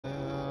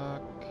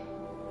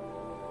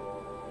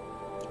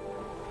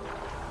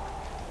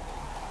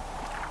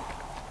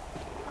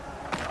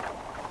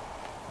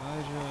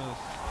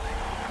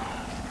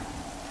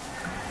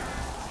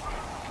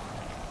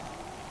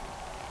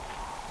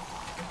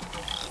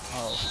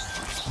Oh.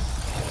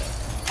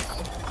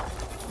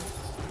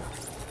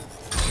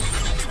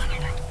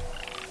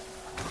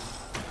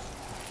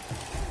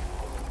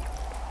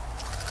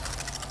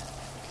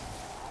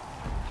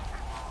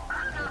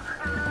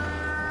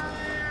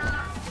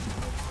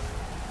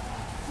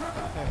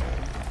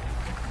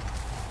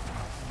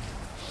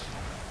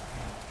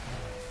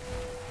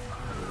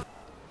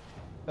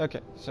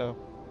 Okay, so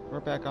we're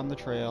back on the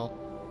trail.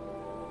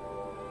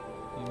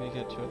 We make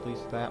it to at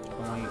least that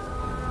point.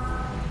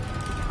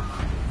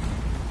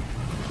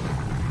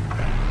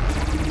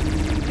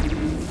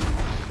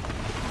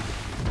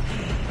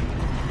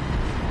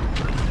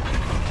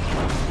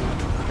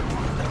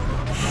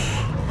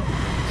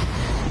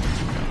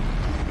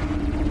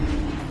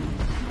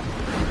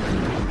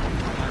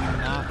 I'm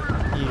not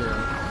here.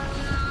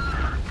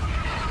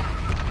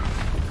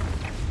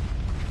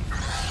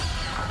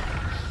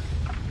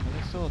 Are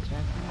they still attacking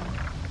him?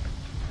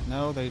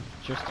 No, they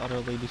just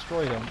utterly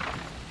destroyed him.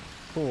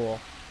 Cool.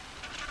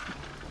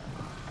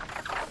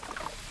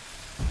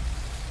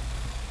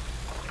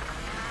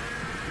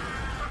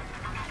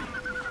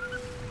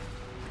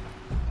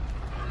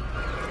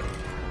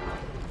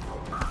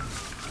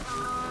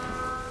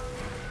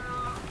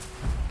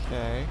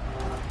 Okay.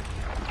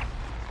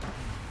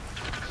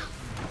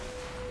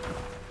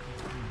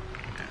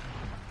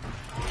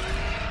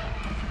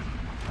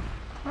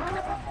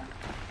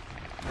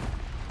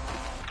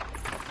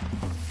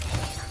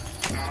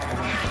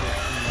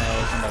 No,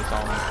 somebody saw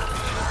me.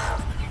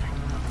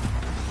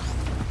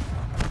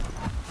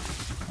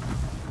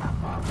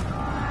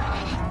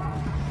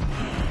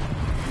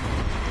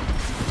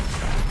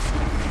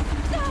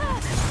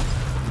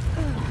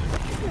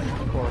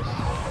 Of course.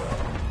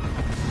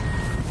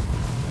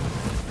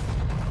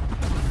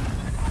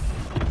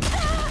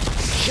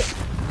 Shit!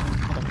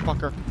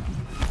 Motherfucker.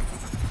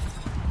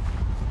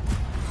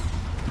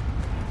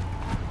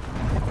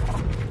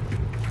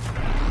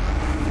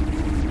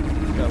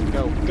 Go,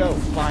 go, go!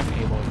 Climb,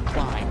 Aloy,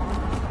 climb!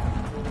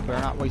 We're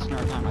not wasting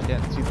our time, I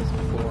didn't see this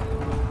before.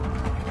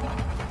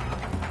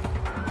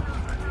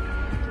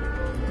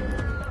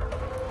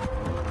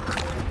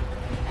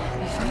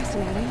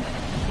 Fascinating.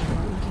 They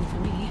weren't looking for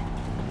me.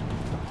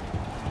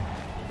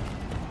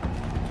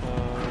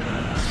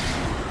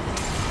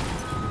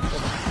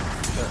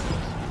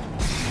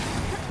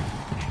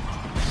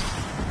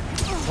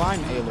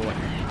 Climb, Aloy.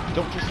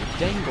 Don't just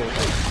dangle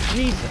there.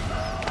 Jesus!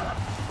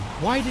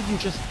 Why did you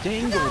just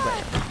dangle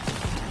there?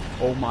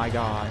 Oh my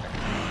god.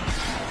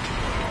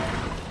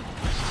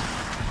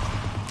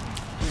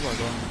 You are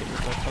going to get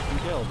yourself fucking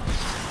killed.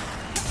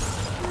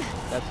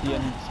 That's the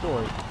end of the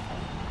story.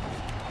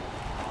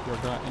 You're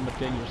gonna end up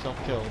getting yourself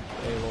killed,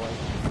 Aloy.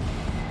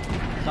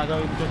 It's not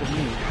gonna be because of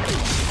me.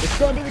 It's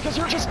gonna be because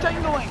you're just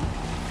dangling!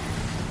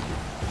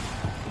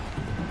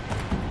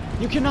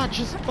 You cannot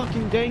just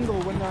fucking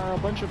dangle when there are a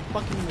bunch of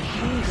fucking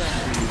machines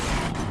at you.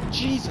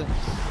 Jesus.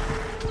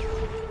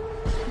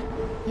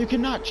 You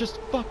cannot just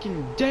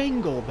fucking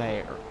dangle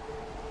there.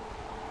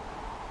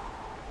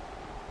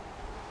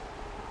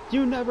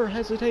 You never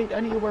hesitate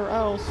anywhere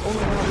else, only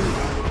when I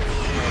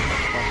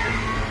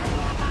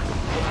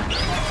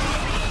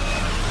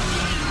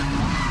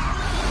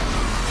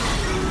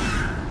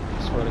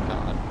swear to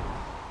God.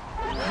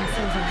 It's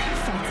over.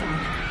 Sight's on.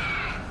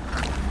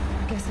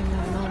 Guessing that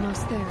I'm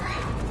almost there.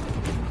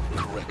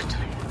 Correct.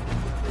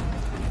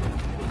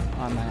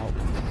 I'm out.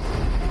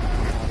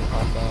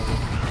 Hot dog.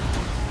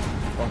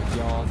 Fuck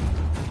y'all.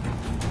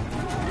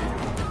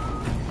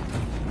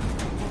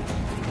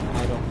 I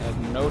don't have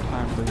no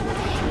time for your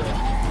shit.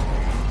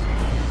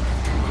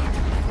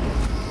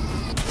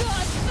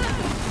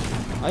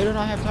 I do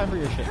not have time for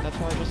your shit. That's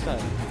what I just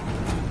said.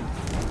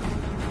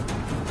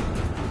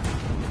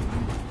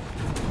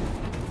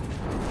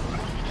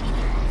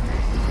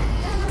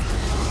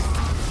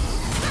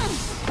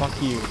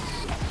 Fuck you.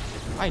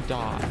 I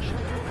dodged.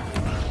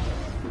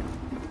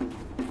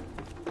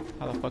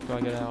 How the fuck do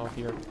I get out of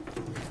here?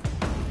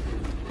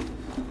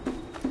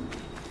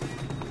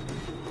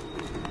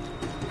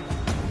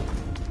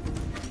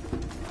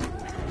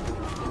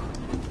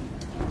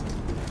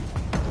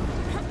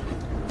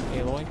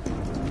 Aloy,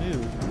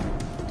 move.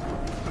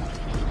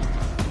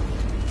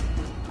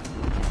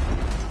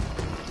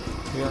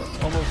 We are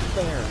almost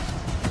there.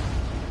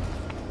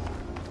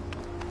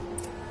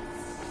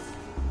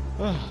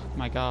 Oh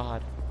my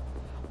god.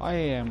 I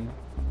am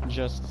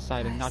just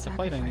deciding not to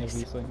fight any of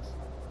these things.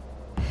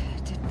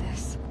 Did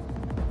this.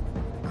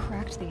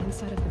 Cracked the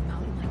inside of the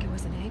mountain like it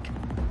was an egg.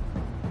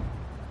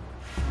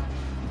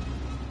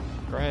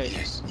 Great.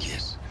 Yes,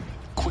 yes.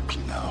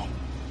 Quickly now.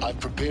 I've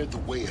prepared the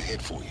way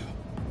ahead for you.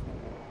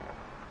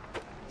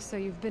 So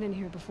you've been in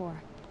here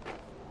before?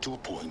 To a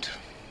point.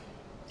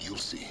 You'll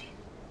see.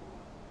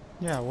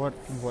 Yeah, what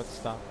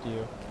stopped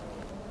you?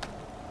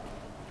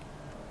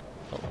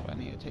 Oh, I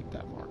need to take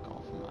that mark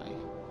off my...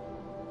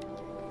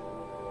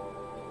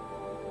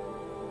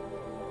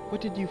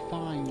 What did you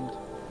find?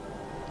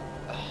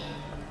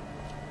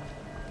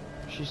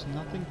 She's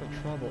nothing but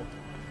trouble.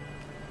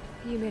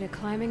 You made a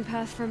climbing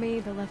path for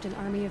me, but left an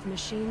army of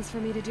machines for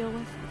me to deal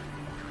with?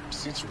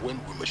 Since when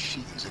were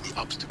machines any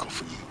obstacle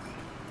for you?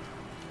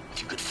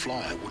 If you could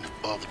fly, I wouldn't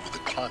have bothered with the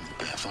climbing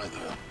path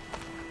either.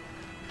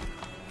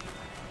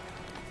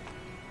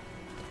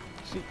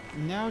 See,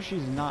 now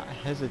she's not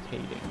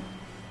hesitating.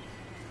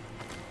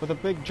 With a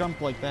big jump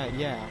like that,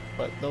 yeah,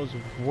 but those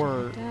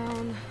were...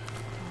 Down.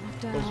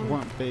 Down. Those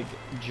weren't big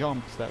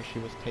jumps that she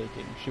was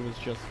taking. She was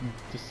just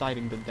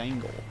deciding to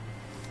dangle.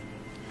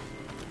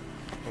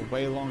 For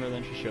way longer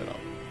than she should have.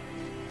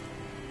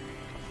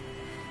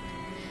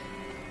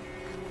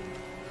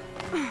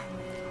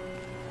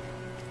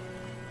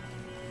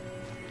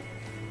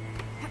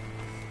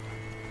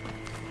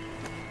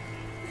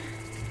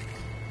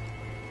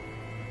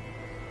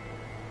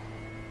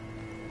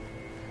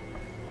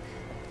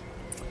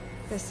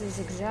 This is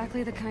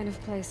exactly the kind of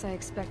place I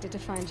expected to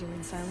find you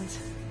in, Silence.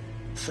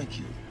 Thank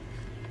you.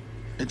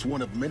 It's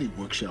one of many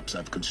workshops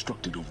I've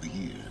constructed over the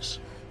years.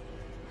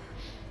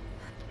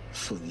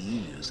 For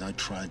years, I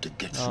tried to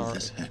get through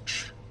this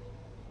hatch.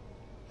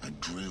 I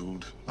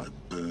drilled, I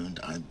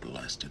burned, I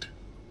blasted.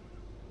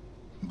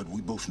 But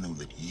we both know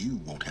that you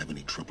won't have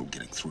any trouble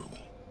getting through.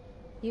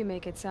 You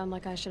make it sound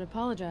like I should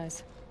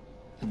apologize.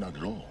 Not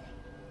at all.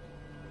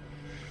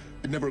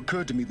 It never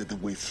occurred to me that the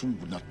way through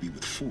would not be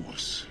with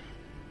force,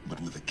 but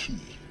with a key.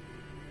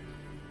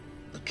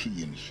 A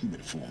key in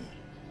human form.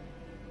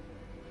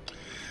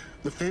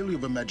 The failure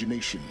of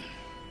imagination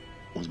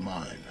was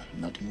mine,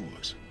 not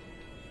yours.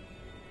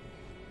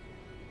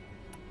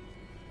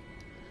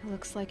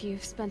 Looks like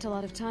you've spent a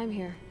lot of time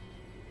here.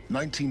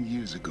 19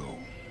 years ago,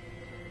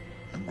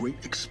 a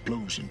great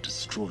explosion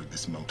destroyed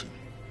this mountain.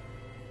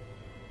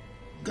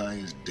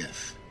 Gaia's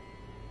death,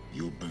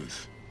 your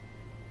birth.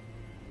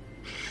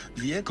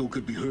 The echo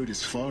could be heard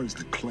as far as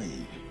the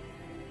claim.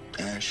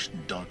 Ash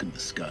darkened the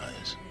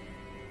skies.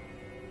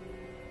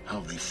 How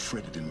they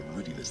fretted in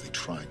meridian as they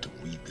tried to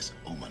read this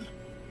omen.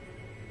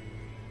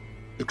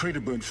 The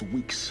crater burned for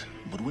weeks,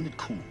 but when it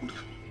cooled,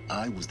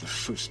 I was the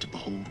first to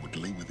behold what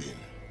lay within.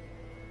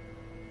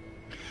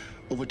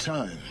 Over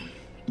time,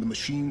 the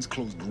machines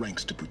closed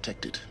ranks to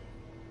protect it.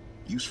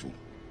 Useful.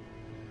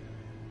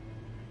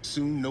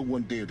 Soon, no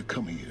one dared to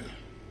come here.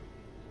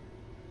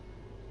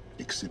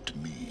 Except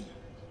me.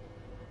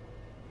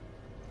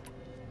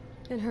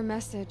 In her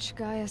message,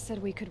 Gaia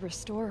said we could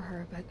restore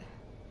her, but...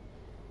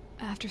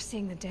 after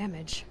seeing the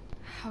damage,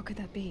 how could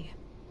that be?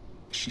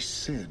 She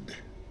said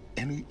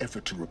any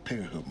effort to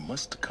repair her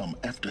must come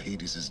after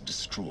Hades is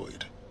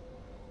destroyed.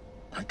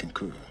 I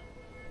concur.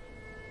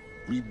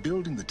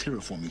 Rebuilding the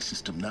terraforming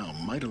system now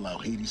might allow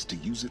Hades to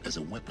use it as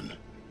a weapon.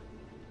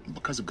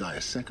 Because of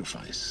Gaia's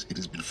sacrifice, it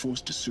has been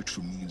forced to search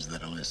for means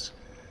that are less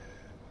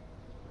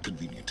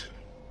convenient.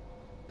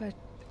 But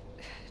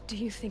do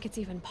you think it's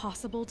even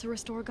possible to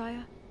restore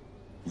Gaia?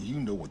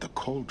 You know what the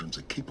Cauldrons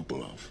are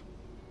capable of.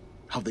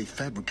 How they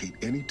fabricate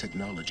any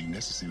technology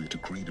necessary to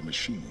create a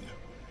machine.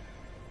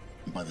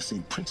 By the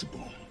same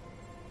principle,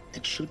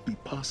 it should be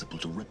possible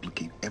to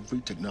replicate every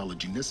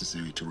technology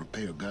necessary to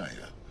repair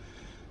Gaia.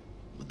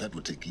 But that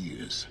would take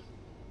years.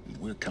 And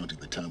we're counting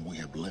the time we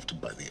have left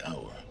by the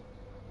hour.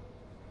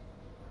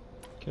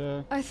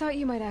 Okay. I thought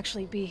you might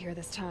actually be here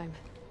this time.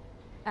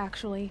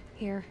 Actually,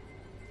 here.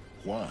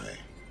 Why?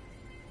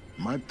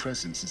 My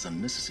presence is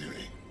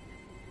unnecessary.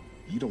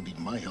 You don't need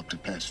my help to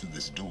pass through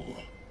this door.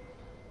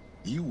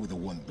 You were the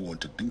one born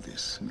to do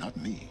this, not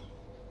me.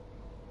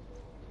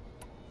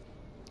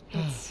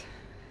 It's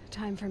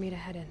time for me to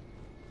head in.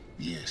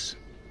 Yes.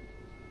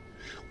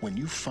 When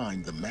you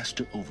find the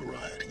Master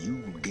Override, you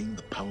will gain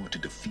the power to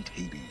defeat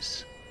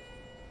Hades.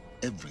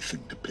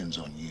 Everything depends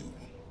on you.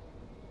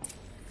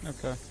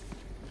 Okay.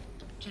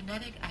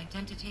 Genetic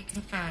identity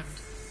confirmed.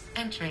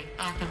 Entry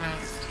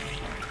authorized.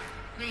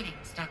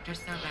 Greetings, Dr.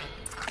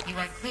 Sobeck. You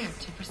are cleared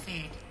to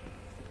proceed.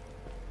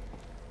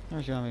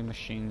 There's gonna be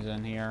machines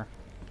in here.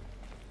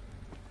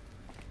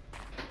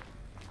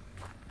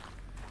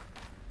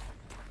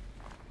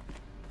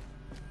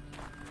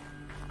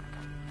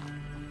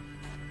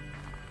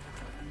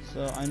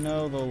 So I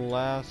know the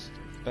last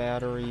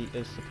battery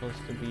is supposed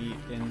to be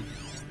in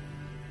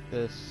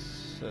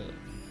this,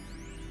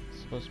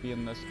 supposed to be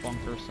in this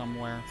bunker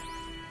somewhere.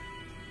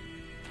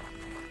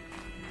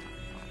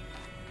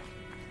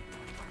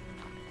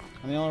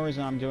 And the only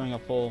reason I'm doing a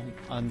full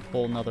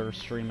another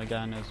stream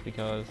again is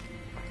because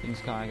things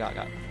kind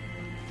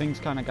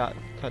of got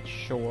cut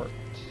short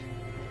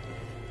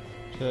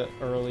to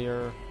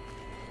earlier.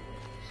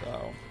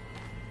 So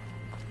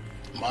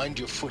Mind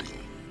your footing.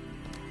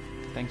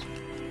 thanks.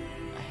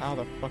 How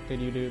the fuck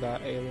did you do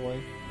that,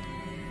 Aloy?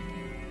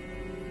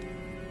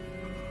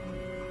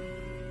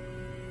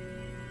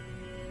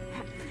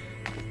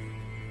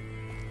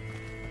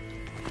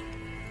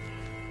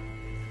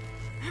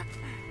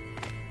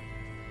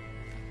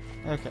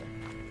 Okay.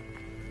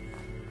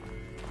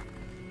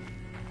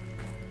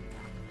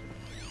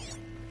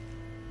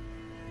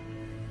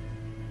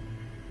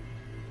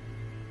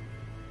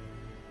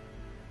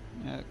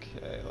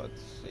 Okay,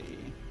 let's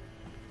see.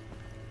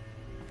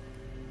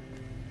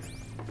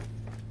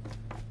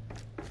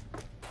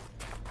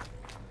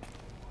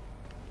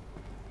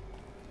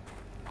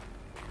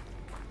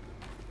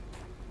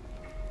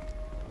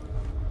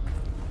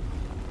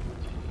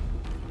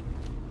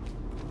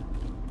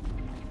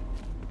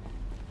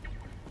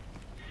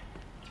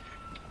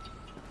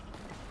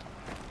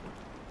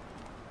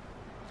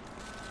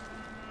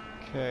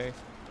 Okay.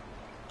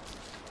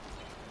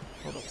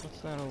 Hold up, what's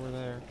that over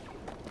there?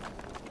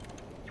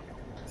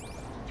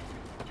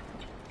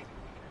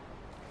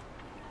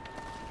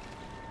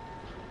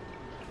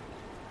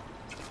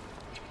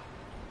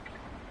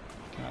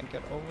 Can I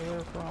get over there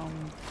from?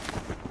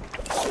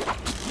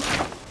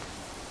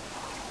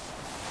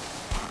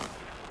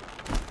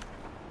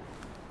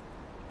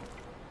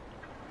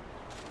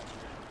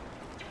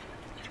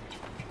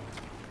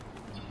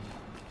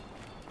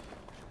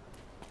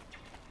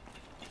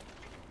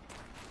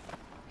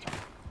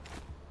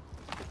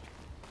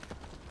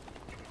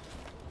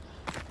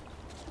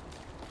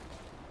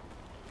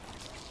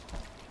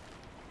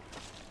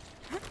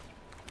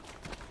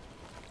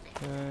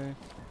 Okay.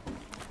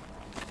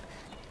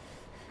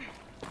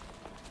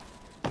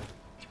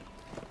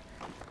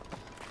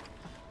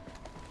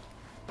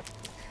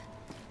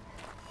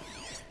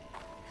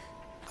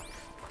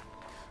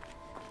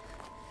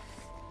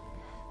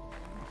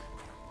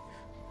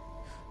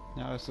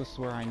 Now is this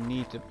where I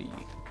need to be?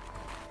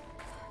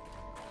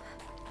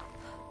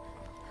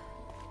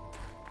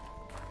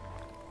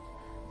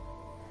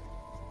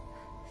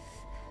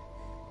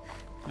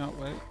 No,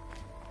 wait.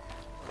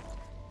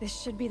 This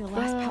should be the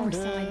last power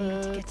cell I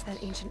need to get to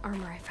that ancient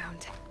armor I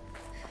found.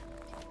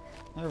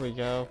 There we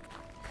go.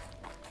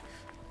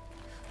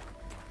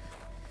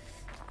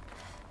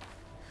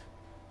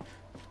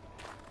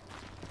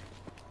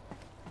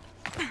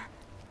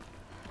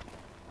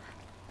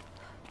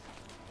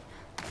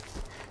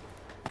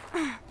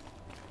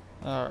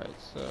 Alright,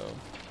 so...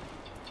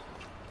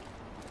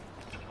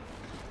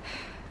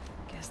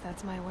 Guess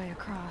that's my way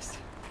across.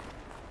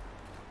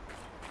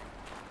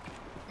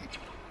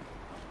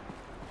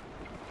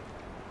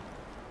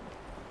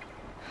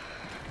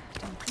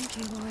 Don't think,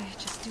 Aloy.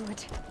 Just do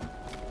it.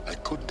 I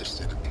couldn't have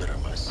said it better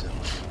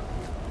myself.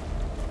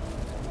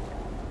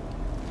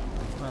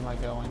 Where am I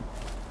going?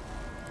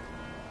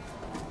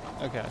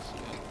 Okay, I see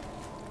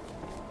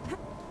it.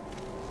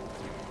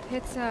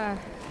 It's,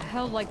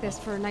 held like this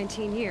for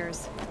 19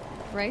 years,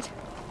 right?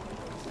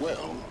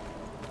 Well,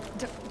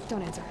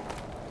 Don't answer.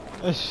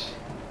 I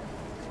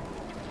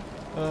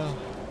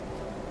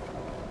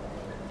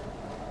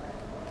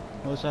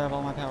wish I have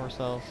all my power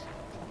cells.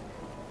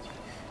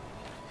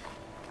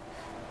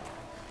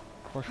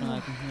 Fortunately, I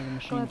can hear the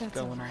machines that's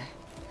going over.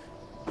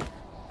 on.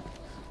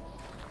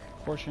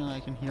 Fortunately, I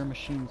can hear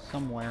machines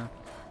somewhere.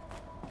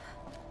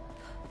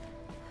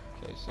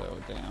 Okay, so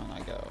down I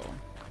go.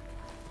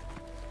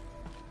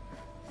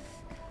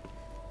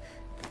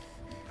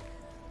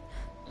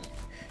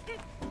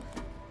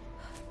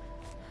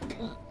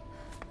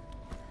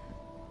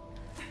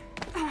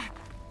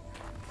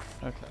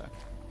 Okay.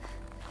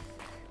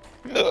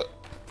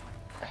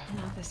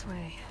 Not this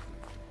way.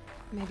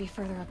 Maybe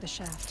further up the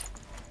shaft.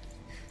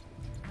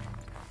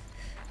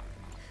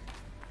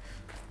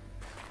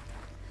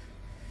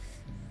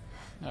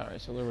 Alright,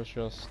 so there was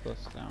just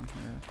this down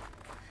here.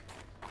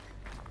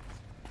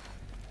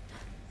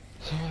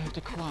 So I have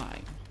to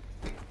climb.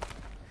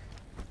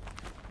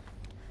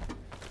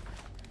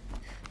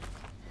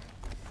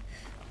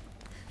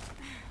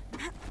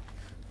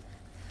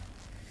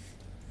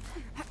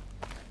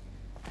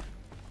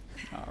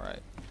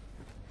 Alright.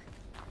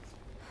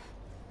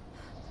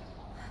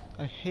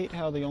 I hate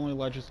how the only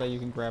ledges that you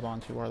can grab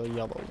onto are the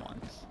yellow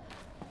ones.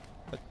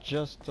 That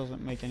just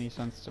doesn't make any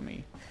sense to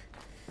me.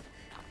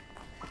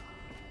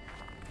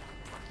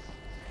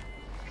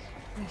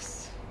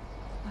 This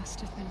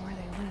must have been where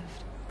they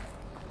lived.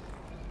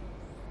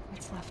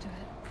 What's left of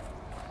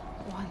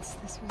it. Once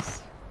this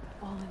was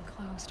all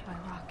enclosed by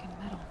rock and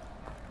metal.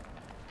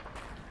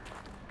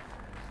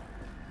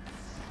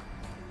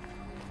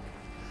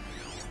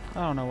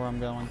 I don't know where I'm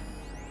going.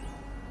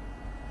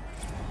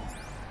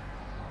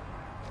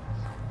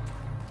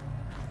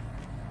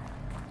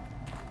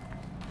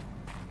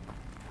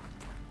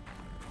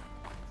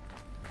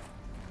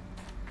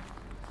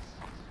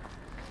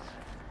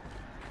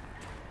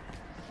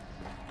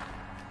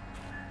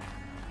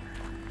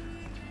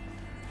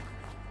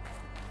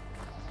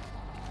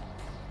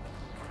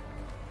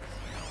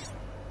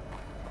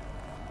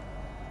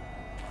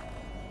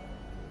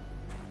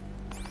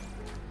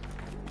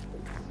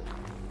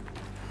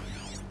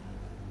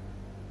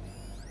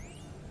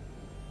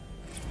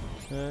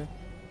 Okay.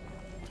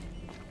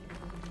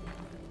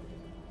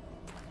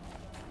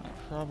 I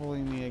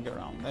probably need to get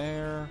around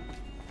there.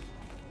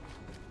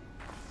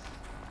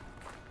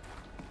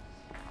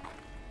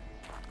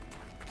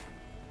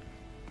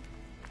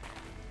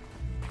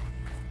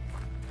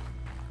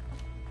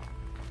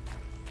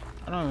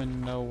 I don't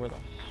even know where the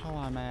hell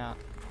I'm at.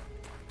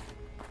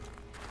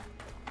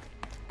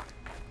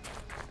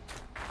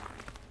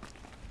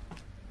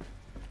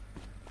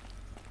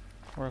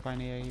 Or if I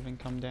need to even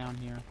come down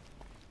here.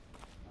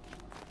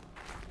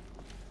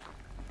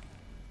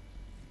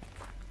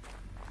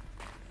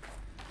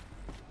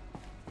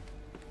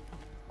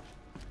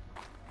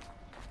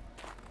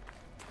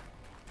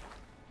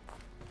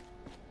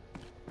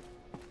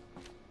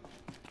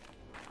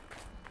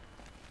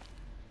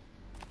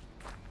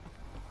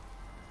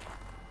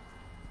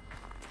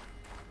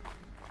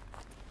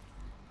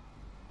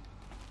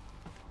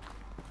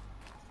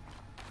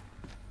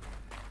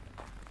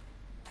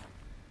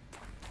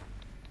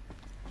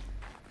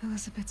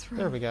 Elizabeth's room.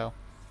 There we go.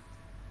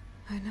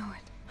 I know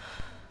it.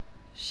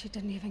 She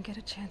didn't even get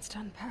a chance to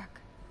unpack.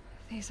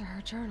 These are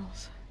her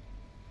journals.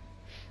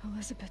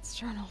 Elizabeth's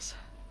journals.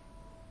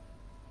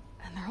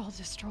 And they're all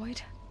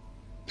destroyed?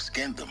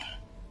 Scan them.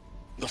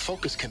 The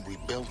Focus can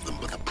rebuild them,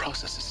 but the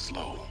process is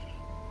slow.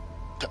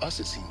 To us,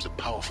 it seems a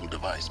powerful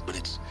device, but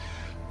its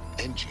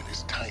engine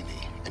is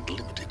tiny and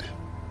limited.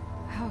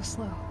 How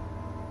slow?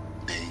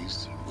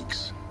 Days,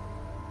 weeks,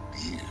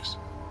 years.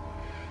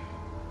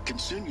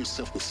 Concern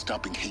yourself with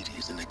stopping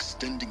Hades and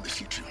extending the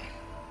future,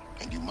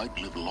 and you might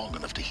live long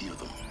enough to hear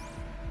them.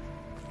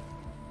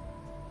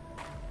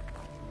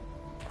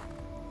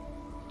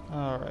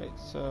 Alright,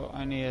 so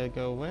I need to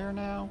go where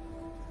now?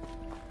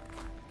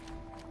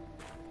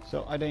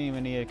 So I didn't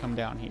even need to come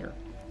down here.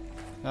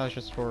 That was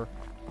just for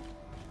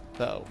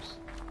those.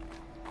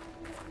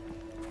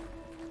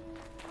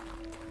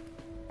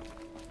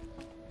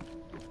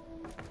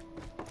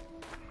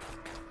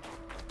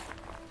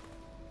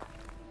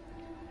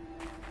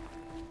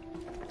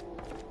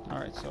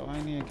 Alright, so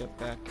I need to get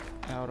back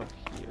out of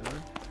here.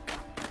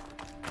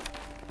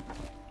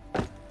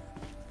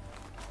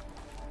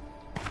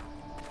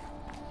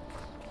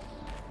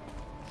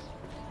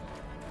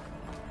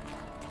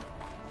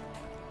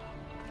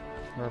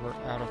 Wherever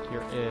out of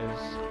here is.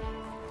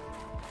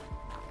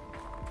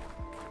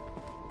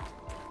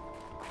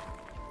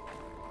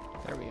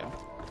 There we go.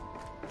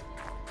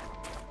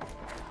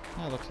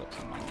 That looks like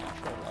some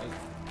unnatural light.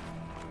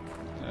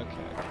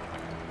 Okay.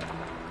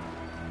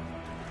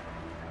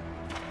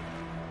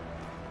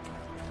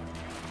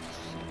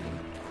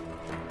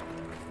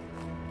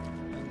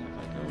 And if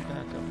I go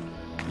back up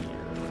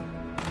here...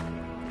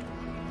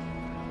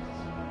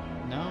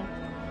 No?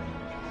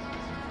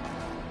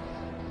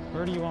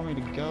 Where do you want me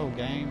to go,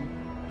 game?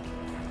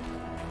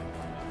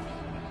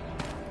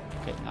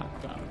 Okay,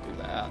 not gonna do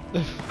that.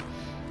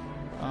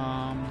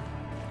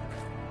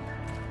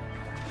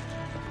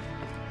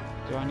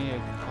 Do I need to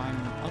climb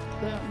up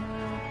that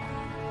now?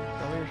 Is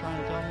that what you're trying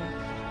to tell me?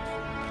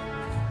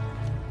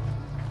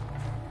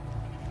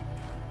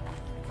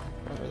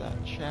 Wherever that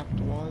shaft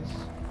was.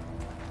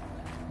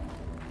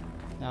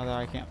 Now that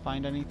I can't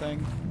find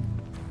anything.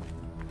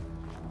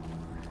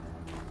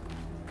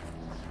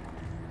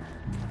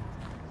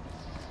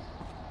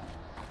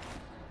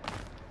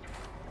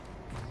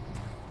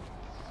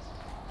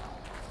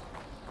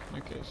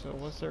 Okay, so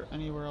was there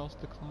anywhere else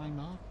to climb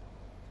up?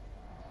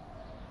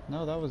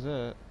 No, that was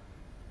it.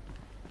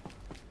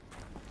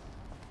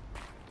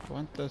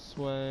 Went this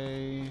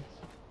way.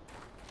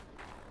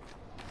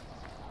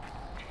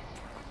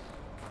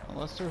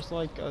 Unless there's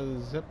like a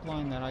zip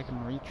line that I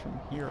can reach from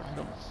here, I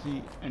don't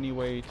see any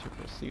way to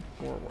proceed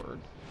forward.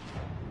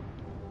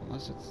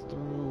 Unless it's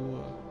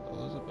through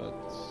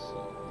Elizabeth's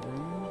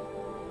room.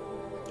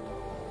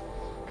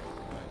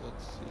 Alright,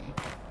 let's see.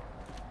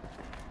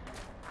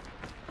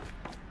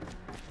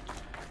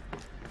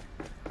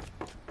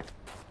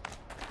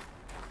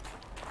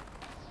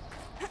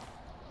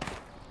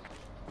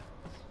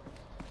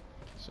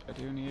 I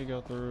do need to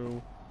go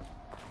through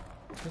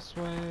this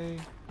way.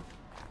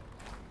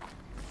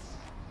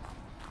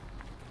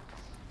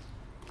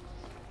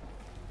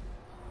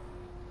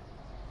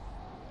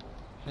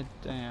 Head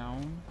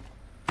down.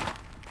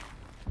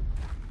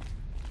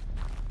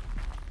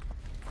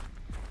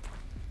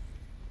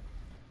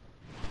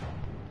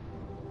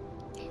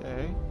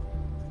 Okay.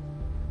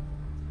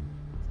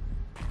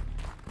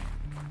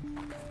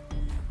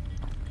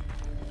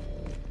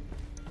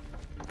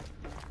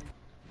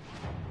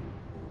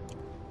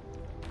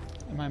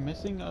 Am I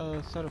missing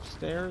a set of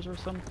stairs or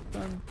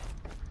something?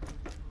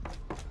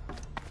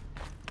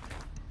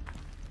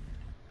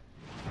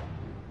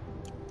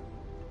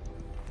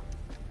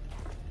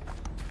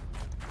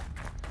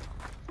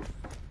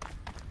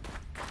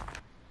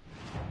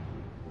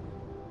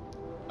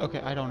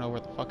 Okay, I don't know where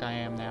the fuck I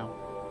am now.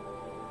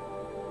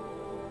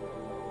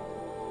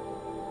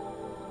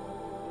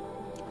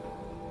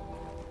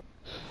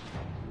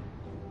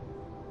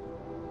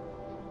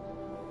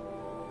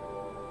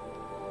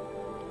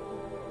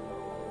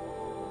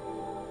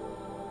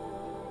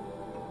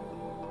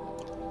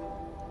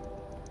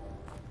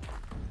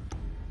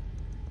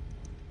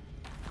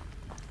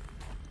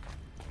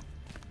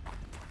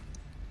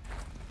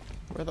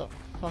 Where the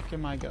fuck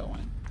am I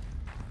going?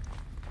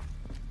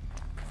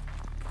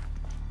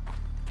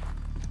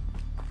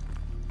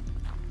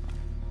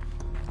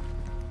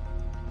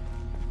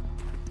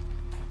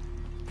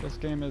 This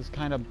game is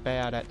kind of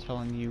bad at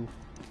telling you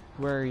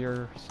where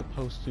you're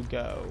supposed to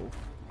go.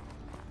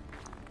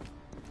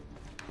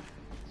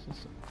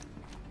 It's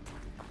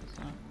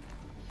not...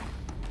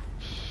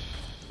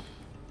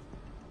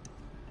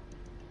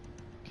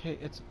 Okay,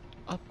 it's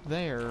up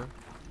there,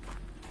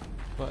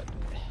 but...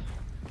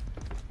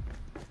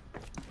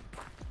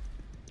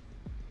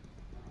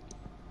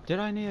 Did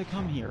I need to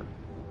come here?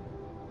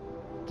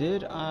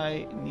 Did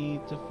I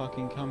need to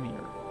fucking come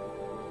here?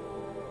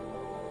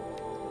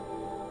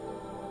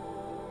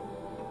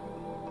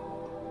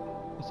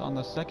 It's on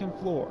the second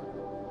floor.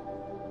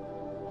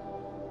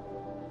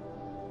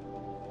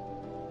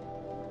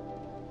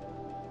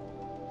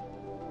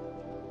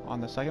 on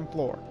the second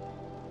floor.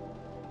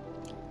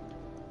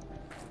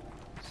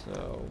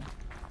 So,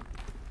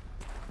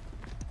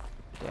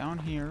 down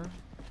here.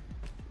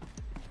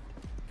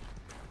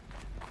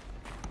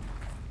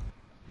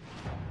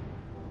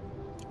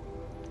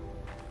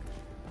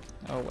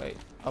 Oh wait,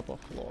 up a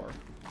floor.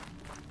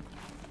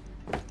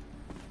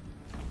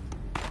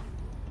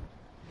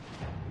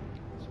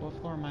 So what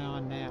floor am I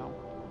on now?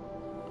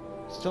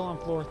 Still on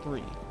floor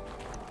 3.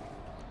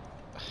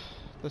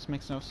 This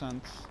makes no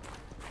sense.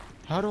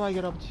 How do I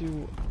get up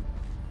to...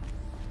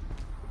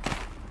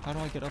 How do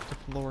I get up to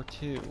floor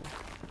 2?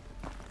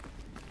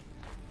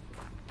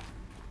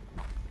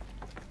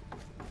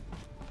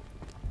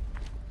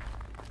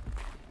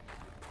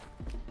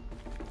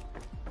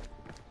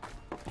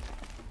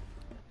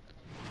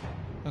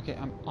 Okay,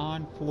 I'm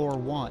on floor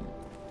 1.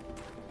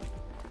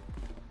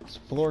 Is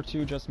floor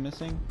 2 just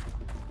missing?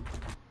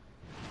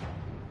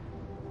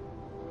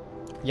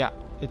 Yeah,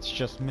 it's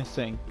just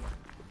missing.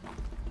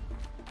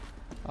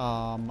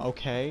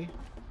 Okay.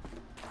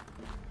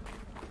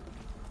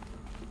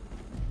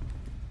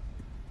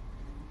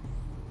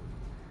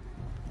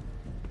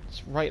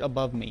 It's right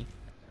above me.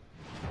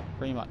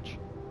 Pretty much.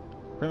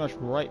 Pretty much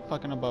right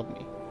fucking above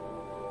me.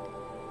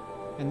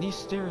 And these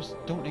stairs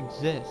don't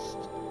exist.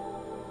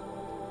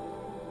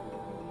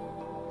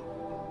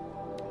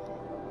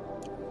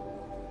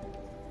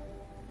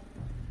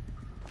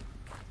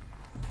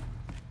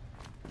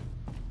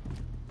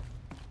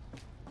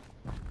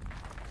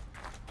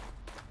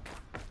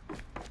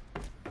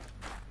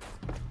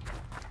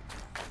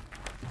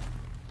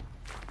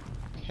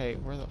 Okay,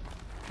 where the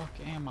fuck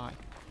am I?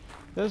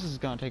 This is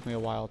gonna take me a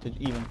while to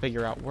even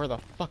figure out where the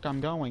fuck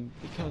I'm going,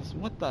 because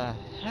what the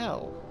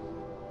hell?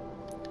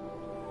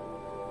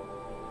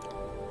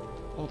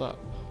 Hold up.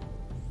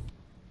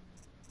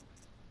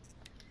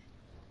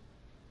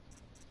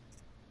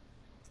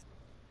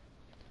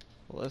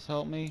 Will this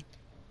help me?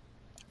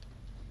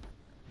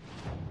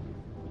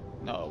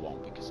 No, it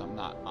won't, because I'm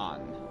not on.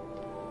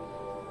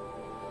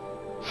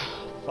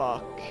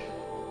 Fuck.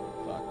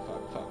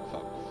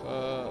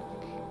 Fuck.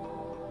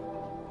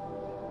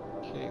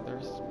 Okay,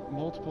 there's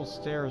multiple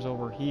stairs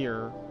over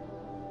here.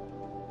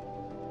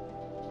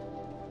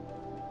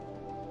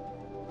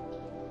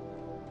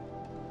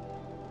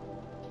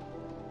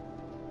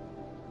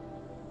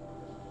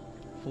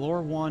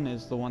 Floor 1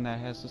 is the one that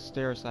has the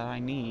stairs that I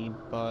need,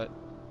 but...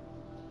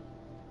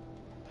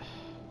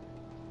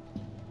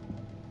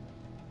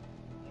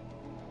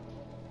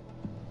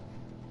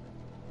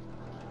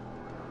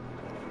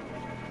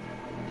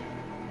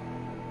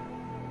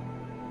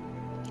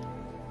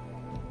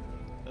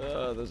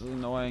 this is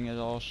annoying as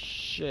all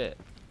shit.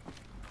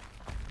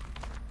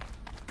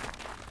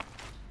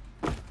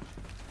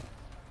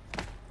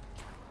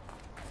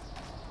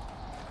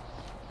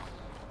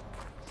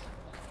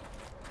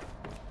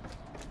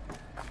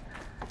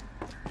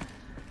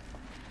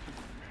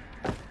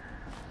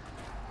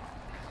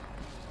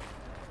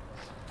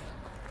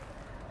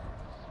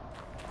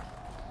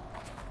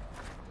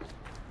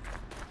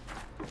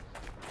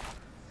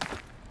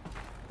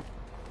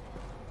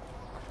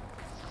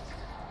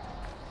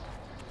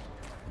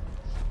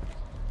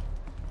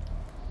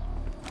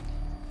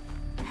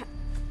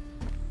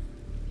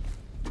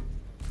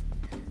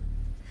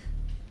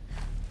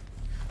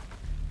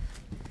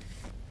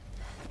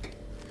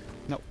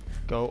 Nope.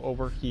 Go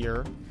over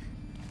here.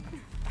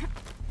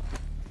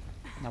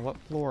 Now what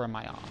floor am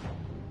I on?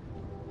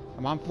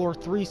 I'm on floor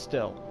 3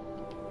 still.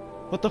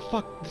 What the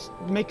fuck? This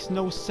makes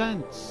no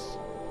sense.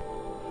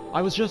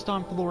 I was just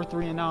on floor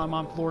 3 and now I'm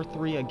on floor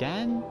 3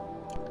 again?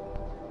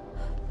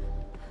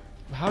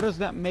 How does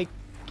that make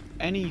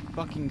any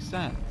fucking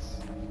sense?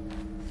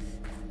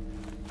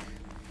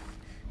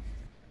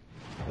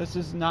 This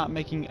is not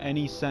making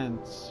any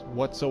sense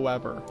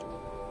whatsoever.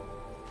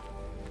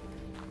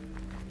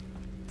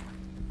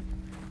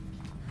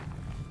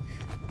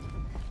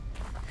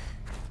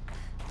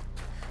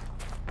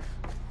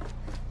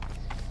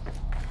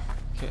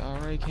 Okay, I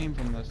already came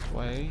from this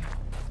way.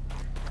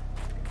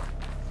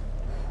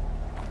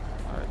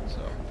 Alright,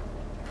 so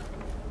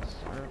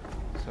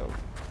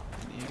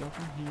I need to go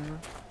from here.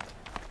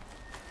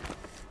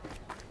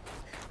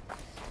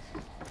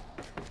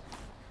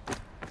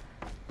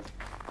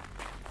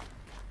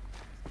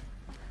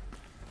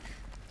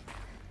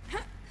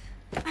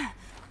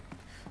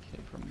 Okay,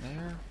 from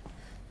there.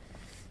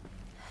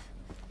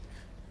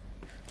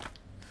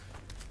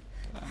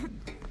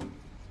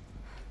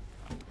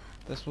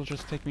 This will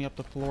just take me up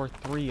to floor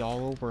 3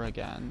 all over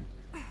again,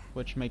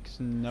 which makes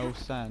no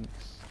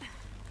sense.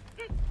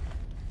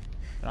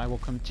 And I will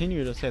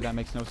continue to say that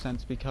makes no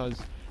sense, because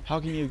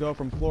how can you go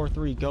from floor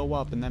 3, go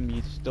up, and then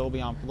you still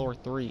be on floor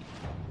 3?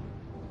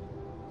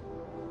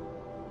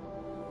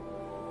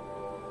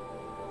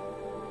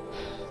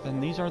 Then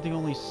these are the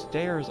only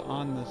stairs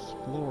on this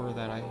floor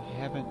that I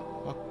haven't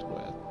fucked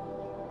with.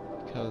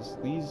 Because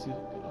these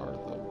are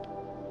the...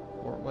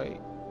 Or wait.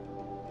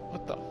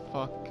 What the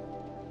fuck?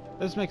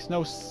 This makes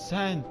no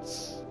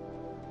sense.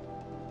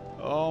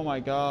 Oh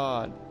my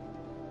god.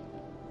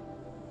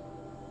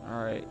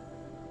 Alright.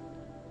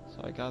 So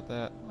So I got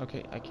that.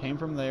 Okay, I came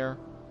from there.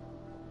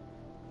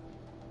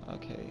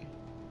 Okay.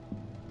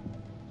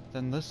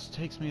 Then this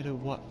takes me to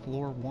what,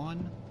 floor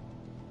 1?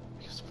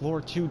 Because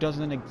floor 2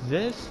 doesn't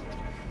exist?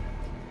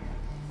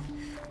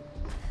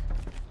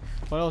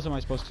 What else am I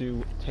supposed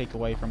to take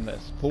away from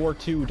this? Floor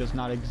 2 does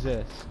not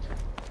exist.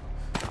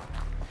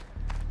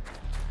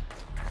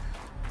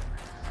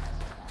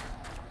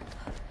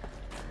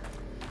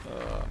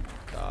 Oh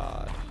my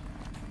god.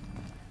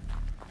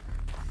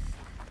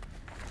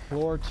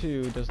 Floor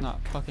 2 does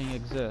not fucking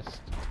exist.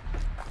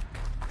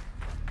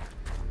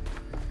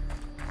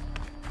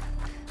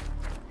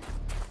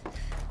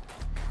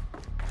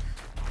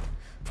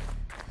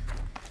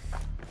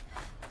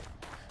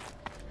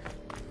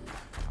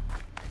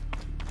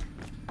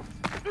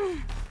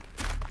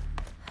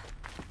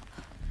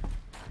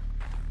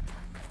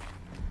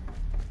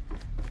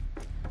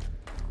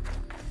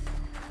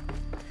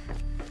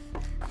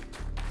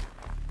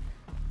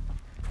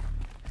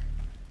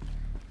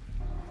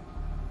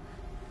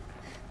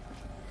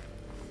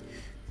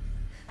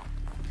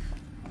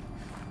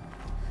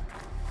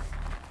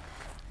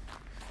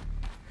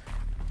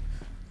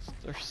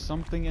 There's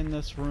something in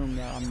this room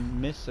that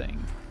I'm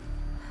missing.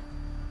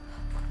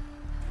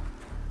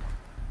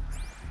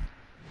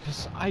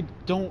 Because I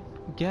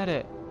don't get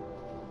it.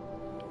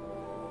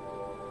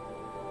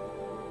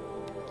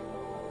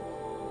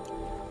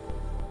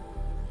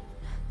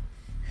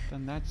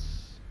 Then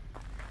that's...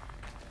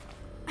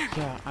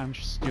 Yeah, I'm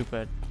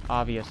stupid.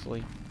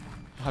 Obviously.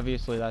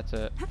 Obviously that's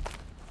it.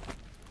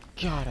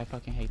 God, I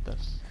fucking hate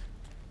this.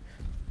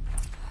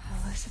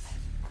 Elizabeth.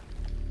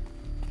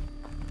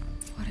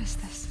 What is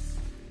this?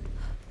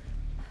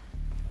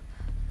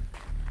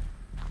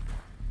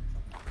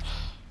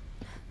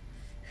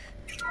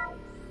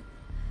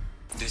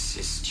 This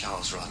is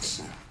Charles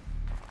Ronson.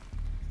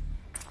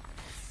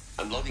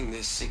 I'm logging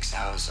this 6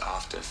 hours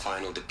after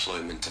final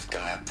deployment of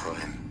Gaia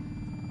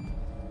Prime.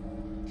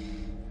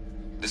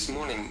 This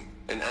morning,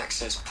 an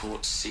access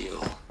port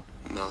seal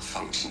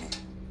malfunctioned.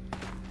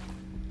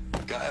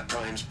 Gaia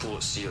Prime's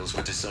port seals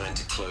were designed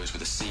to close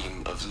with a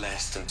seam of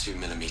less than 2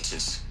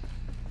 millimeters.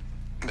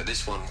 But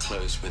this one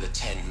closed with a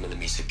 10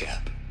 millimeter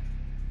gap.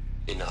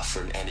 Enough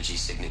for an energy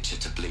signature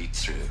to bleed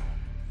through.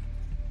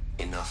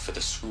 Enough for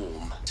the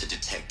swarm to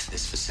detect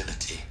this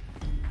facility.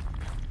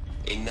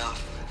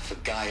 Enough for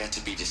Gaia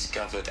to be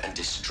discovered and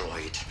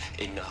destroyed.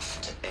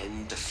 Enough to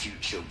end the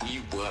future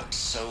we worked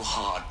so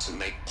hard to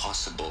make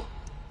possible.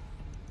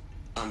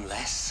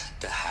 Unless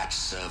the hatch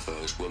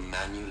servos were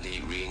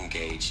manually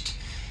re-engaged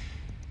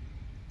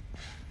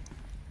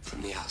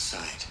from the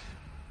outside.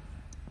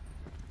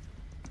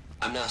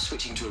 I'm now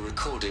switching to a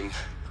recording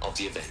of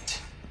the event.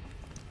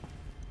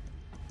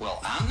 Well,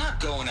 I'm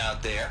not going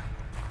out there.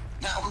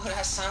 Not what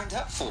I signed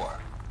up for.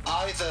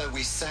 Either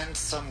we send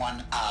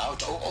someone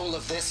out, or all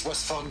of this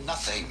was for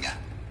nothing.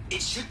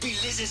 It should be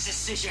Liz's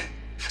decision.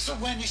 So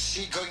when is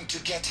she going to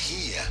get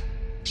here?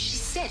 She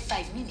said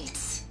 5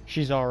 minutes.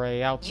 She's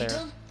already out You there.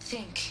 don't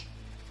think...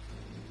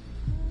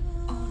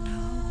 Oh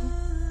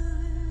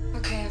no.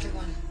 Okay,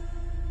 everyone.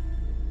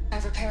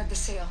 I've repaired the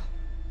seal.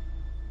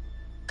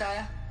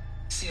 Gaia?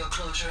 Seal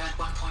closure at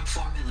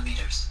 1.4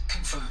 millimeters.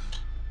 Confirmed.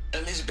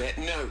 Elizabeth,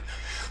 no.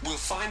 We'll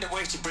find a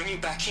way to bring you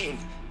back in.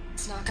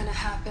 It's not gonna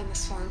happen. The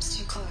swarm's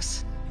too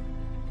close.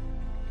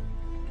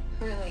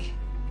 Really.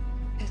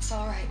 It's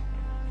alright.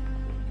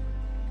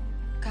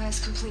 Gaia's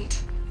complete.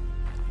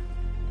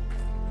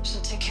 She'll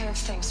take care of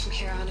things from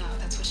here on out.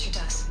 That's what she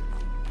does.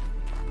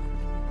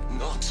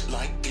 Not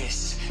like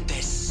this.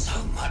 There's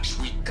so much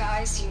we...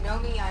 Guys, you know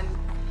me.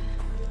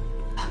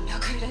 I'm no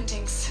good at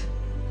endings.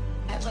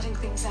 At letting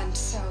things end,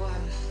 so,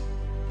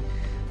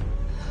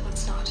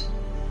 let's not.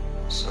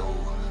 So,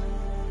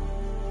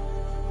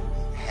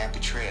 happy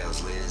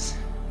trails, Liz.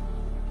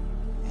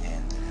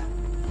 And,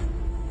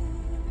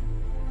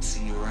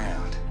 see you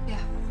around. Yeah.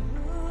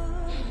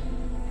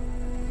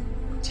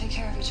 Take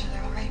care of each other,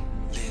 alright?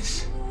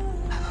 Liz,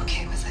 I'm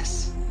okay with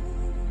this.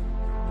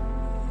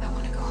 I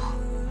want to go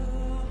home.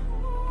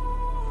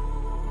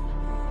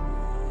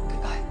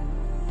 Goodbye.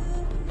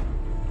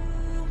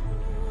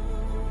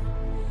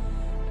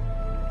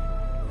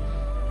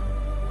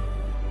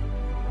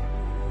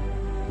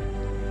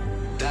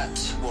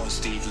 that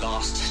was the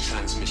last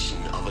transmission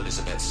of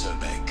Elizabeth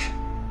Sobeck.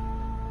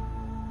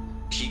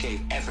 She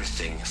gave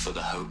everything for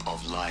the hope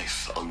of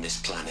life on this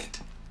planet.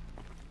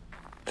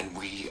 And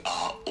we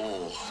are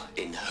all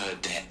in her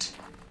debt.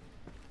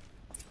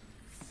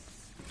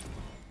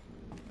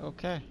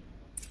 Okay.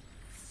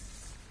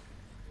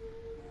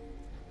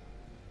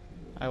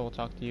 I will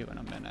talk to you in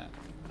a minute.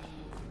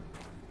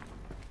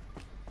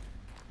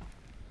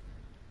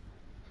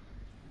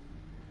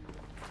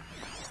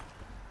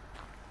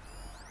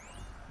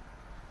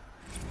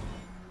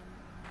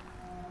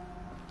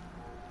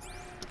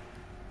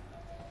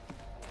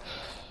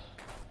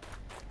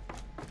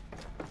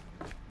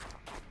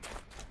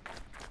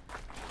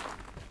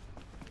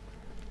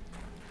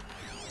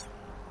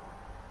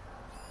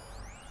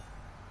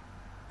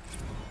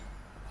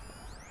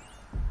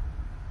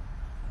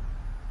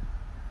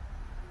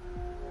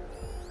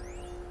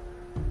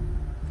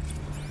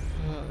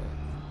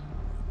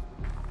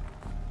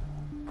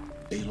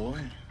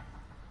 Aloy?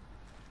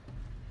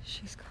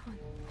 She's gone.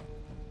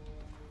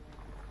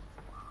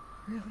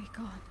 Really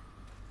gone.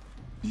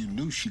 You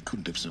knew she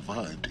couldn't have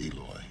survived,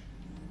 Aloy.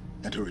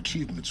 And her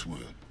achievements were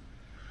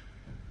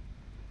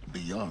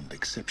beyond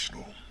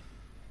exceptional.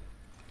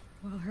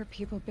 While her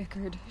people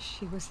bickered,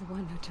 she was the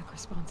one who took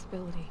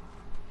responsibility.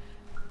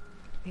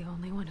 The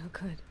only one who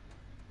could.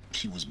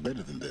 She was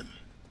better than them.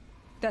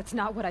 That's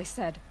not what I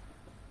said.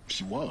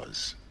 She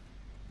was.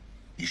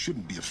 You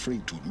shouldn't be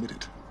afraid to admit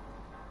it.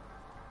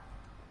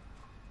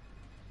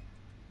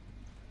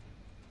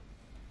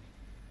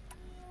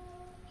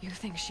 You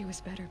think she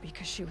was better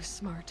because she was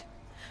smart.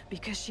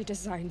 Because she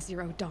designed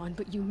Zero Dawn,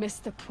 but you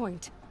missed the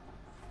point.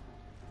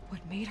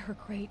 What made her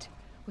great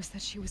was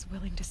that she was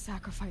willing to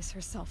sacrifice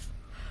herself.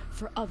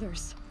 For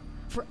others.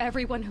 For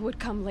everyone who would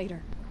come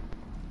later.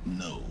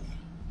 No.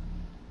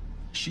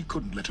 She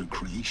couldn't let her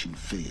creation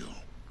fail.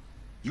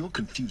 You're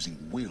confusing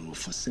will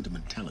for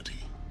sentimentality.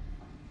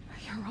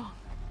 You're wrong.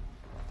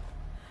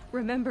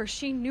 Remember,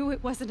 she knew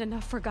it wasn't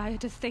enough for Gaia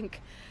to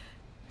think.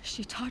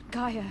 She taught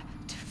Gaia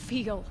to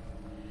feel.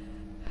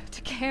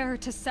 To care,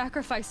 to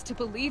sacrifice, to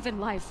believe in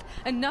life.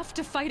 Enough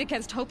to fight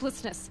against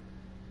hopelessness.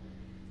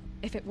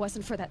 If it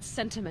wasn't for that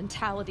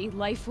sentimentality,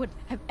 life would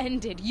have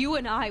ended. You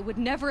and I would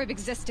never have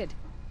existed.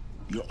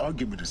 Your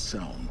argument is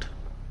sound.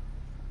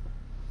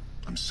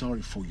 I'm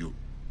sorry for your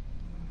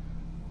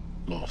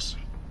loss.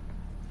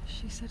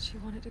 She said she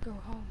wanted to go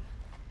home.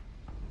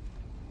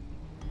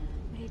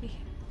 Maybe.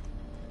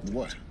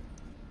 What?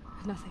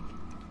 Nothing.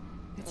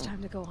 It's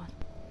time to go on.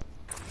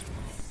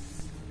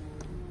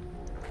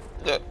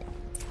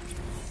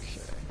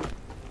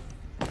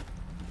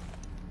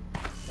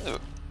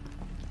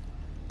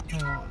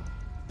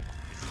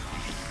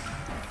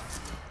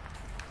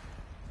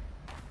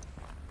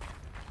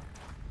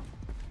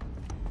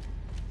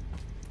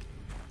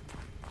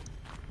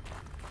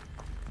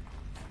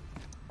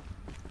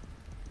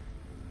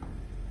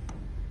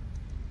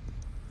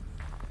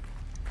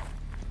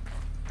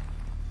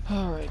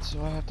 Alright, so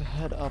I have to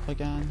head up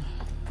again.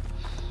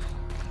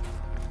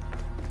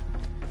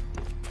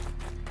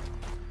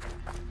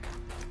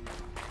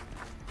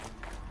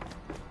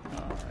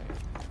 Alright.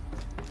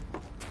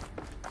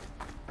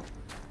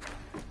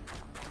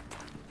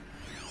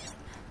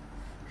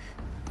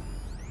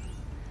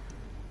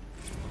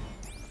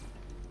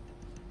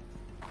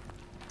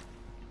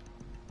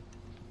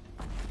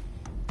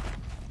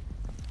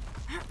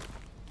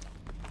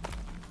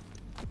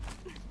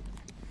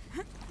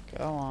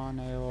 Go on,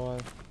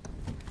 Aloy.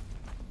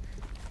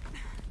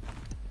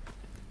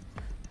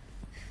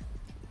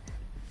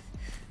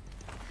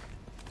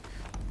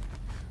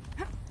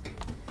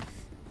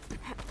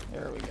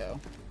 There we go.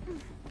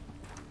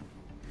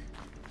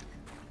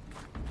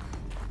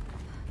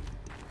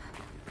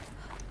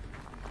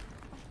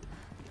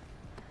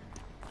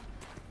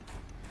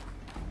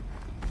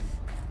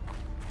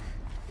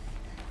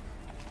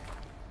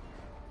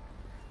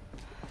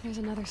 There's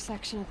another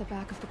section at the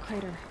back of the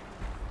crater.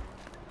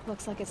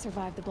 Looks like it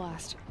survived the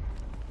blast.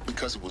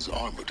 Because it was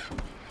armored.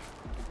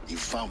 You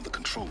found the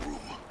control room.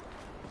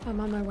 I'm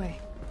on my way.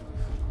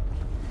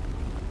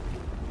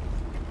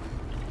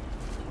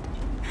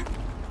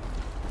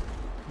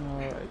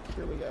 Alright,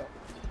 here we go.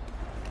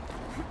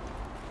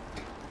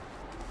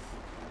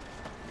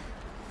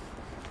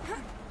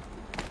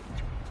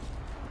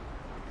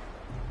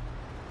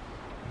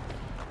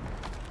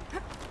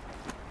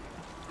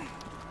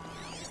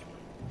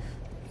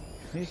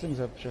 These things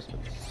have just been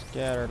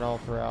scattered all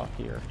throughout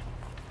here.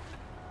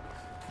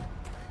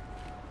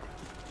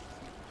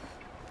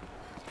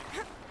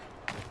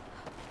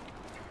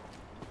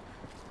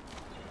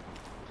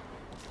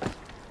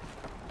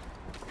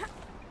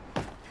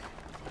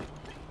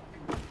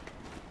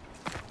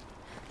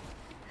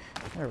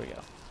 There we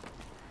go.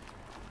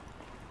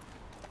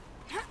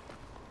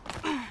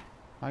 Am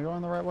I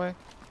going the right way?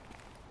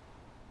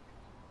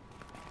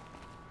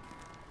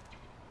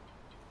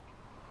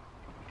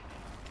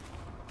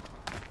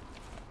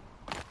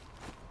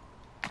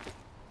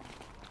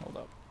 Hold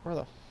up. Where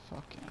the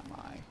fuck am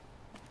I?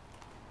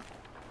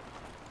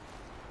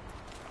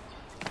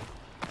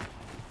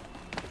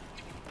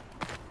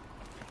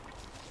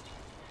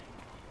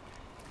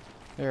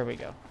 There we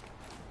go.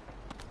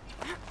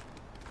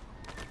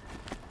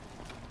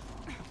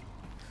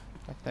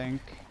 I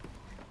think.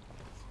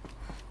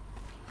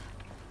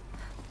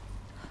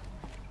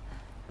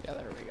 Yeah,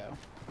 there we go.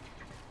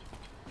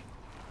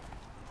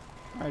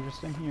 Alright,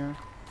 just in here.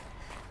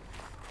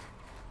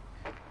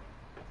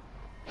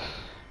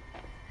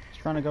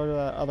 Just trying to go to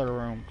that other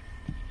room.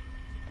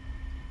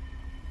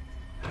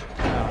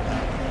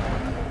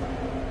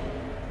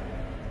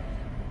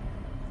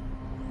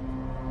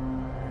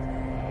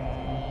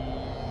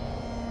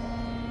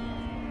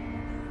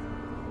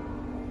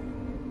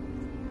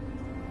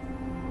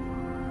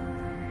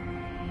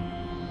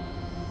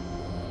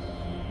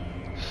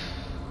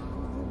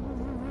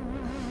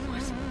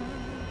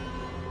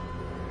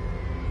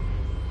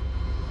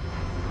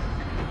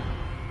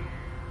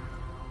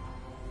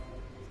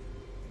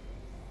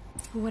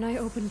 When I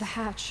opened the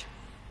hatch,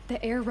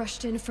 the air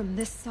rushed in from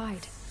this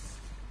side.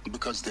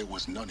 Because there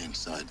was none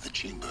inside the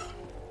chamber.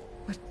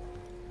 But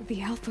the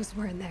Alphas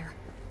were in there.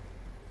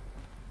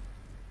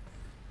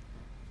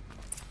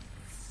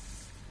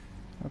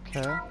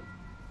 Okay.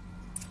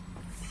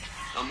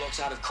 I'm locked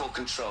out of core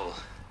control.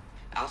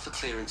 Alpha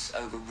clearance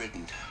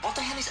overridden. What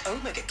the hell is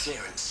Omega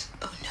clearance?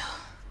 Oh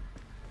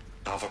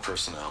no. Alpha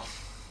personnel.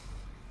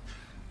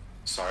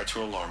 Sorry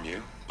to alarm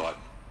you, but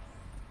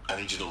I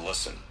need you to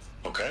listen,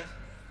 okay?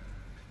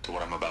 To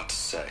what I'm about to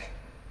say.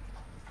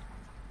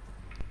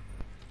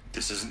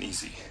 This isn't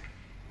easy.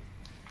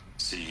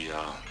 See,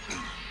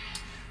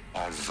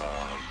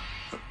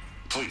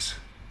 please,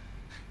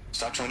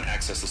 stop trying to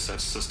access the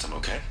system,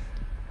 okay?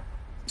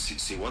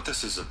 See, what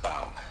this is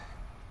about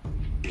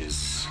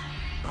is,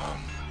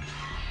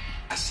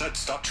 I said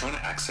stop trying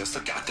to access the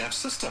goddamn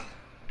system.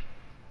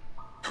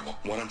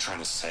 What I'm trying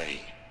to say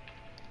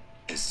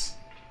is,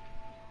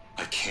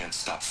 I can't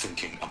stop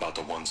thinking about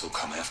the ones who'll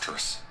come after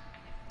us.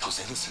 Those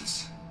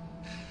innocents.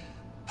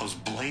 Those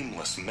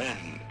blameless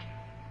men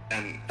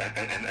and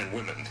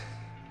women.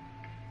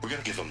 We're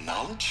gonna give them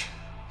knowledge?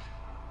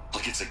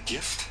 Like it's a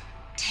gift?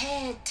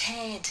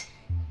 Ted.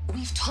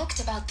 We've talked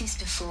about this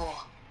before.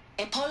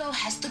 Apollo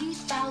has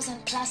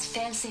 3,000 plus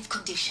fail-safe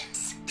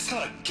conditions. It's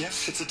not a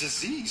gift, it's a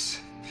disease.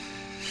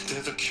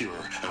 They're the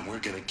cure, and we're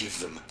gonna give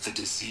them the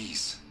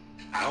disease.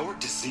 Our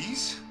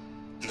disease?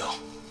 No,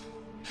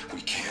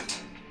 we can't.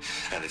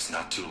 And it's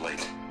not too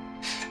late.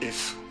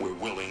 If we're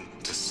willing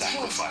to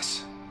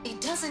sacrifice. Ted,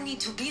 it doesn't need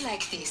to be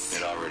like this.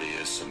 It already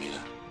is,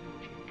 Samina.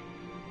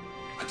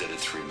 I did it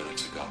 3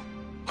 minutes ago.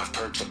 I've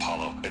purged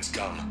Apollo. It's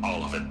gone.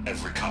 All of it.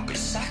 Every copy.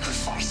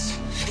 Sacrifice?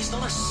 It's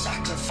not a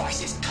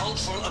sacrifice, it's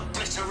cultural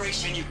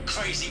obliteration, you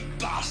crazy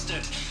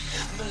bastard!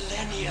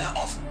 Millennia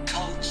of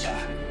culture!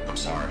 I'm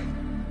sorry.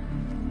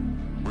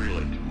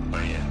 Really,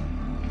 I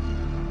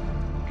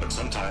am. But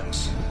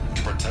sometimes,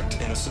 to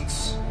protect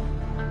innocence,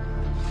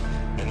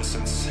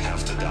 innocents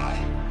have to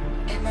die.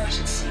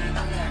 Emergency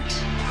alert.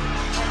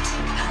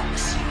 Haunting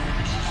atmosphere.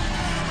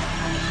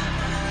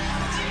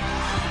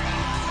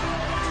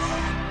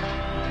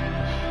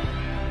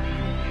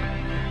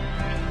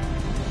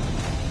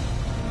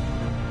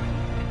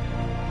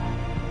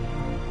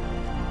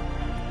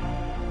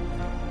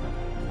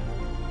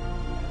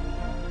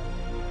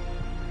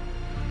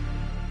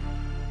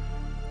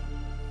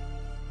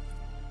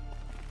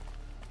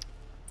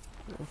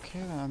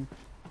 Okay then.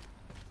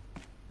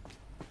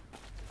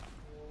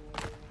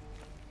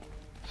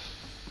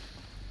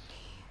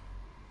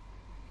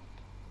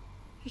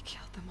 He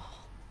killed them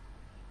all.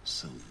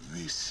 So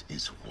this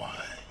is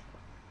why.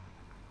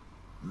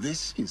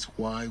 This is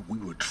why we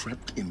were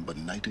trapped in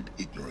benighted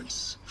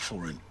ignorance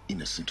for an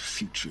innocent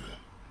future.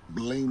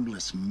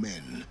 Blameless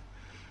men.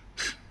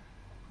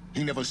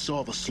 He never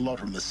saw the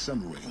slaughter in the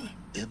Sun Ring.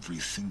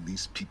 Everything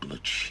these people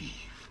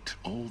achieved,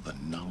 all the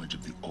knowledge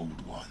of the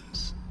old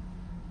ones,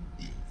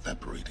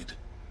 evaporated,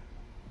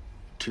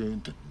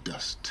 turned to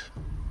dust,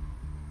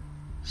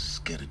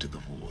 scattered to the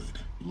void,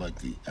 like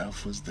the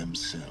Alphas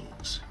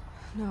themselves.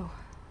 No.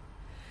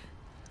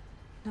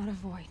 Not a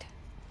void.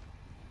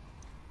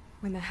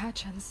 When the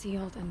hatch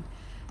unsealed and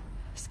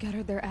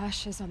scattered their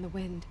ashes on the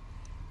wind,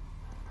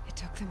 it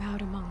took them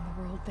out among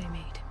the world they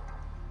made.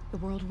 The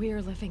world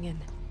we're living in.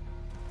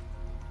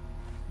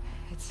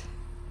 It's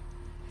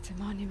a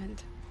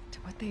monument to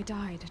what they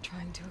died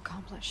trying to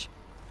accomplish.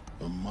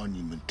 A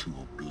monument to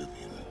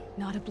oblivion.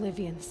 Not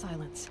oblivion,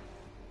 silence.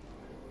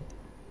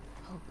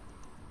 Hope.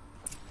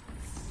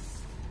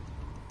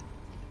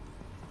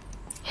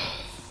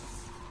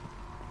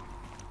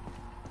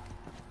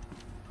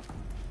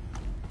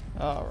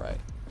 All right.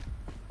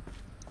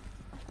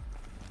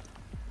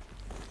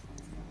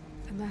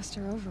 The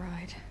Master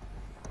Override.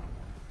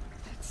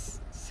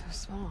 It's so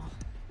small.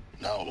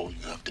 Now all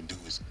you have to do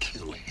is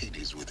kill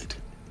Hades with it.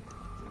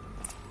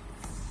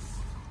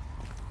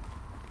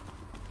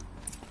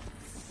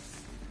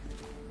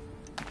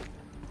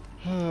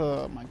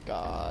 Oh my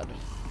god.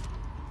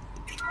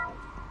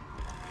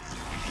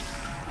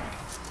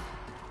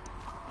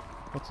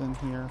 What's in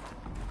here?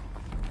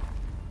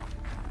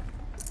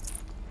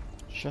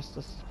 Just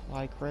a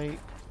supply crate.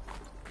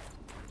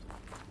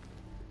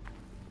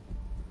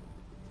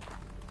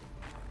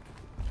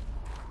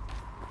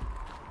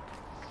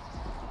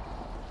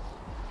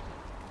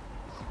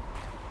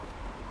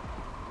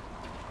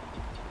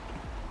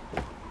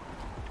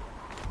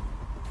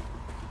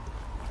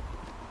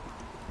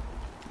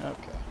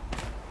 Okay.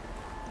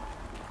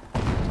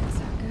 Is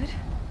that good?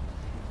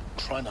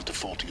 Try not to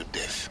fall to your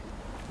death.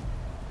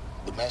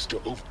 The Master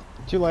over...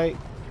 Too late.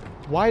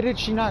 Why did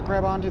she not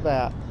grab onto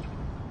that?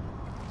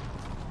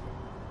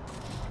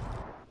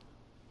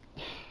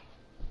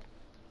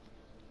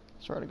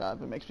 Swear to God,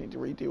 if it makes me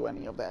redo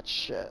any of that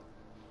shit.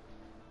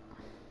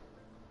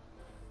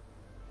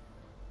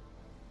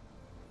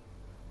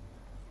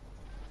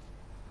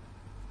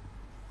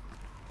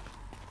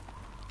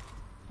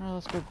 Alright,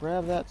 let's go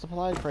grab that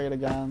supply crate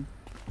again.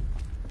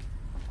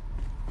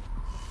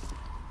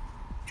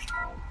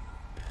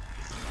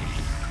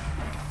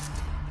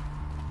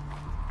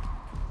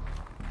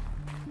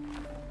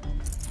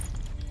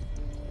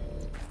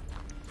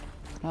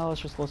 Now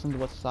let's just listen to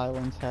what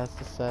Silence has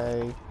to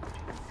say.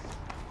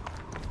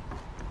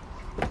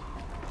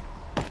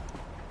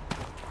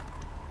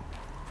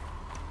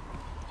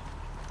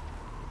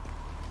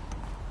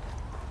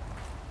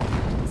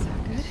 Is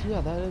that good?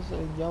 Yeah, that is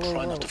a yellow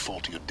Try rope. not to fall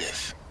to your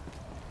death.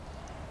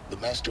 The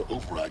master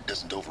override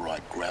doesn't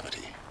override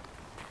gravity.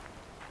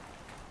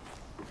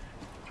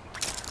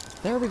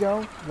 There we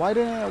go. Why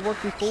didn't it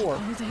work before?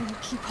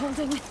 Keep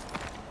holding.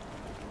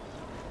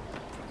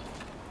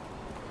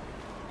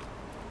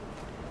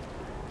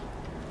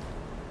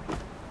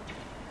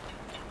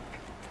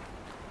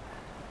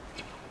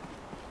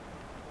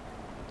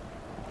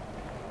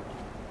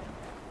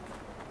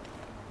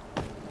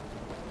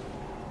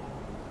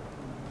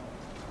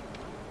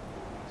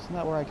 Isn't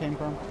that where I came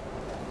from?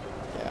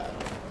 Yeah.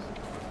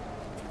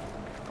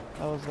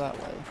 That was that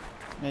way.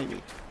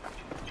 Maybe.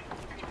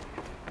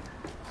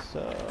 So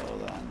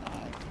then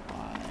I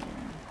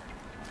climb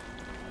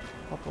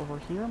up over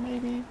here,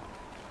 maybe?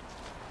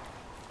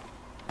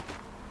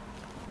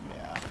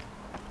 Yeah.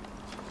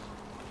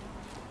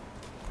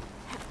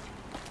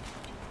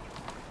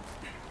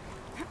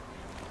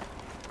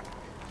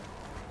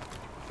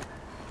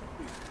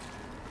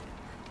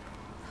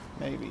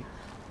 Maybe.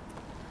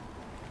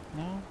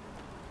 No?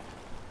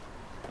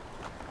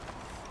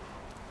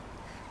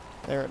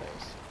 There it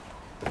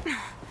is.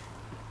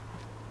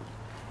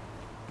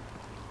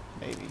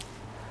 Maybe.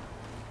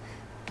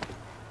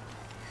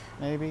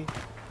 Maybe.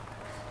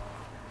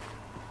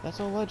 That's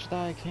a ledge that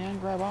I can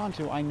grab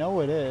onto. I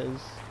know it is.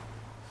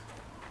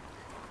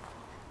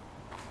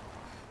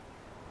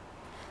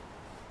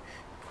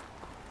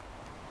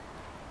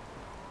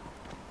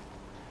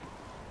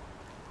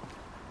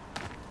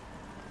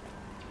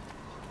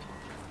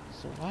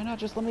 So why not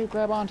just let me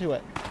grab onto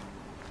it?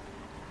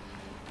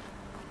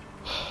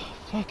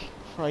 Fuck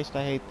Christ,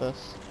 I hate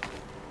this.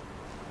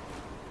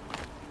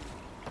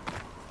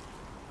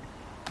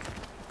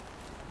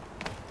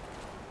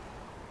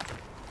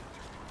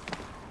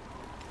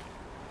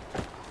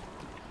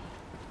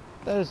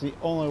 That is the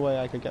only way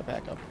I could get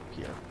back up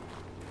here.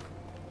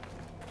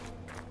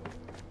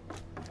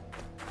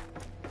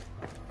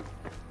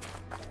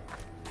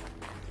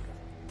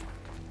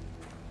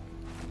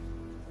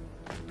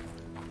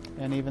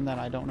 And even then,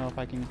 I don't know if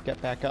I can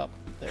get back up.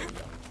 There we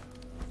go.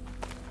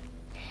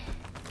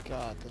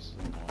 God, this is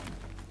annoying.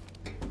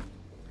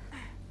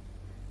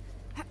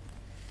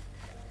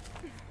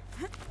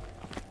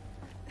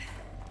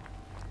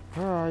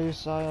 Where are you,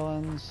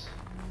 Silence?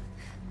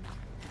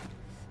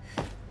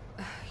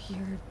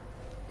 You're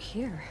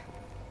here.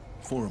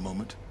 For a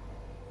moment,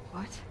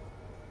 What?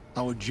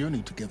 our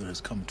journey together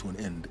has come to an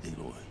end,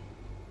 Aloy.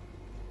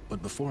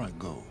 But before I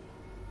go,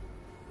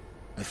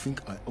 I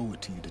think I owe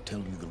it to you to tell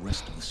you the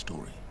rest of the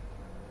story.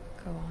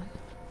 Go on.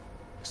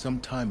 Some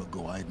time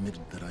ago, I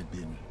admitted that I'd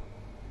been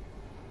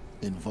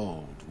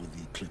involved with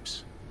the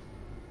Eclipse.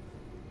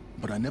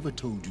 But I never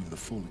told you the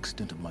full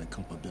extent of my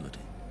culpability.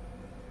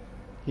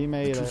 He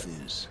made The it.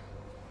 truth is,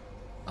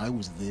 I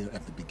was there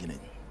at the beginning.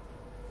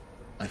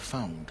 I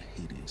found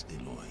Hades,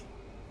 Aloy,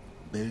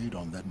 buried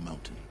on that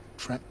mountain,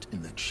 trapped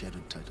in that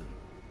shattered titan.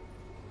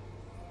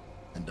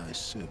 And I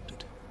served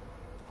it.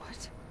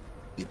 What?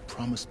 It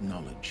promised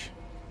knowledge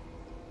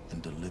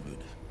and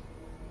delivered.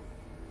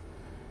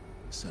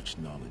 Such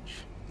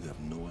knowledge, you have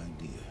no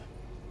idea.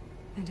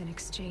 And in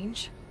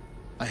exchange?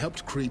 I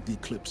helped create the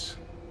Eclipse.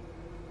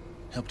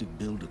 Helped it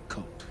build a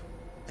cult,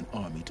 an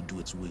army to do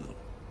its will.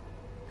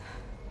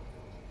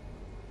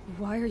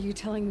 Why are you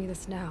telling me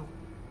this now?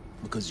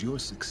 Because your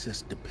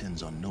success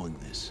depends on knowing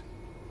this.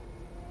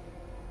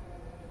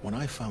 When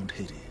I found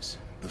Hades,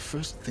 the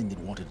first thing it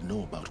wanted to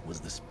know about was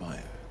the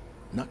Spire.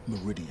 Not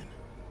Meridian.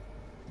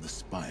 The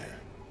Spire.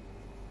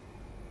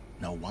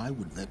 Now why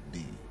would that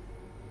be?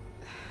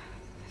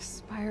 The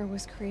Spire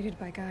was created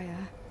by Gaia.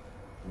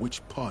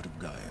 Which part of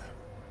Gaia?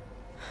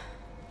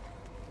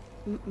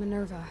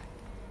 Minerva.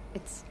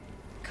 It's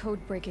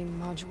code-breaking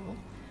module.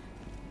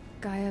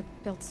 Gaia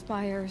built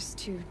spires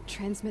to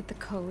transmit the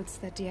codes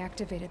that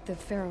deactivated the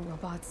Pharaoh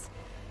robots,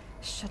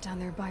 shut down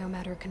their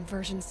biomatter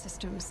conversion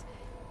systems.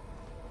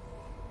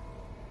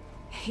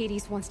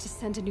 Hades wants to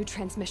send a new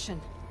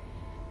transmission.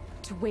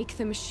 To wake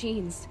the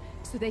machines,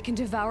 so they can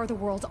devour the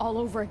world all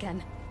over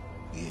again.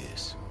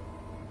 Yes.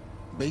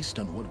 Based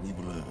on what we've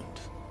learned,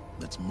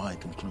 that's my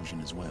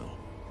conclusion as well.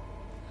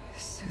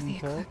 So the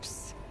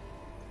Eclipse,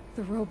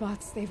 the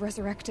robots they've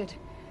resurrected,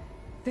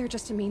 they're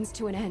just a means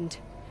to an end.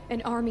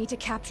 An army to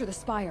capture the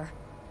Spire.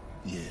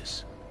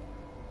 Yes.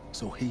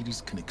 So Hades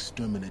can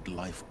exterminate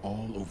life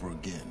all over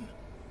again.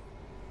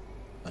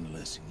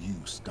 Unless you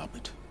stop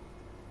it.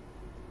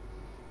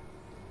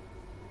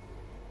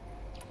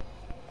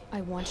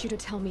 I want you to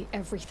tell me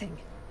everything.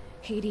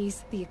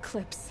 Hades, the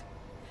Eclipse.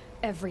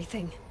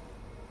 Everything.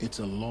 It's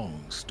a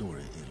long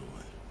story,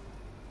 Aloy.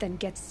 Then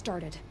get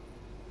started.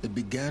 It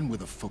began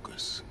with a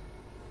focus,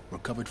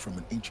 recovered from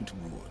an ancient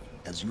ruin,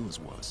 as yours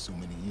was so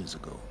many years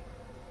ago.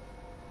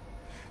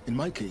 In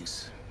my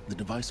case, the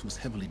device was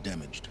heavily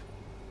damaged.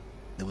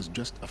 There was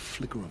just a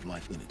flicker of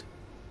life in it.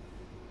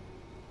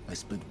 I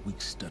spent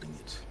weeks studying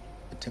it,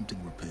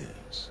 attempting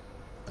repairs,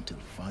 until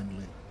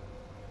finally,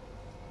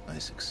 I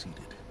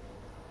succeeded.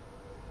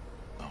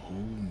 A whole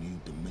new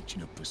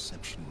dimension of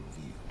perception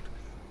revealed,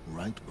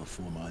 right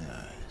before my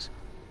eyes.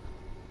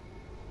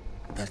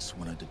 That's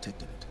when I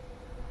detected it.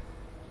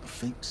 A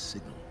faint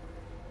signal.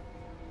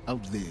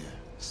 Out there,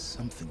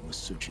 something was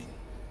searching,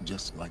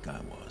 just like I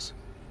was.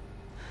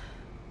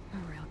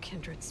 A real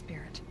kindred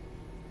spirit.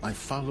 I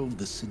followed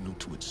the signal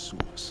to its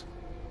source.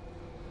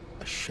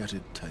 A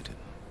shattered titan,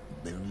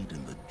 buried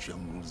in the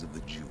jungles of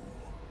the Jewel.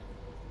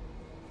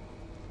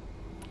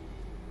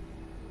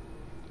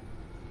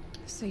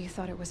 So you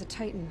thought it was a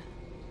titan?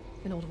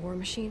 An old war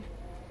machine?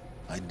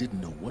 I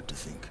didn't know what to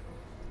think.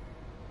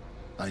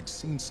 I'd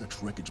seen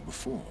such wreckage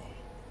before.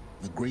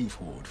 The Grave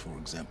Horde, for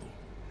example.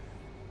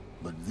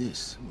 But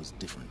this was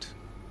different.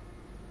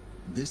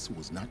 This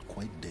was not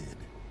quite dead.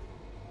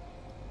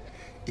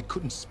 It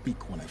couldn't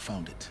speak when I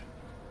found it,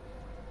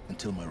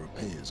 until my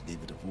repairs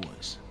gave it a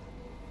voice.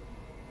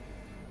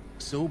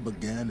 So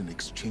began an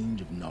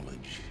exchange of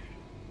knowledge.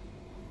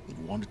 It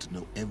wanted to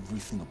know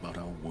everything about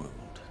our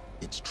world,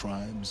 its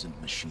tribes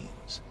and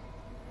machines.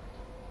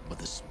 But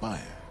the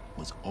Spire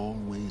was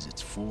always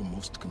its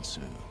foremost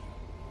concern.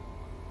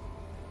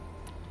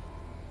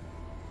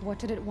 What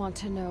did it want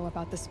to know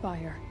about the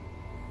Spire?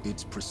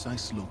 Its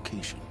precise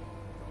location,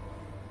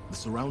 the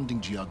surrounding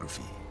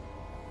geography,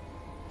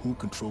 who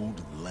controlled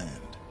the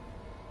land.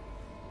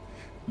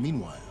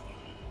 Meanwhile,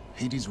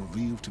 Hades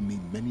revealed to me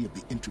many of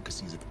the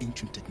intricacies of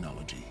ancient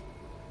technology.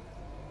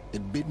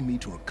 It bid me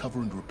to recover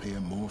and repair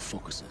more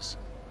focuses.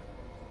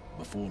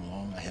 Before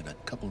long, I had a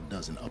couple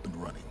dozen up and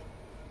running.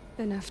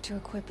 Enough to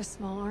equip a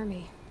small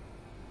army.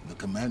 The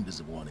commanders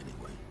of one,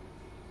 anyway.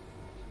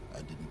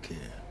 I didn't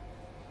care.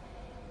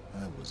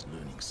 I was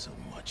learning so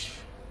much.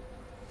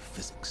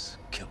 Physics,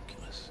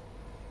 calculus.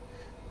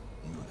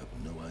 You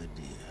have no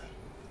idea.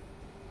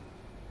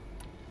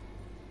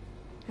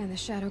 And the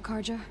Shadow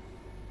Carja?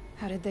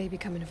 How did they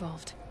become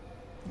involved?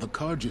 The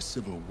Carja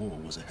Civil War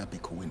was a happy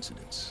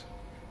coincidence.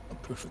 A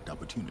perfect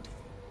opportunity.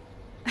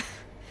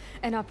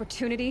 An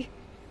opportunity?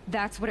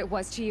 That's what it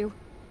was to you?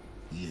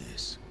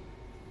 Yes.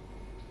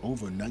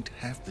 Overnight,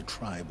 half the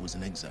tribe was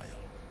in exile,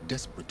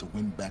 desperate to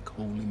win back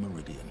Holy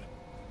Meridian.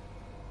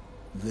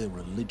 Their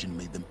religion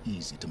made them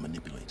easy to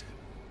manipulate.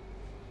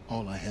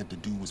 All I had to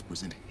do was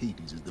present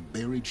Hades as the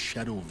buried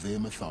shadow of their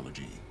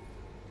mythology.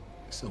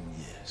 So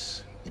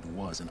yes, it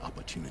was an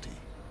opportunity.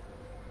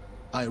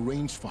 I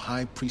arranged for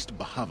High Priest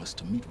Bahavas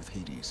to meet with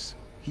Hades.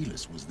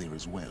 Helis was there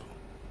as well.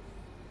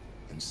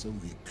 And so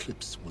the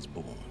Eclipse was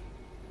born.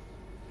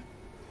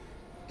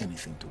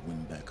 Anything to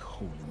win back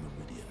Holy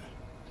Meridian.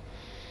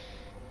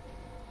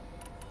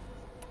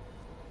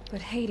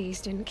 But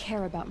Hades didn't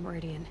care about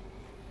Meridian.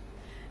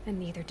 And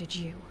neither did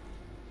you.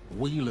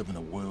 We live in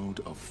a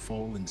world of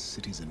fallen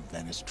cities and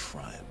vanished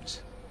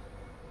tribes.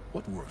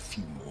 What were a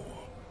few more?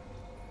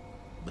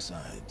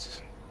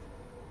 Besides,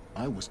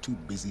 I was too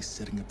busy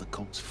setting up the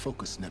cult's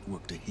focus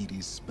network to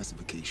Hades'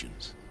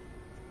 specifications.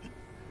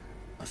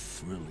 A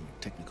thrilling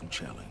technical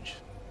challenge,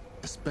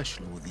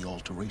 especially with the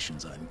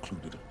alterations I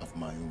included of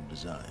my own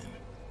design.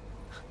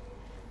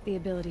 The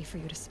ability for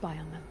you to spy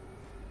on them.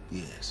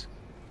 Yes.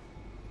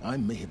 I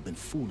may have been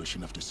foolish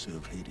enough to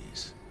serve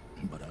Hades,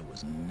 but I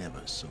was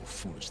never so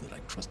foolish that I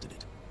trusted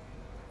it.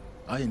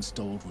 I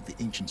installed what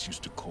the ancients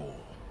used to call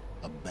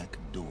a back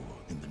door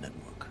in the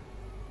network.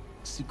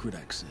 Secret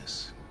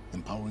access,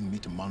 empowering me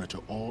to monitor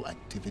all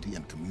activity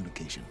and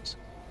communications.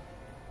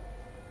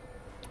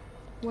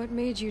 What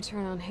made you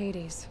turn on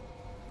Hades?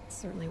 It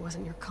certainly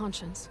wasn't your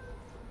conscience.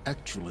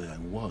 Actually, I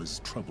was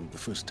troubled the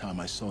first time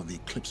I saw the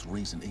Eclipse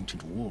raise an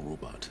ancient war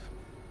robot.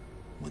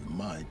 With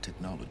my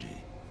technology.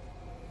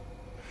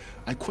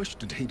 I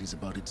questioned Hades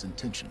about its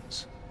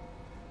intentions.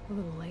 A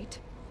little late.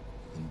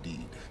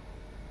 Indeed.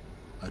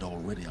 I'd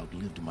already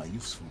outlived my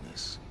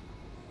usefulness.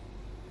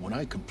 When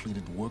I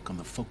completed work on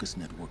the Focus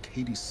Network,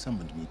 Hades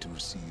summoned me to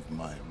receive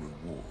my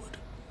reward.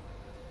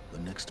 The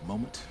next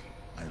moment,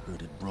 I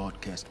heard it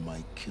broadcast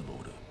my kill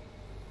order.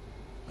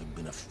 I've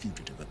been a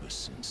fugitive ever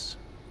since.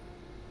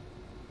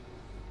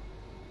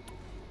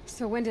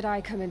 So when did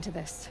I come into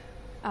this?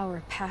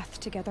 Our path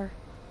together?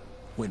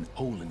 When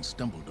Olin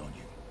stumbled on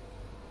you.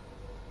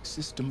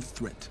 System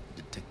threat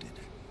detected.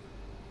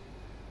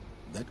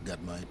 That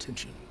got my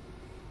attention.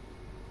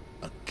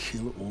 A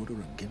kill order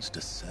against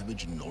a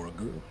savage Nora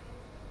girl?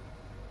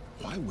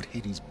 Why would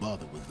Hades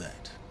bother with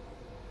that?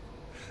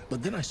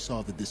 But then I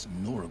saw that this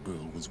Nora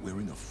girl was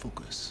wearing a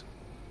focus,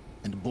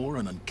 and bore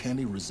an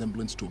uncanny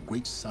resemblance to a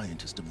great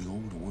scientist of the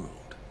old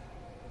world.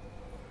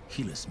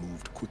 Helis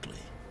moved quickly.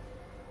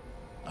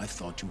 I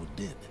thought you were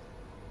dead.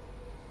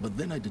 But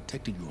then I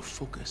detected your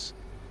focus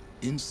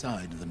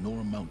inside the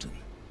Nora Mountain.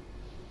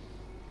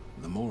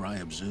 The more I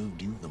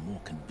observed you, the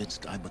more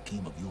convinced I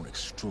became of your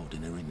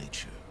extraordinary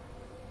nature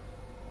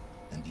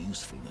and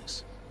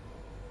usefulness.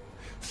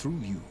 Through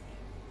you,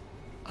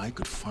 I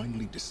could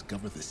finally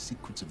discover the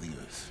secrets of the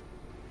Earth.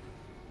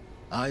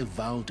 I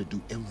vowed to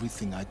do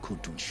everything I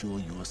could to ensure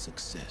your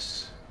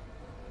success.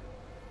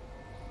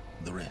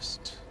 The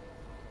rest,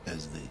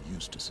 as they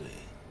used to say,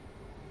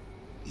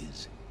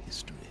 is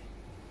history.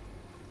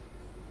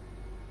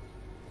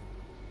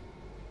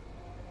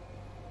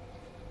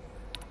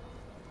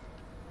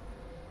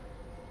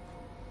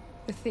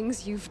 The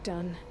things you've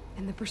done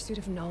in the pursuit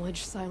of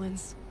knowledge,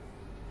 Silence.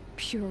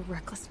 Pure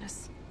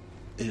recklessness.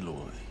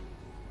 Aloy,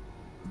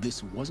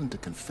 this wasn't a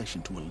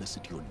confession to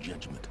elicit your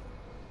judgment.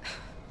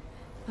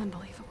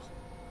 Unbelievable.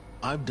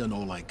 I've done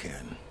all I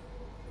can.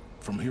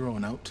 From here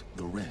on out,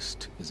 the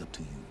rest is up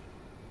to you.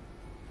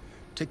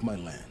 Take my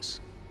lance.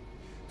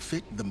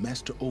 Fit the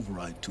master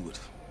override to it,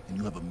 and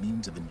you have a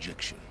means of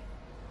injection.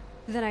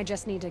 Then I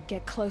just need to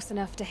get close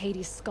enough to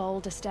Hades'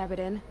 skull to stab it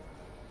in?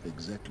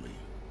 Exactly.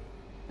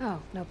 Oh,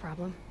 no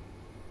problem.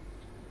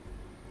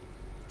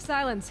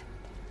 Silence!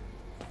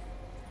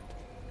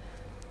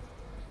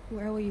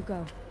 Where will you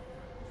go?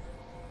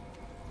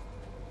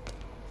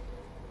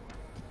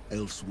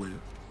 Elsewhere.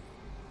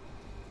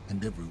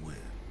 And everywhere.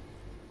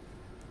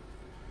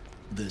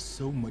 There's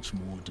so much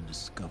more to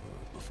discover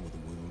before the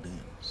world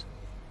ends.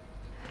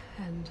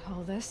 And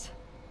all this?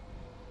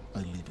 I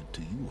leave it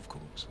to you, of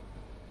course.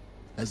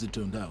 As it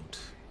turned out,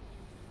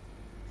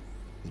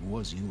 it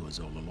was yours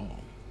all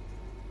along.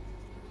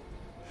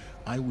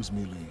 I was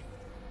merely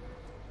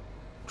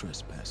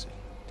trespassing.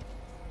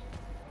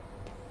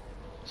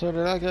 So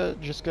did I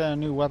just get a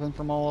new weapon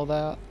from all of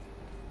that?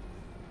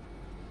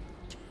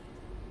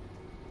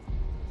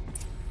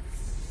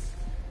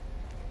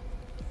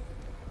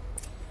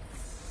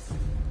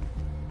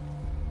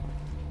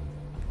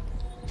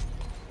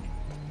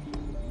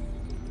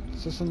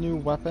 Is this a new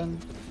weapon?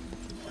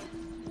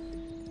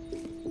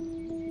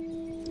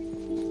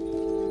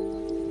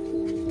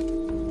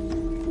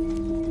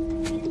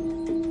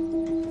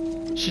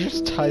 She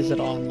just ties it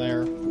on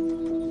there. Did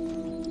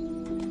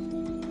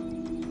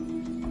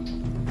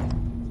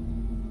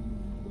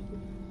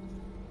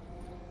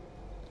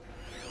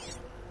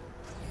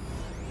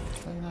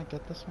I not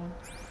get this one?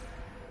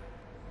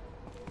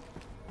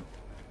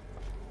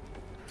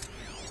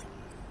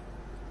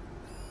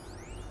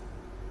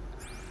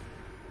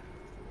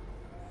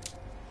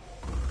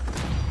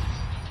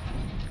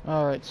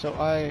 Alright, so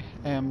I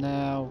am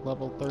now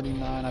level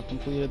 39. I've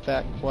completed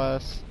that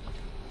quest.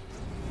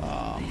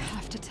 I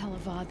have to tell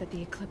Avad that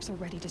the Eclipse are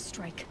ready to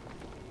strike.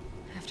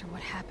 After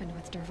what happened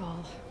with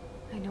Dervahl,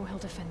 I know he'll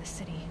defend the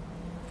city.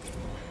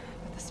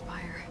 But the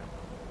Spire...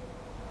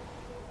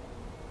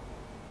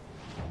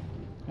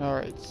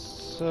 Alright,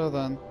 so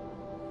then...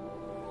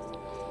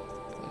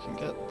 I can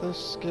get this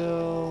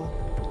skill...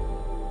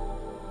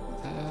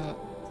 That...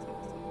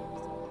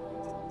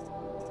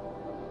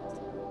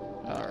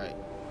 Alright.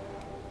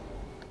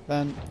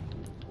 Then...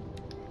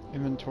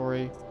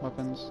 Inventory,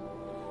 weapons...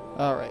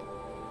 Alright.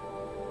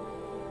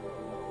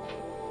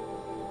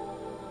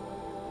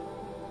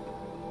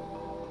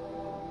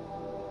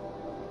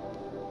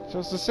 So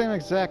it's the same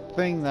exact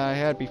thing that I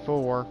had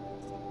before,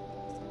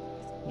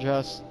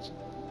 just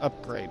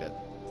upgraded.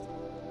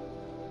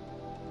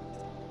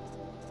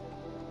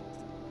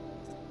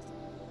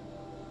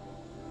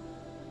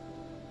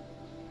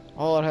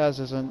 All it has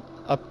is an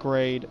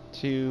upgrade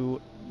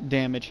to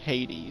damage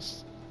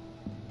Hades.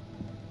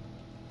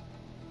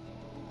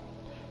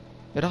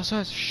 It also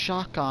has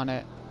shock on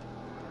it.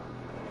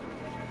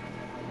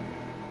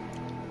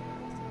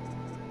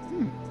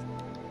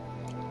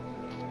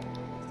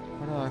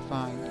 What do I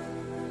find?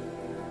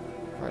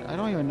 Right, I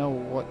don't even know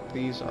what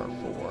these are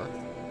for.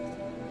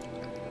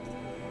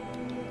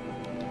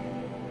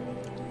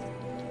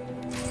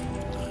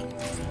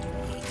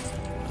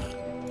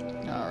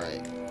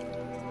 Alright.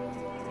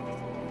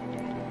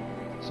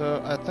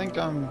 So I think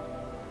I'm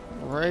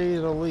ready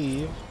to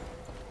leave.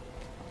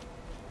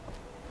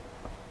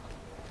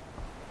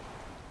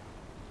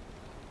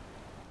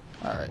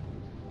 Alright.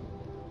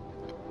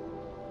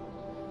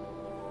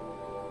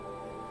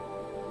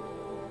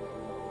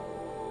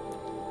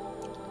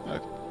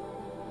 Okay.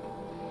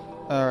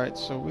 Alright,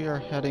 so we are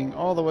heading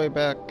all the way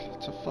back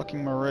to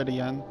fucking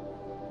Meridian.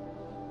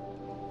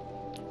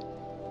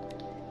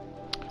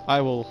 I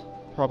will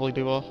probably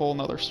do a whole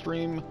nother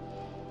stream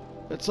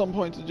at some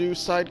point to do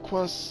side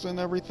quests and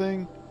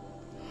everything.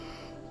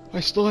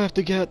 I still have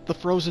to get the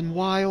Frozen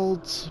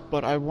Wilds,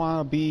 but I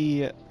want to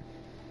be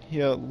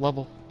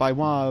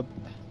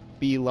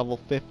level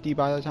 50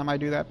 by the time I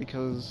do that,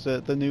 because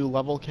the new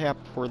level cap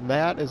for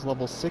that is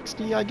level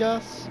 60, I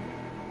guess.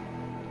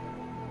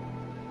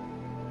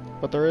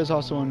 But there is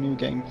also a New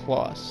Game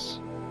Plus.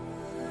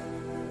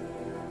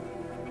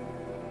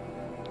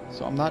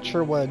 So I'm not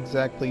sure what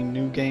exactly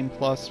New Game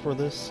Plus for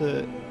this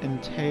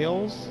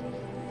entails.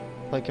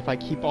 Like if I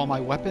keep all my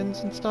weapons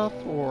and stuff,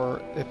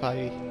 or if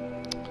I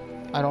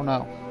don't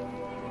know.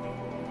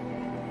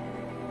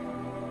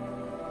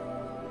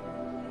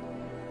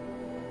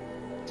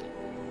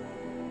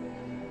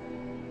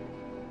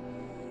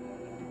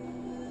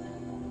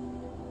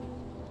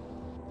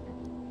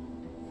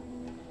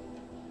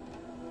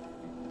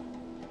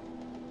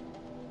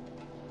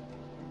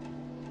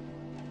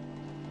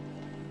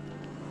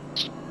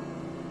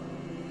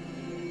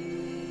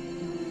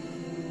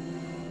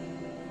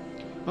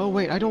 Oh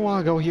wait, I don't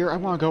want to go here. I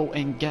want to go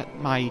and get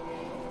my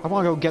I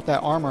want to go get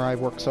that armor I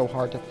worked so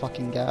hard to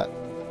fucking get.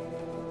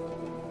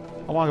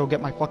 I want to go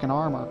get my fucking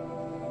armor.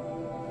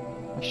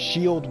 My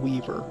shield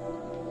weaver.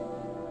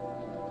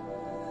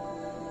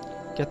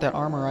 Get that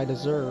armor I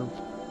deserve.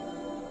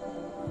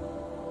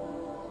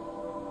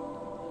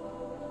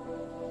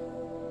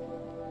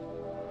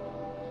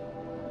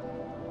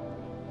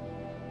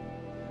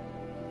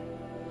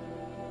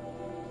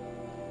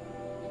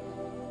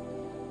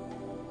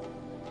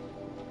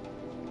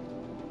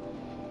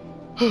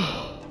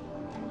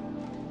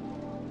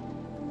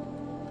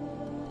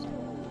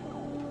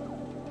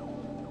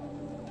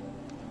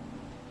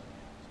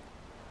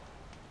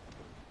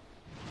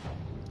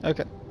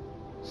 Okay,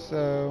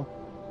 so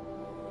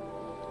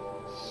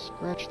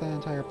scratch that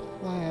entire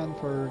plan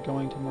for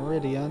going to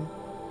Meridian.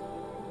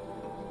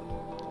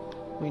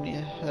 We need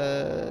to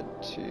head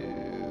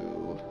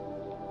to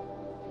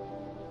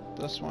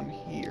this one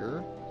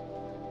here.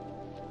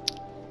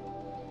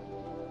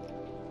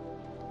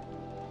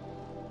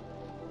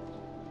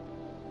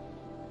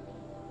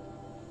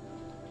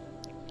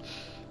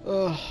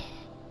 Ugh.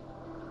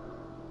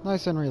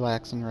 Nice and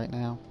relaxing right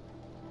now.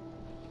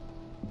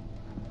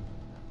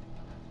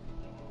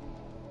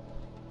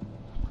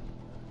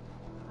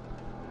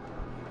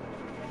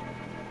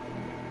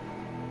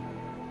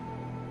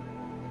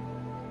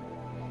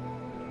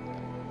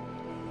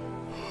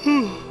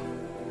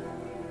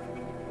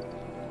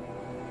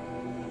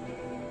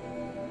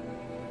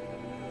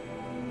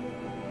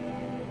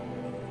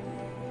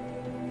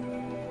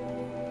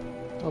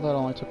 Well, that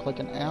only took like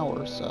an hour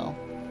or so.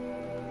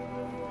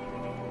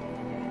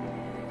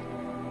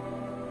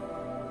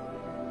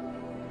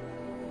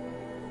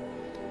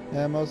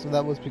 Yeah, most of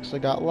that was because I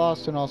got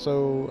lost, and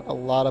also a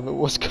lot of it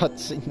was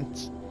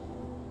cutscenes.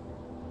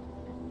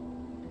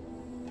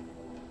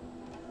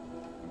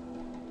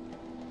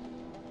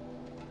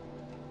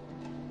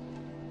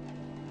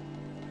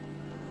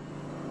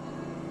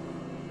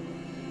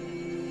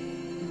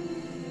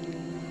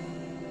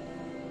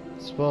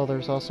 As well,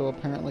 there's also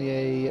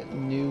apparently a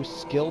new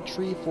skill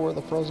tree for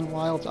the Frozen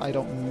Wilds. I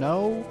don't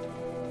know.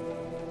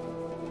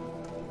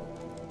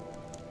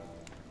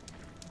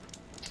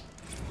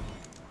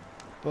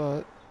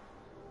 But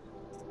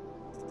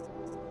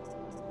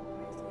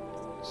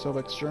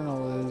Sobek's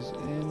journal is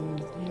in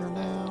here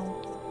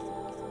now.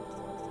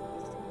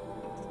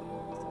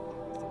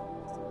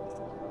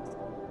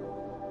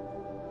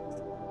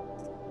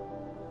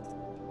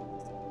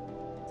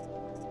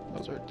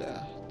 Those are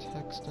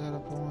text data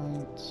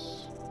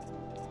points.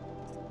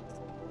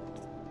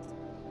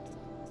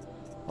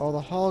 All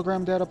the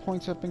hologram data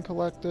points have been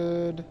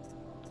collected.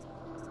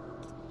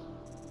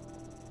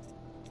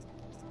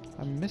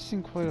 I'm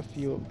missing quite a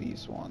few of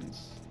these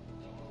ones.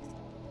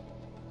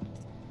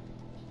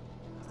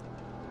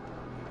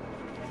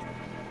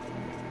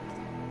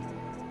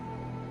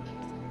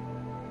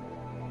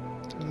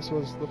 And this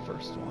was the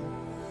first one.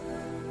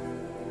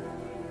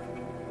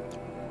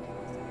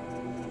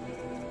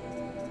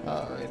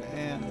 Alright,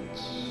 and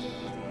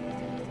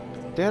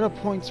data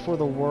points for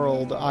the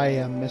world, I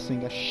am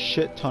missing a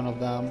shit ton of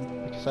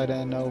them because I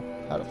didn't know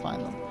how to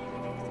find them.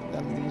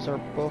 Then these are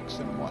books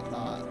and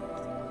whatnot.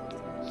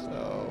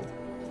 So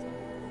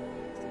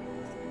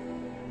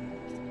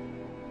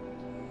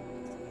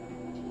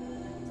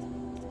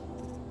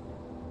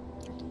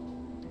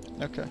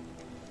okay.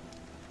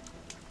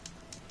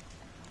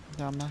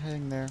 No, I'm not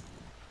heading there.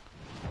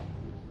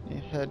 I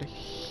head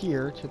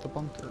here to the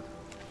bunker.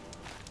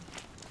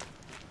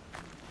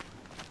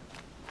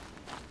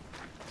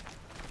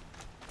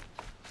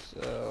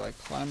 So I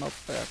climb up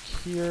back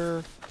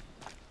here.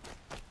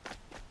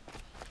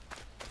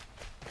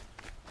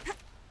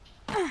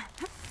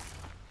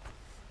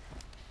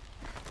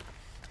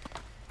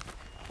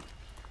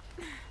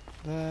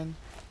 Then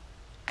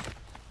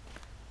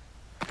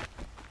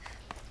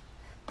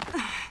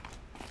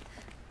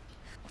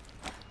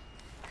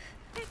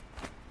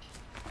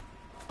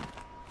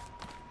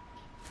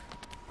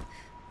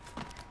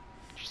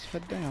just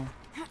head down.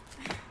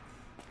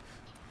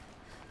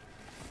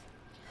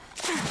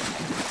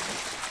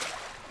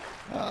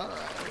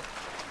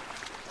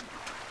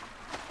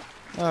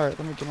 Alright,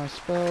 let me get my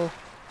spell.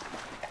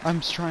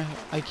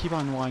 I keep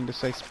on wanting to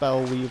say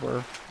Spell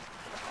Weaver.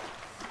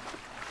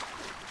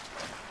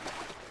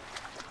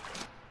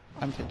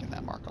 I'm taking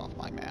that mark off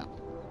my map.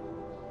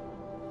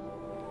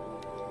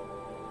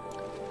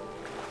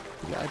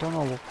 Yeah, I don't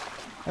know.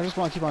 I just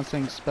want to keep on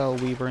saying Spell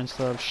Weaver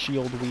instead of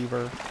Shield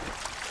Weaver.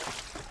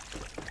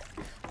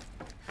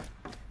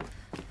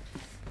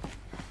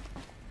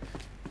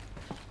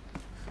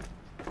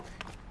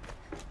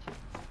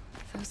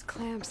 Those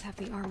clamps have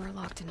the armor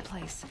locked in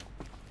place.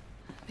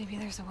 Maybe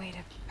there's a way to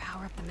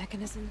power up the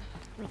mechanism,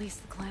 release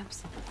the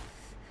clamps.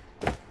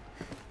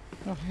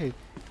 Oh, hey.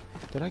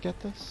 Did I get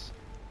this?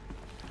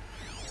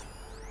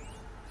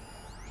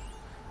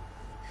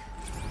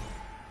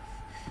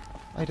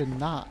 I did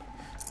not.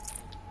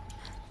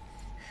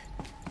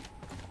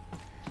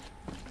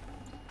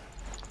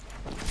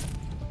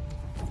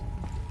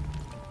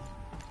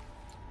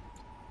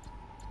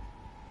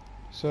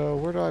 So,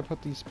 where do I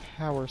put these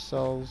power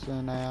cells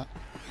in at?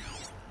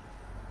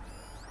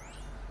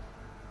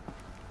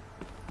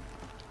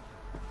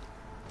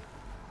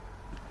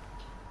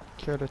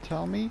 Care to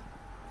tell me?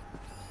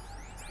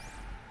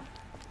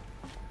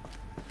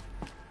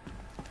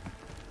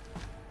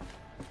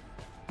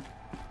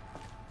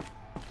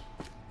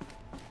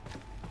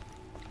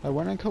 I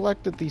went and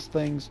collected these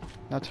things.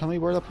 Now tell me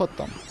where to put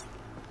them.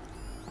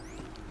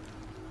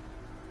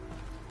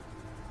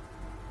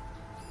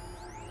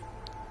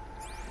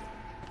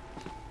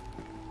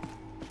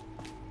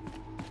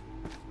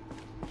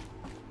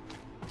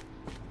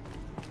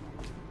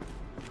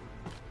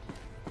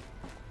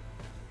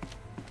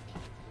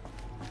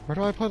 Where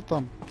do I put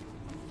them?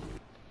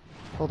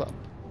 Hold up.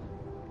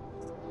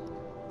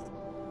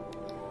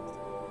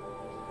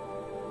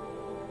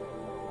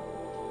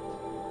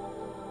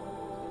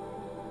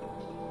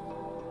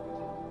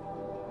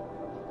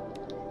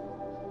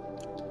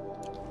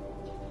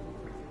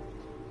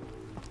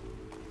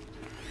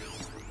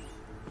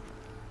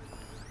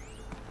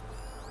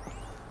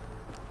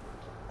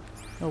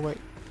 Oh, wait.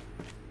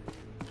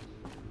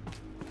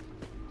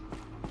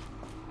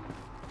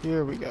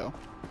 Here we go.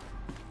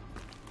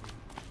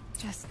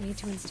 Just need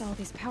to install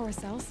these power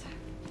cells.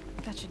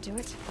 That should do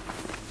it.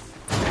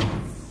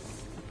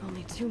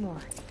 Only 2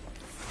 more.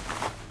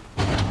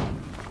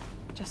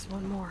 Just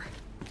 1 more.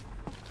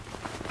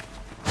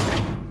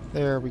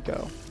 There we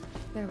go.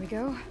 There we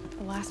go.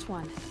 The last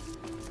one.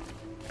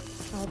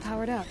 All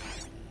powered up.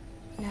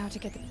 Now to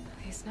get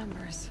these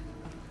numbers.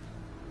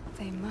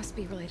 They must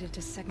be related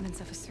to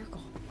segments of a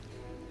circle.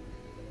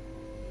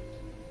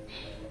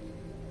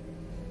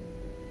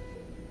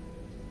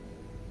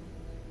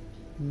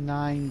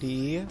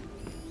 $90.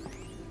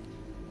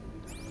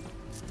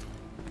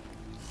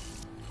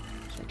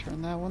 So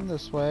turn that one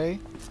this way.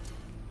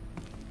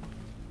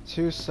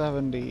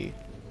 $270.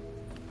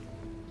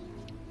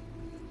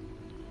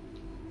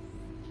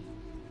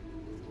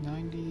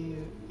 90,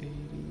 80.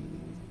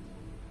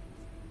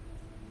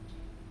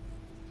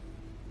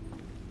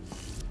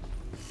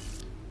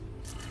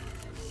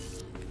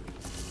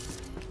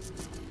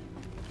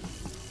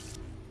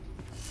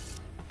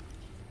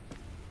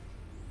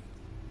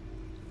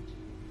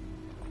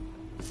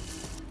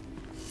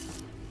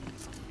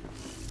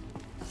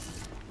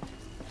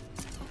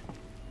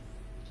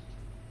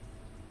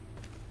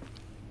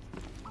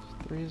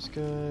 Three is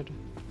good.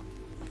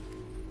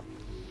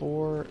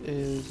 4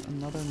 is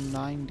another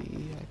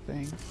 90, I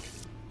think.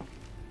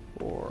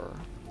 Or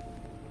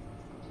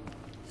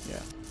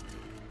yeah.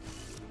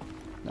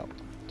 Nope.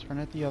 Turn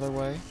it the other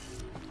way.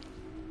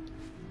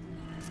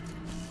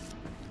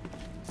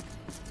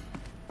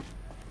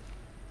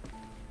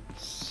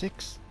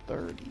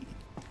 $630.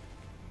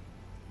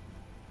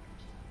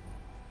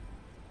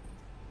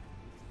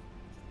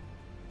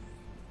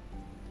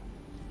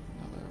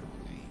 Another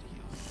 180.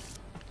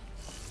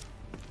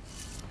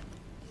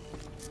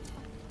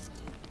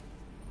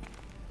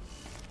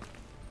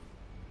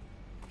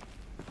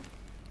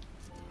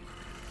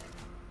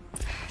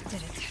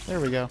 Did it. There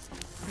we go.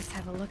 Let's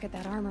have a look at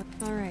that armor.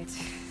 Alright.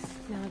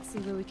 Now let's see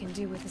what we can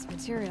do with this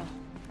material.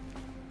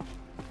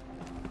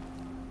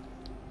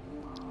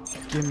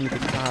 Give me the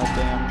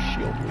goddamn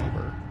shield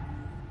weaver.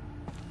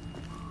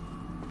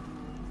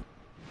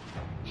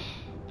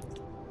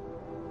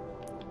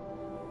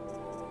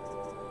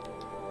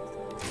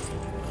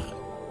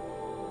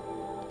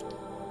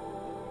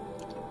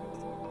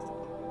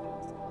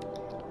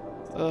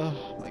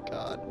 Oh my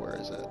god, where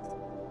is it?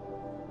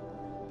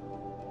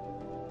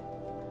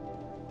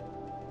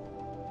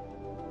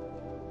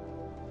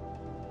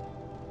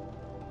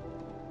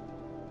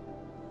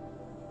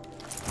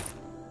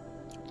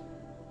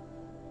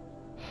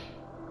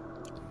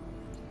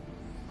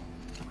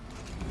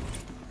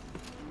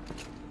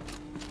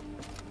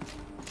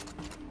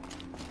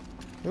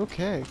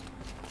 Okay.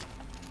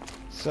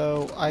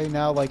 So I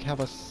now like have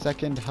a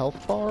second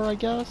health bar, I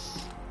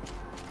guess?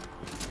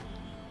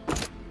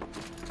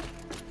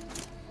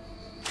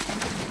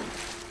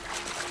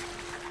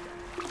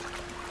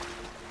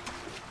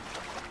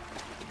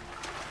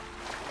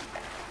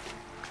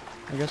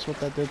 I guess what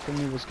that did for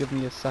me was give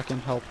me a second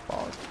health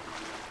bar.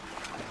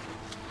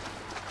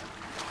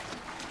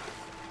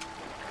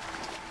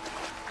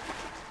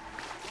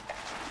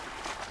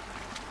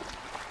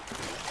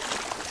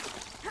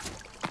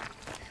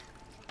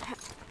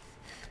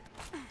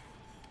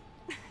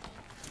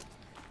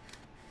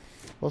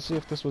 We'll see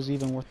if this was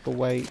even worth the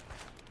wait.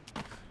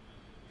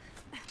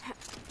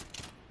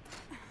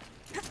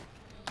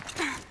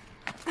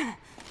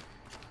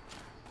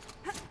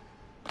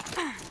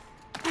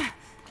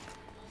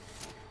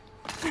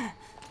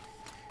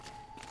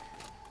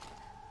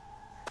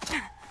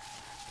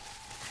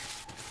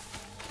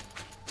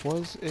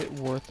 Was it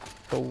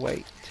worth the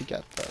wait to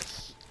get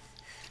this?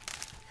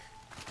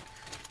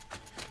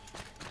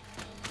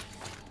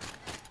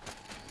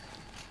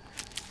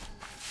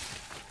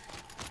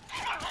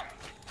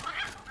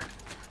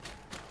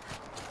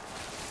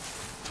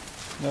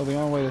 No, the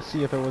only way to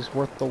see if it was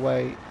worth the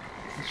wait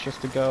is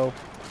just to go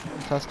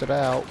and test it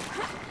out.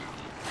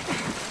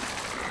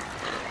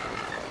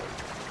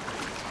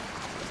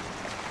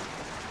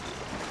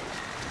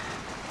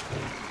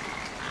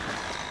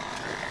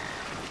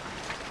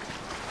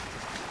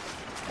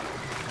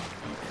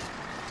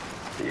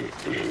 I'm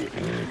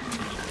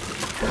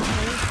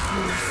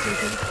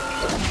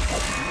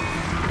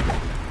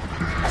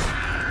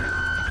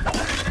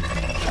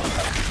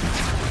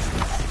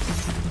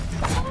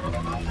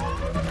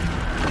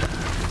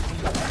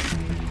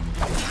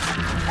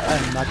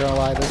not gonna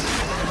lie, this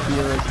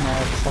beer is now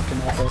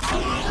fucking epic.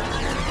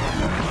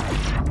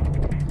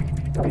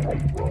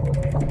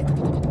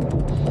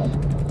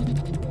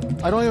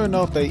 I don't even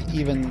know if they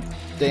even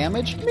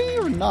damaged me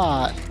or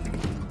not.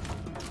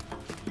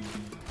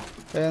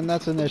 And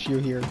that's an issue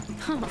here.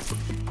 Huh.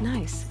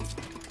 Nice.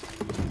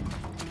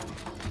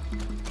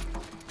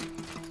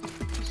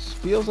 This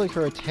feels like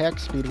her attack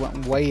speed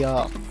went way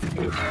up.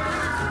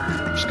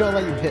 I'm just gonna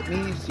let you hit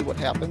me, see what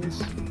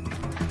happens.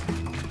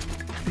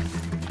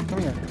 Come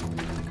here.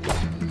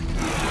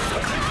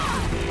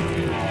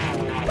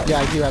 Yeah,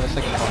 I do have a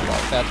second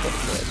combat. That's what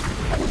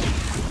it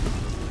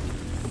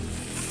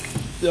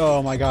is.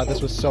 Oh my god,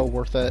 this was so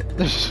worth it.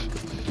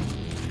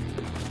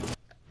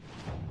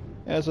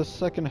 As a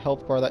second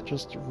health bar that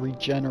just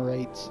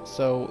regenerates,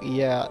 so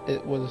yeah,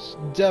 it was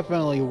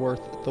definitely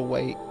worth the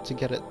wait to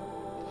get it.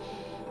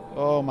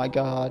 Oh my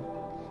god.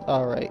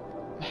 Alright.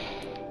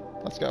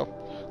 Let's go.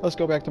 Let's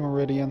go back to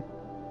Meridian.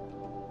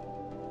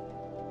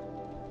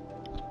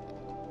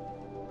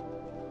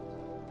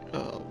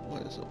 Oh,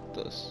 what is up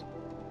with this?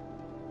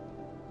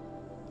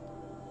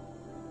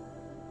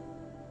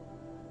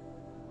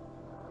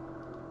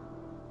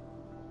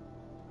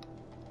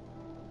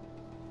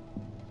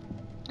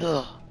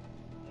 Ugh.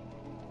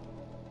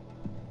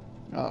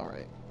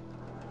 Alright.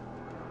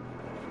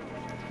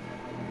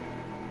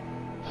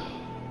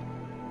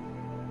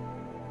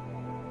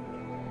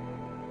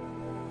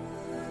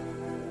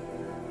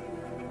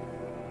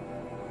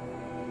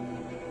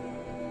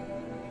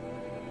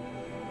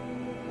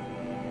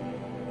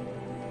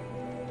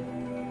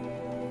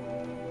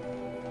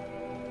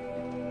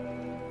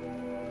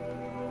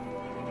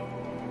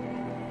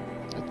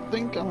 I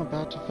think I'm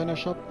about to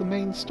finish up the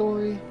main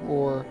story,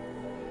 or...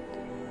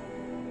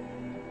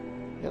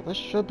 yeah, this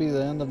should be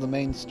the end of the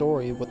main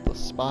story with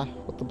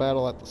the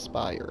battle at the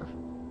Spire.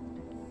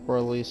 Or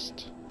at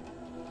least,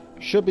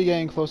 should be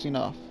getting close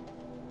enough.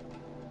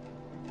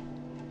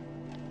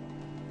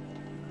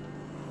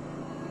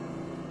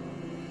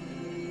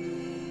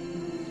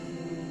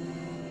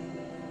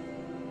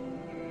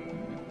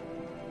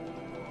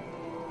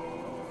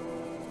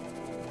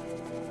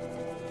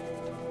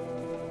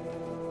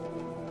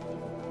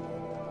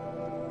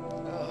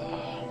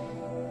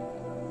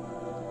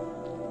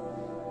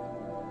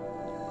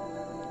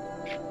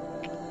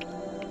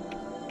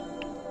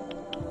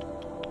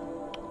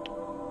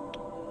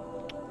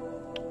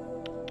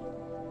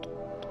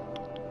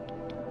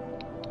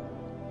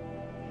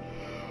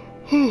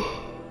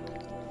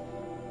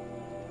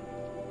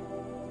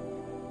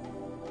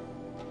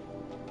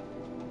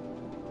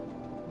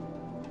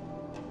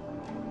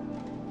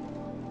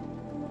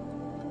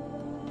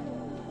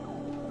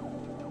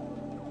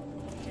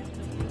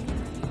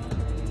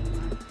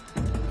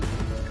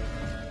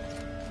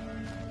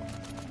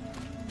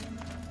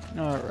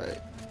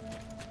 Alright.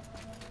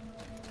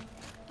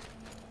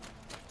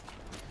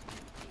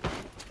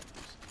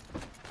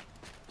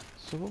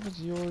 So what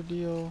was your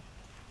deal?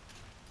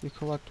 You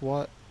collect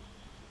what?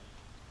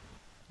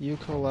 You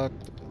collect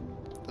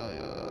the,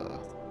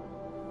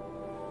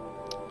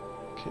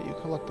 okay, you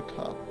collect the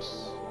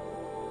cups.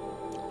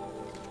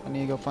 I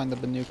need to go find the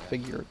Banuk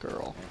figure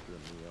girl.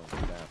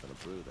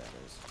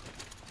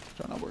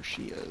 Don't know where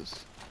she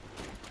is.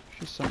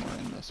 She's somewhere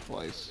in this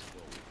place.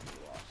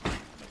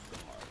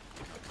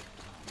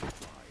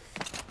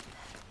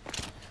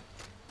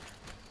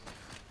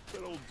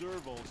 That old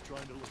Dervahl's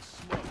trying to look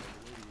smug on the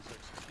way to his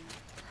execution.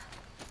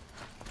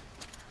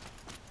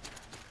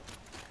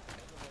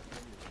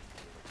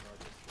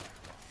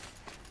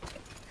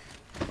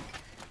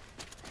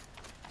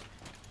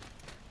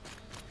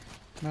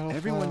 Metal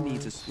Everyone flowers.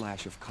 needs a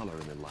splash of color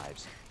in their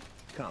lives.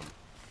 Come,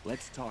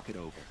 let's talk it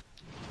over.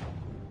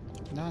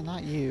 No,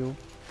 not you.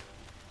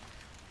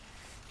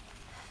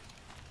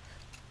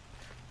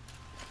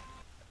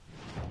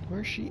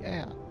 Where's she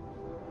at?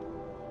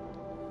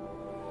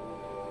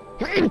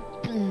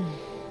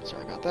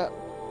 Sorry about that.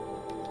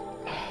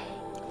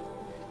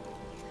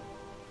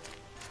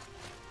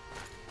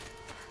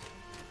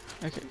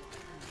 Okay.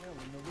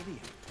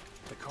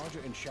 The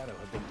Carja and Shadow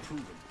have been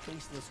proven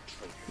faceless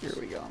traitors. Here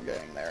we go, I'm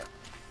getting there.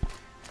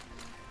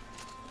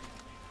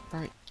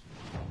 Alright.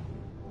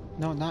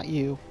 No, not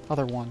you.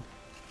 Other one.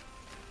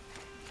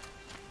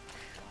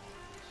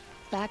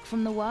 Back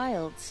from the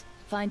wilds.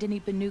 Find any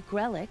Banuk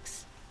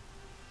relics?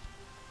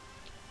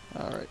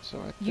 Alright, so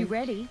I think... You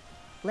ready?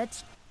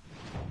 Let's...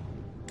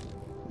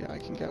 yeah, I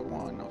can get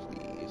one of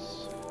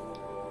these.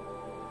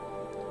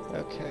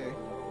 Okay.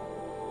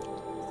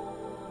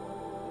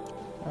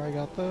 Alright,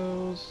 got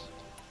those.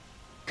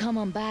 Come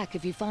on back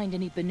if you find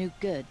any Banuk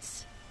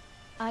goods.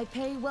 I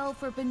pay well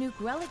for Banuk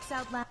relics,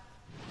 Outlander.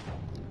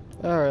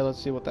 Alright,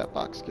 let's see what that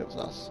box gives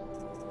us.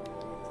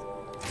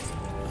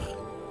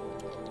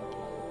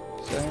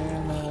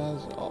 Same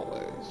as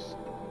always.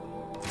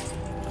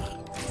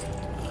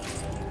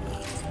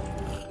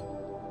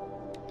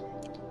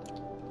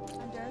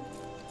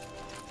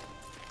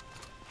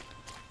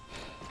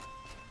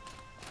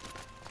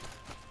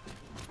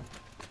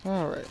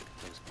 Alright.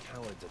 Those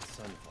cowards at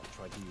Sunfall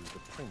tried to use the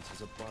prince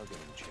as a bargaining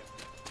chip.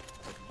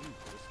 But you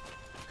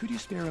just... Could you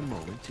spare a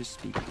moment to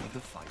speak of the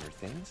fire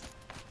things?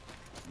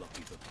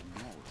 Lucky the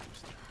knows.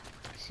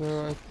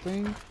 So I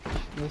think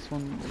this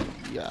one,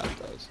 yeah, it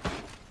does.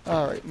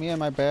 Alright, me and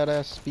my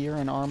badass spear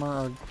and armor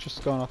are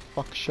just gonna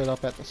fuck shit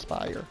up at the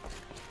spire.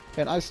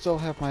 And I still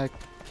have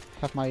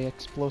my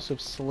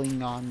explosive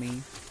sling on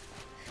me.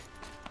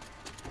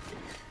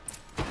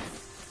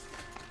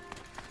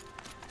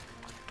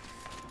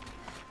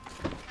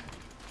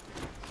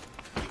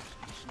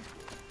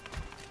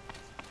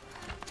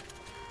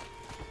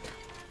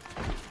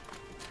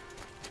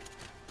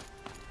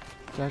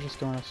 Did I just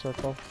go in a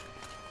circle?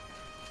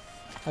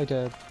 I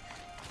did.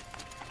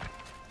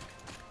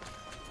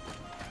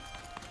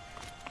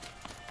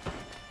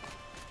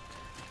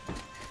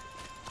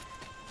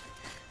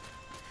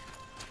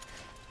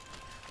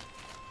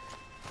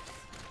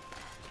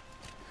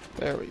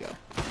 There we go.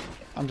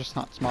 I'm just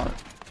not smart.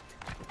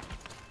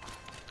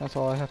 That's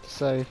all I have to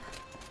say.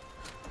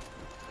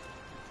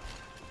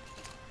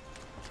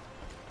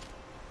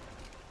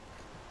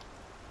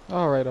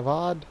 Alright,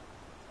 Avad.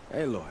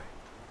 Aloy.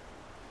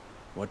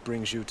 What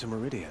brings you to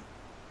Meridian?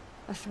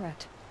 A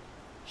threat.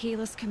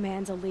 Helis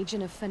commands a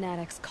legion of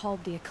fanatics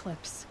called the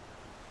Eclipse.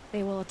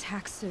 They will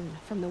attack soon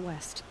from the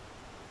west,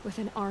 with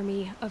an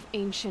army of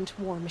ancient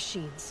war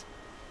machines.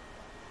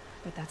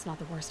 But that's not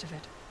the worst of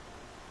it.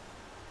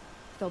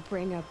 They'll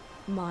bring a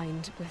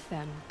mind with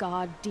them.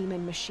 God,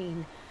 demon,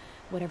 machine,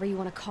 whatever you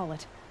want to call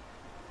it.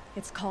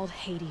 It's called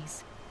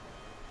Hades.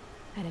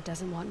 And it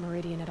doesn't want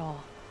Meridian at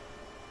all.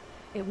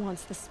 It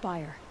wants the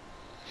Spire.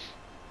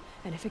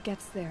 And if it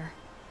gets there,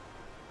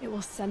 it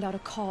will send out a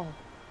call,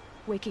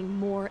 waking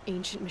more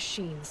ancient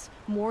machines,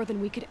 more than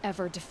we could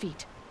ever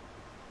defeat.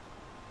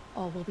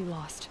 All will be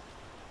lost.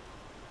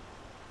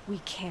 We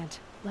can't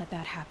let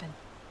that happen.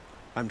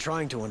 I'm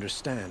trying to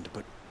understand,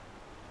 but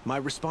my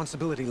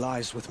responsibility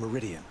lies with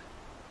Meridian.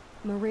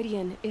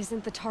 Meridian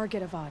isn't the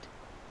target, Avad.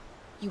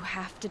 You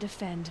have to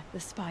defend the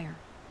Spire.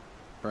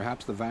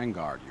 Perhaps the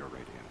Vanguard, Your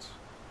Radiance.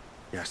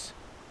 Yes.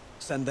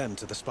 Send them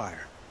to the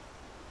Spire.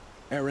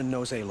 Eren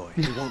knows Aloy.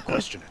 He won't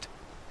question it.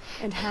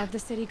 And have the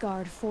city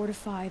guard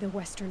fortify the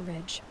western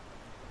ridge.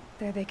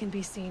 There they can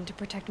be seen to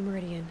protect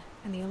Meridian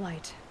and the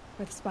Elite,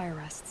 where the Spire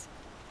rests.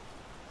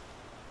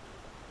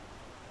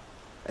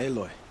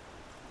 Aloy.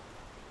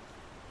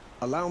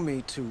 Allow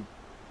me to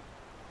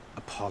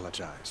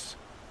apologize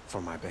for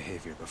my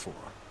behavior before.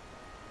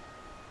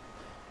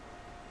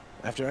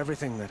 After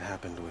everything that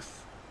happened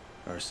with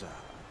Ursa,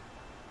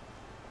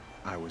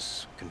 I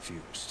was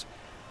confused.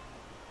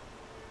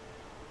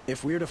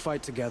 If we're to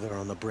fight together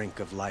on the brink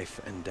of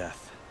life and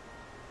death,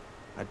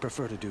 I'd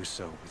prefer to do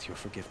so with your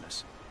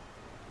forgiveness.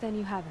 Then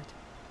you have it.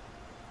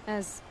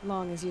 As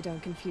long as you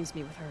don't confuse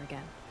me with her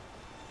again.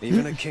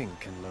 Even a king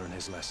can learn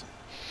his lesson.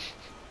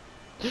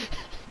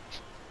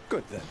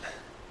 Good then.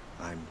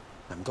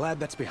 I'm glad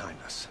that's behind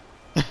us.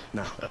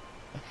 Now,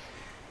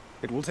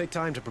 it will take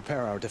time to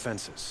prepare our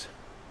defenses.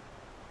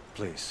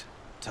 Please,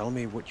 tell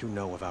me what you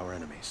know of our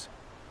enemies.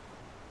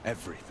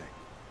 Everything.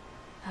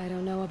 I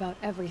don't know about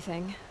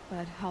everything,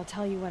 but I'll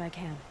tell you what I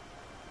can.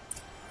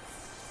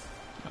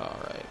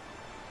 Alright.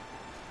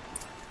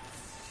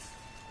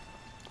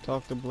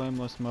 Talk to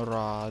Blameless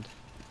Maraud.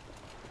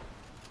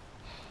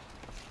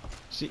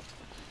 See,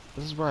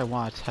 this is where I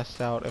want to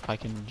test out if I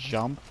can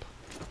jump.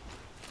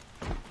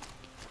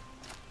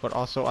 But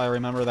also I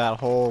remember that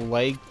whole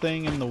leg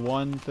thing in the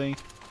one thing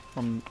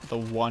from the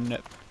one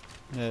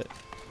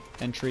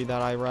entry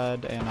that I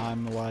read, and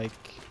I'm like,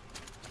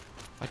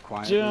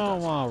 I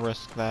don't want to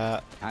risk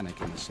that. Panic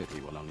in the city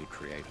will only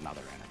create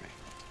another enemy.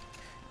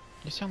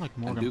 You sound like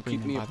Morgan And do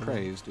keep Freeman, me by the way.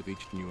 appraised of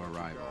each new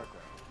arrival.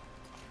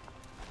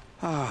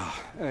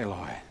 Ah,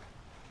 Aloy.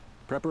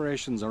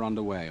 Preparations are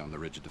underway on the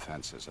ridge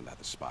defenses and at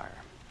the Spire.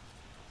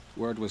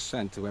 Word was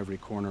sent to every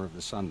corner of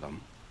the Sundom.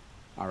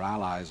 Our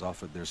allies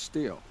offered their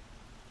steel.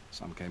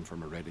 Some came for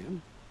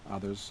Meridian,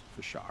 others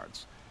for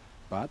shards.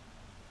 But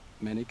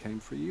many came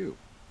for you,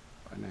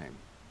 by name.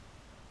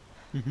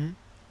 Mm-hmm.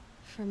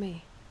 For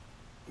me.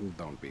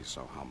 Don't be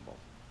so humble.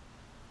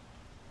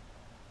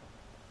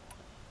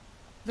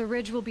 The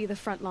ridge will be the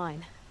front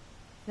line.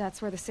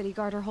 That's where the city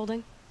guard are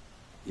holding?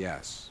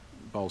 Yes,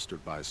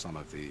 bolstered by some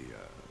of the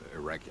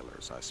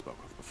irregulars I spoke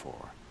of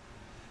before.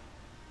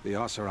 The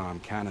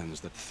Oseram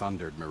cannons that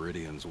thundered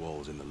Meridian's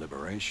walls in the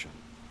Liberation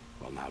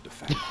will now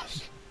defend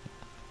us.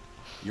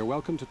 You're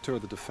welcome to tour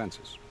the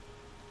defenses.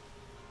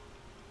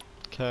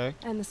 Okay.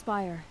 And the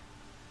Spire.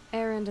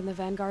 Erend and the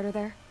Vanguard are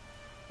there?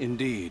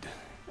 Indeed.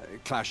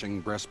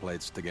 Clashing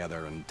breastplates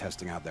together and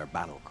testing out their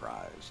battle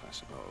cries, I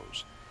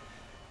suppose.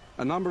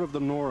 A number of the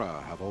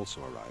Nora have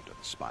also arrived at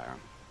the Spire.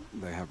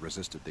 They have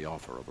resisted the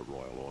offer of a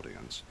royal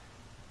audience.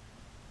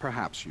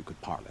 Perhaps you could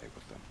parley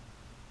with them.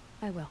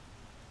 I will.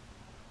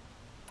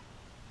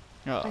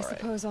 I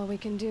suppose all we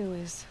can do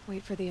is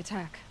wait for the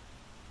attack.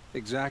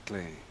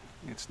 Exactly.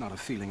 It's not a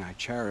feeling I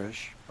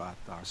cherish, but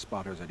our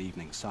spotters at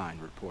Evening Sign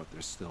report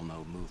there's still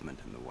no movement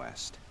in the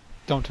west.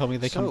 Don't tell me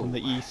they come from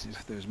the east.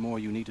 If there's more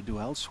you need to do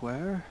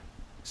elsewhere,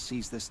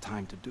 seize this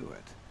time to do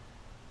it.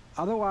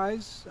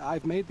 Otherwise,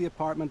 I've made the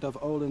apartment of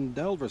Olin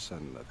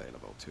Delverson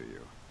available to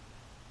you.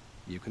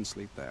 You can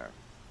sleep there,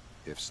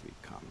 if sleep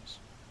comes.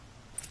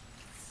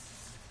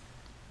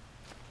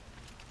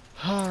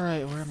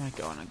 Alright, where am I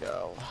gonna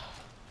go?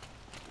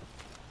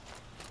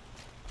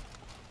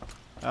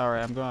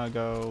 Alright, I'm gonna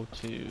go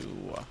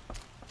to...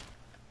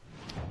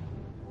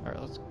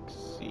 Alright, let's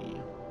see.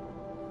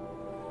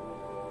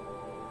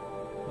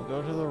 We'll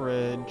go to the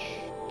ridge.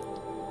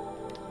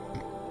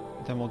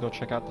 Then we'll go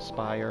check out the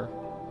spire.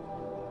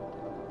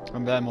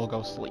 And then we'll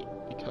go sleep,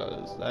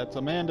 because that's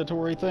a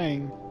mandatory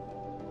thing.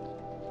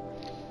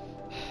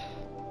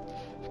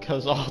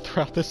 Because all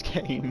throughout this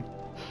game,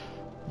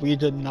 we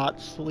did not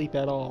sleep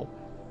at all.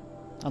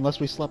 Unless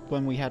we slept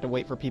when we had to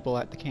wait for people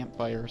at the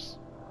campfires.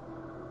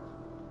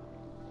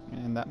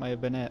 And that might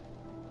have been it.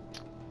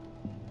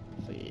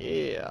 So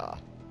yeah.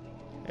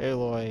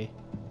 Aloy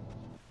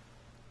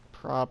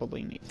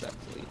probably needs that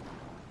sleep.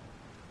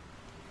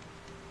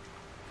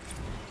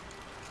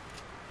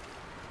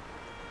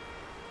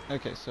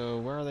 Okay, so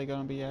where are they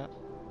gonna be at?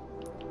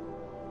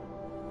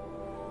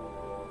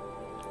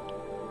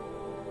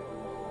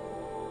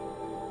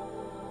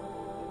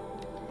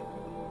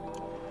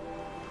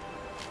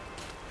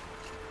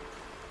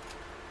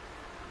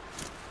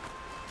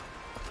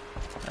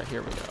 Alright,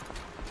 here we go.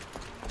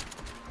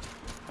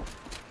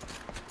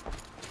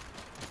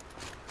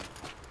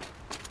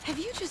 Have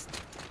you just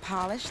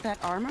polished that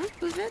armor,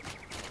 Uthid?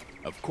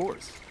 Of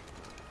course.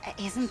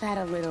 Isn't that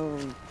a little...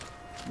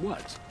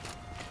 What?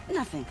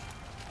 Nothing.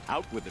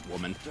 Out with it,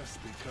 woman.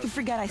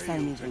 Forget I said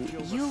anything.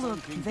 You look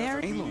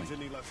very...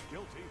 Aloy.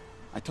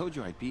 I told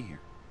you I'd be here.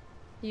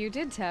 You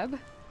did, Teb.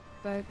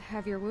 But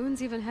have your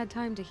wounds even had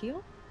time to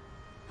heal?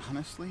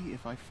 Honestly,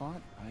 if I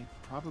fought, I'd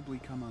probably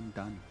come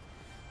undone.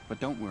 But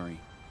don't worry.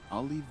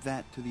 I'll leave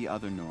that to the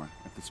other Nor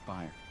at the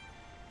Spire.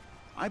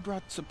 I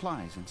brought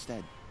supplies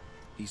instead.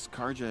 These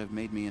Karja have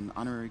made me an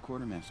honorary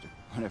quartermaster,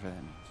 whatever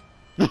that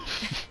means.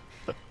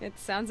 It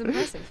sounds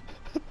impressive.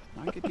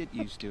 I could get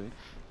used to it.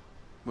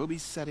 We'll be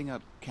setting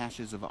up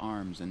caches of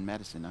arms and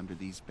medicine under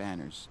these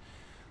banners.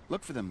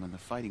 Look for them when the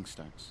fighting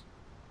starts.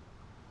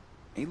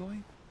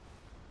 Aloy,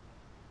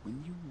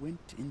 when you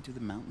went into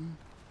the mountain,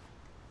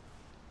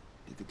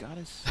 did the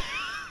goddess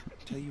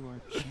tell you our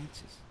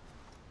chances?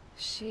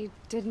 She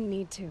didn't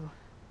need to.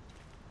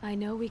 I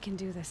know we can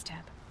do this,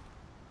 Teb.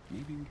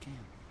 Maybe we can.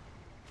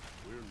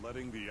 We're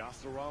letting the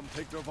Asaram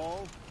take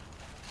Dervahl?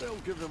 They'll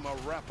give him a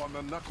rap on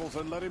the knuckles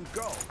and let him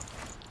go.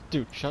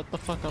 Dude, shut the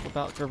fuck up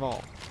about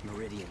Dervahl.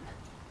 Meridian.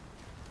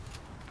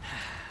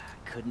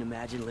 Couldn't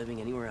imagine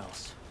living anywhere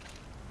else.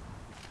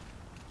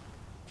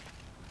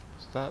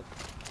 Is that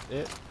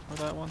it for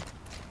that one?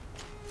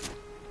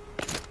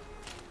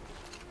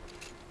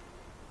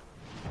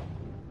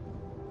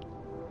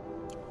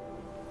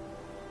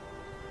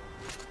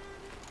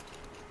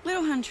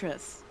 Little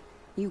Huntress,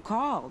 you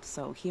called,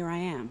 so here I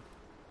am.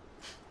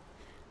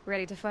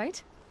 Ready to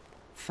fight?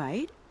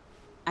 Fight?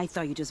 I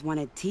thought you just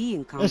wanted tea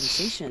and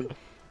conversation.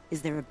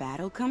 Is there a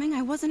battle coming?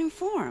 I wasn't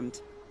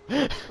informed.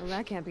 Well,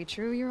 that can't be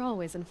true. You're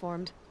always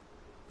informed.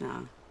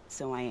 Ah,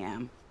 so I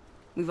am.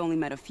 We've only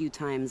met a few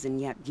times, and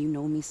yet you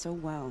know me so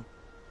well.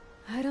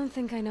 I don't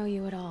think I know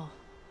you at all.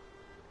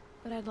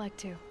 But I'd like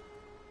to.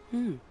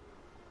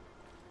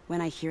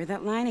 When I hear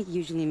that line, it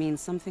usually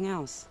means something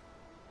else.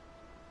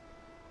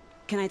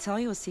 Can I tell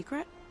you a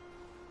secret?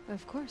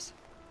 Of course.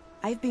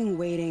 I've been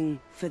waiting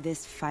for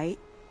this fight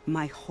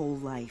my whole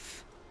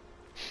life.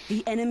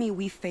 The enemy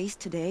we face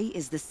today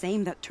is the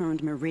same that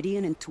turned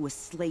Meridian into a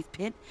slave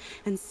pit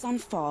and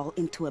Sunfall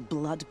into a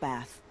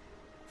bloodbath.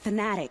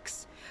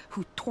 Fanatics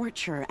who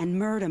torture and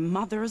murder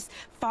mothers,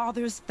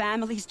 fathers,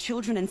 families,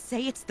 children, and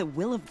say it's the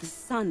will of the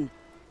sun.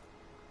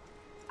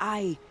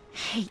 I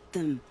hate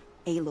them,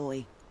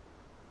 Aloy.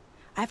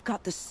 I've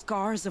got the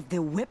scars of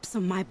their whips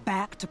on my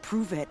back to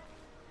prove it.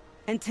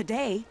 And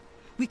today,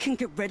 we can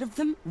get rid of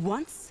them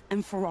once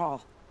and for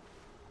all.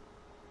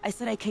 I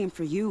said I came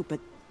for you, but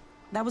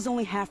that was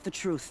only half the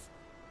truth.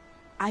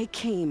 I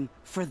came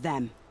for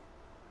them.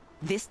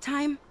 This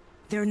time,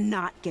 they're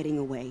not getting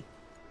away.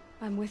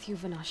 I'm with you,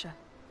 Vanasha.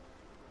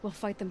 We'll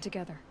fight them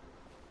together.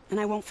 And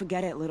I won't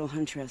forget it, little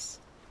Huntress.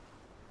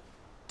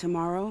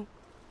 Tomorrow,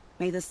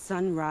 may the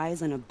sun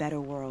rise in a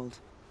better world.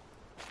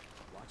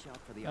 Watch out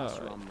for the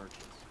Oseram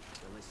merchants.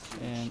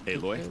 And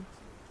Aloy?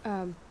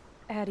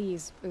 At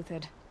ease,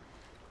 Uthid.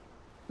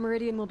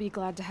 Meridian will be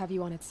glad to have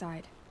you on its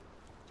side.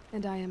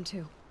 And I am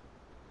too.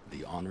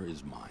 The honor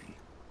is mine.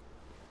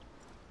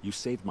 You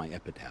saved my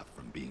epitaph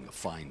from being a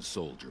fine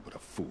soldier, but a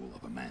fool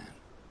of a man.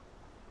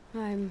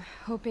 I'm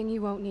hoping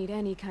you won't need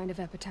any kind of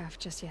epitaph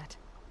just yet.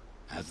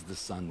 As the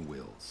sun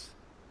wills.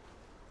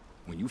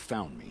 When you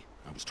found me,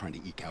 I was trying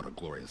to eke out a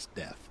glorious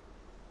death.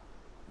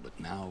 But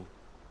now,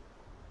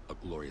 a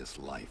glorious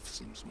life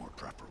seems more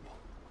preferable.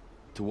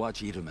 To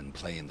watch Edelman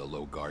play in the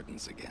low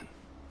gardens again.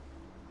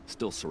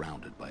 Still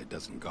surrounded by a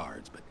dozen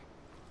guards, but...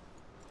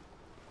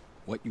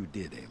 what you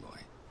did, Aloy,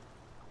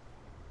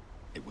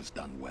 it was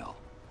done well.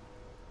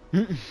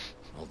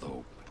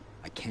 Although,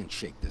 I can't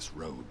shake this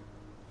road.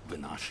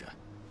 Vanasha.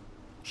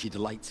 She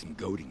delights in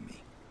goading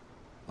me,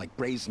 like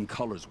brazen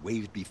colors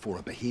waved before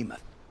a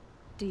behemoth.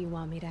 Do you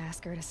want me to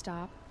ask her to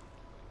stop?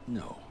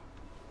 No.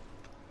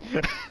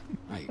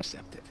 I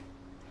accept it.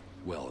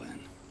 Well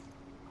then.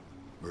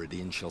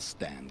 Meridian shall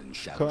stand and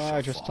shadows Could shall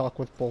I just fall. talk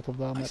with both of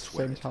them I at the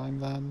swear same it. time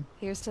then?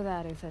 Here's to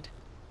that, Uthid.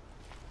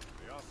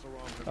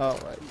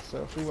 Alright,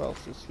 so who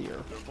else is here?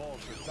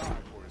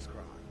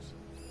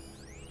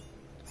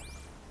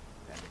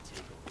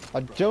 I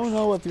don't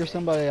know if you're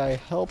somebody I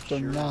helped or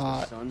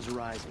not. The sun's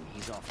rising.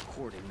 He's off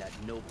courting that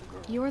noble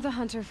girl. You're the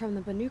hunter from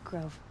the Banuk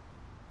Grove.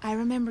 I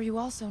remember you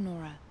also,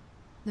 Nora.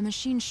 The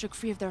machines shook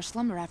free of their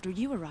slumber after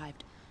you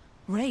arrived.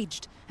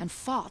 Raged and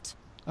fought.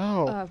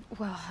 Oh.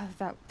 Well,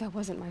 that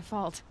wasn't my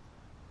fault.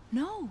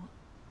 No,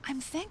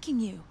 I'm thanking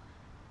you.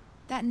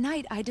 That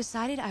night, I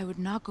decided I would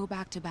not go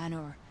back to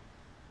Banur.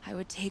 I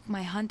would take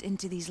my hunt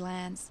into these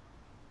lands.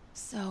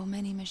 So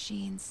many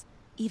machines,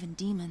 even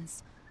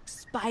demons.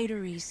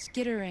 Spidery,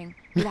 skittering,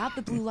 without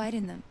the blue light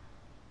in them.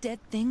 Dead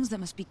things that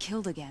must be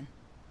killed again.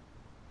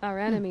 Our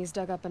enemies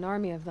dug up an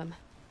army of them.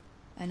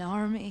 An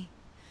army?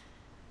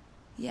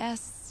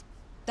 Yes,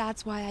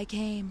 that's why I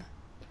came.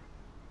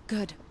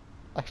 Good.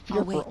 I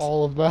fear for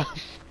all of them.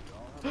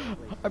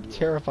 I'm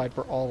terrified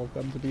for all of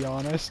them, to be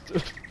honest.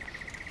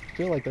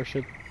 Feel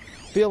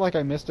like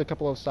I missed a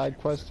couple of side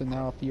quests, and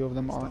now a few of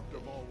them aren't.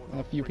 And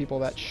a few people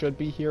that should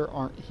be here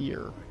aren't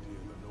here.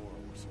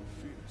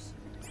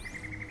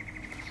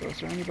 So is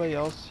there anybody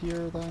else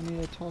here that I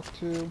need to talk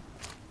to?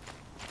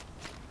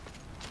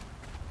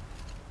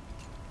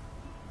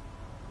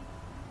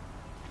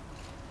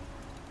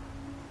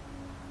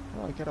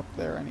 How do I get up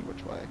there any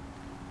which way?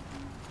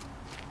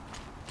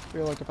 I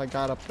feel like if I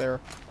got up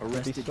there, there'd be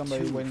Arrested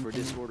somebody 2 waiting for for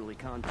me. disorderly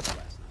conduct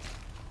last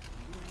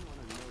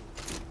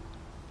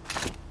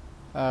night.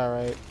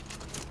 Alright.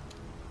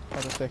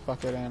 I'll just say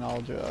fuck it and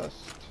I'll just...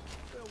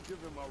 They'll give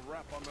him a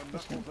rap on the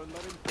knuckles and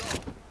let him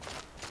go.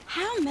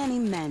 How many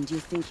men do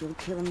you think you'll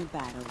kill in the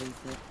battle,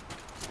 Uthid?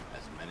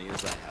 As many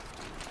as I have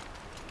to.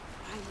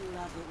 I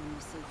love it when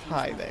you say things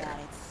Hi like there. that.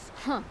 It's...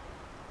 Huh.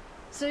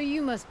 So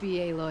you must be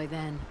Aloy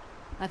then.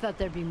 I thought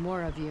there'd be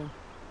more of you.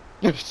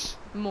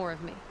 More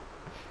of me.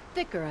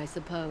 Thicker, I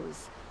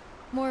suppose.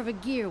 More of a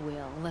gear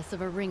wheel, less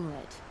of a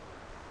ringlet.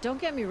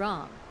 Don't get me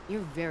wrong,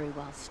 you're very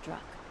well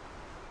struck.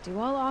 Do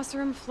all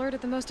Oseram flirt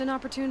at the most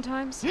inopportune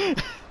times?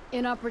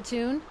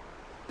 Inopportune?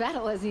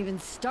 Battle hasn't even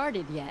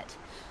started yet.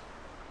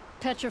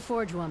 Petra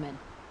Forge woman.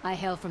 I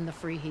hail from the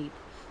Free Heap.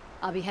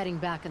 I'll be heading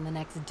back in the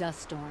next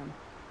dust storm.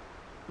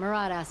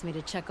 Murad asked me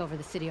to check over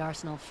the city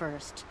arsenal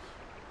first.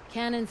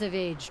 Cannons have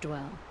aged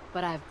well,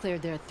 but I've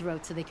cleared their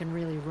throats so they can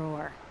really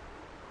roar.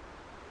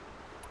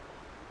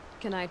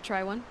 Can I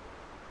try one?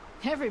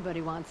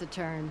 Everybody wants a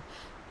turn.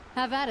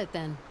 Have at it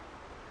then.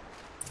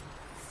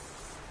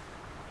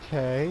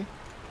 Okay.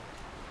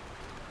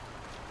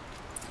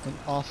 An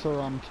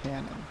Oseram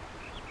cannon.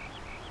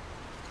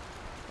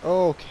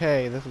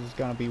 Okay, this is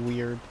gonna be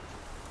weird.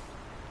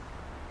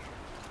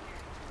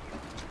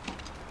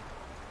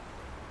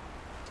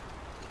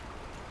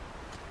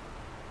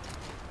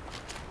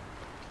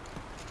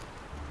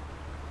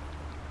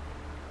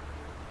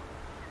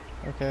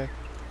 Okay.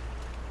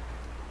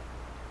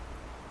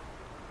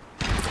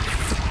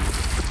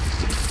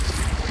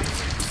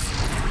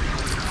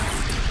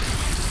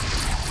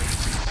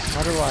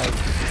 How do I...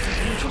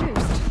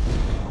 Introduced.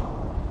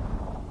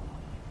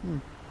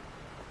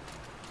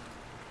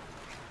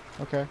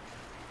 Okay.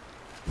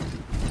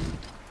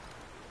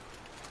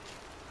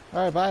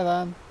 Alright, bye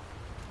then.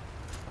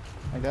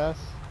 I guess.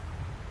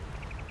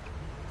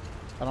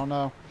 I don't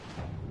know.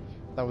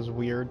 That was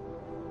weird.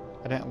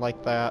 I didn't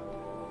like that.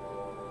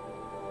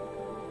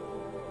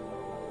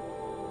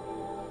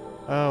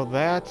 Oh,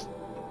 that's...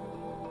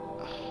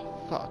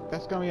 Fuck,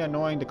 that's gonna be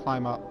annoying to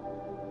climb up.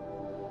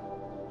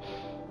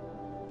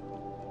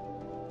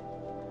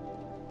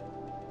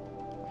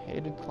 I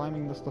hated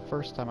climbing this the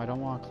first time. I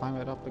don't want to climb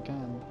it up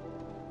again.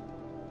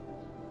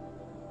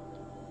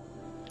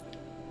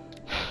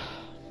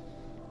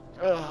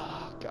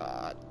 Oh,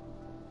 God.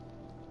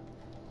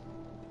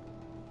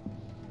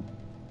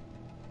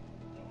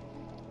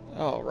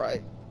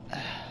 Alright.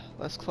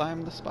 Let's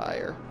climb the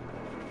spire.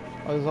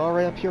 I was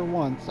already up here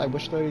once. I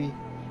wish they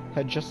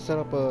had just set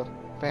up a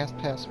fast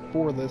pass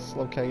for this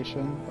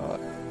location, but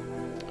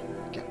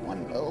get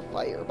one little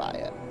fire by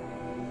it.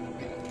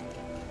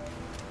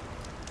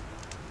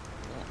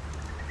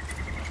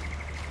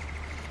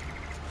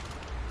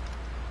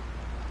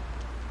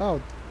 Oh,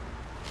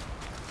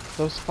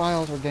 those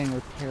files are getting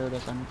repaired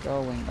as I'm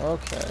going.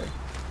 Okay.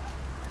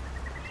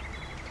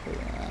 Okay,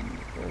 and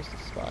where's the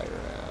spire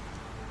at?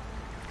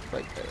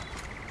 Right there.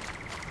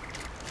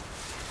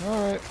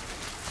 Alright.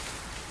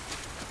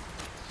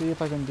 See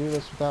if I can do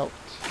this without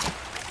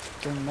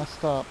getting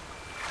messed up.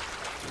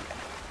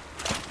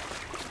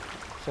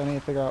 So I need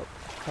to figure out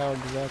how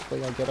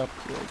exactly I get up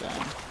here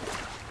again.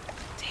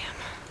 Damn.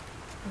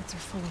 Boots are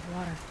full of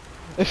water.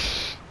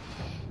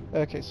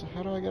 Okay, so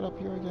how do I get up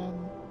here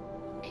again?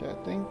 Okay, I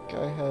think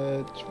I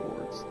head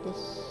towards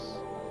this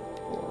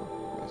floor.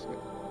 Wait a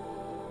second.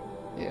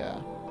 Yeah.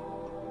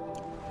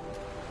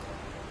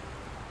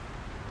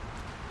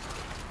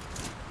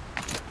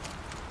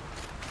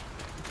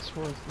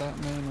 towards that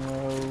main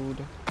road.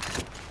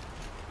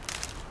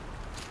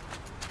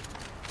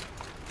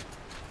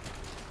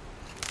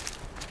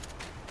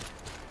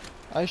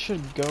 I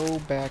should go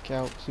back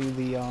out to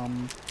the,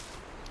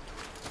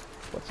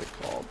 what's it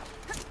called?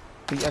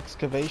 The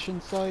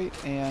excavation site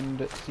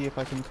and see if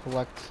I can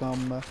collect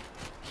some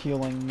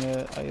healing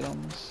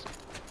items.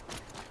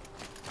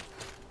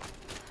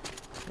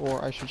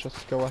 Or I should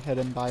just go ahead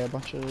and buy a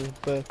bunch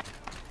of the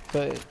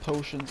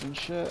potions and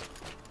shit.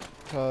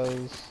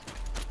 Because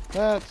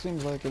that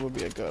seems like it would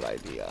be a good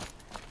idea.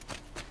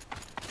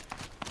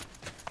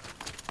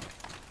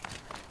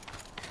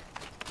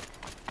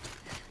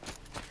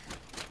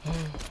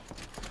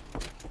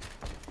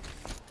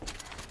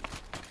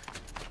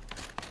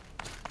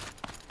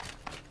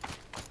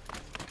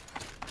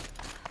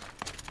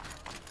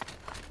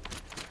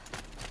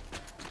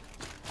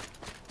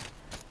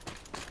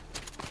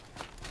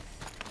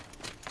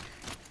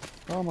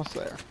 Almost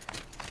there.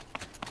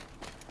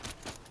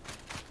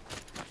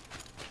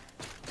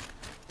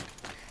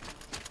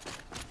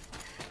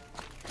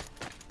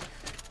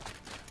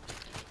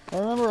 I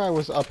remember I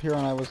was up here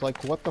and I was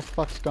like, what the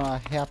fuck's gonna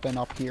happen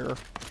up here?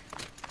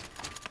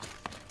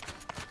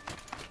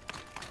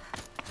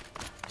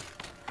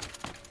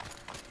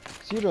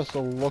 So you just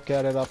look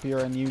at it up here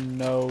and you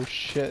know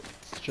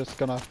shit's just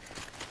gonna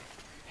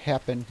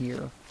happen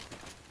here.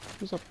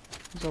 Who's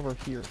over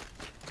here?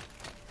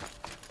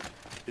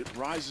 It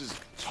rises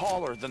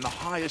taller than the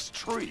highest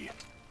tree.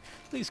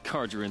 These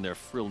Carja in their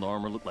frilled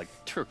armor look like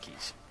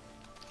turkeys.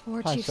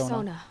 War Hi, Chief Sona.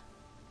 Sona.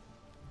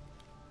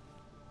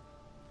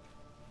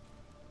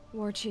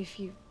 War Chief,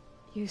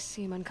 you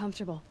seem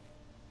uncomfortable.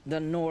 The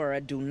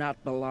Nora do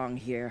not belong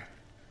here.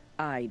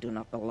 I do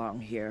not belong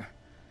here.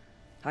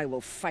 I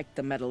will fight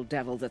the metal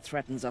devil that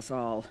threatens us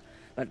all,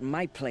 but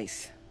my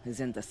place is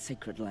in the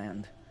sacred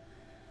land.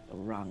 The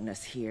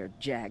wrongness here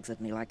jags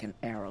at me like an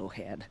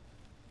arrowhead.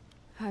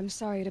 I'm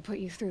sorry to put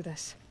you through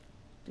this.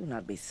 Do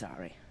not be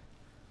sorry.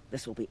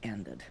 This will be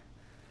ended.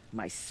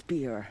 My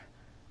spear,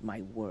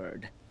 my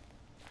word.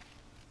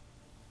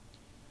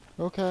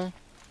 Okay.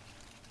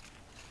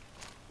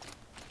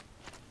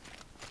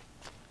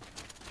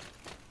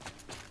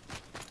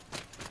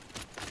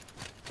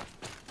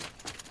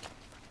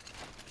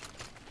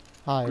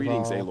 Hi,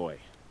 Greetings, Val. Aloy.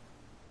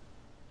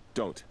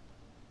 Don't.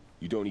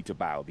 You don't need to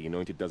bow. The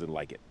Anointed doesn't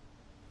like it.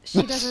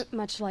 She doesn't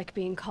much like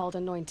being called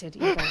anointed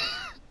either.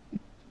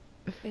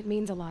 It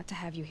means a lot to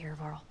have you here,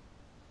 Varl.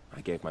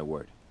 I gave my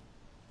word.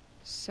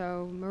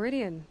 So,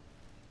 Meridian,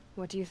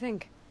 what do you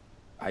think?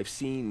 I've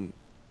seen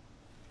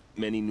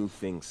many new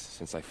things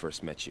since I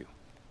first met you.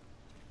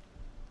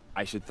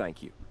 I should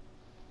thank you.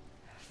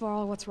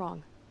 Varl, what's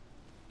wrong?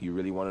 You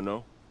really want to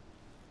know?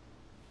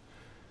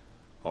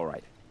 All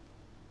right.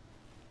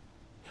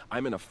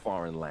 I'm in a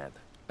foreign land,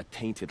 a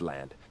tainted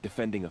land,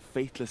 defending a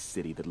faithless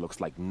city that looks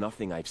like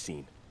nothing I've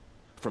seen.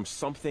 From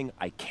something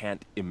I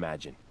can't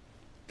imagine.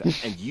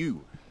 And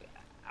you,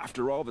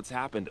 after all that's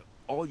happened,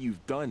 all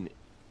you've done,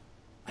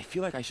 I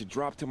feel like I should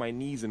drop to my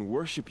knees and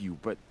worship you,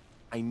 but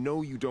I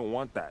know you don't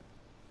want that.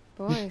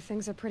 Boy,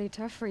 things are pretty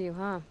tough for you,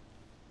 huh?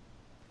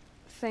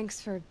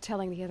 Thanks for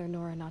telling the other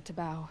Nora not to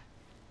bow.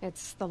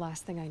 It's the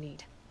last thing I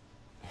need.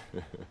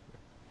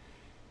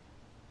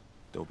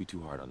 Don't be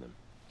too hard on them.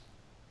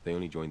 They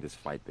only joined this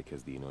fight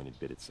because the Anointed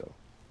bid it so.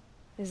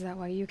 Is that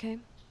why you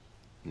came?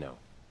 No.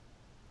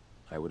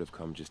 I would have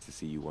come just to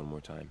see you one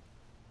more time.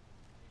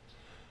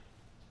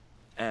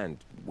 And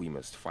we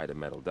must fight a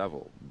metal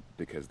devil,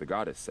 because the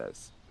goddess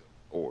says.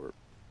 Or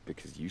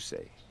because you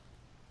say.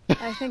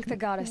 I think the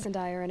goddess and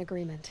I are in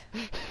agreement.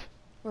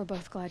 We're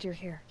both glad you're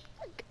here.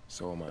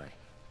 So am I.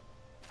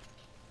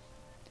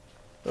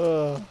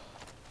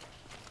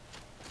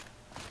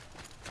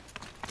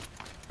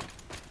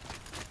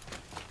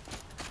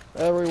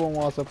 Everyone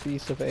wants a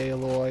piece of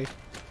Aloy.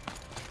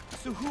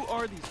 So who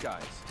are these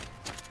guys?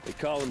 They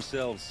call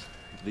themselves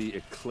the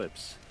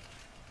Eclipse.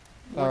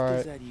 What All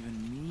does right. that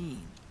even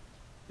mean?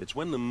 It's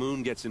when the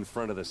moon gets in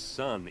front of the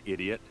sun,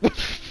 idiot.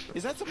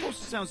 Is that supposed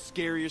to sound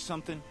scary or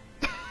something?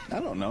 I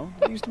don't know.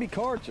 It used to be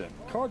Carja.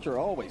 Carja are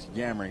always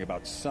yammering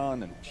about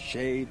sun and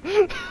shade.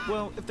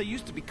 Well, if they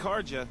used to be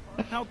Carja,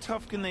 how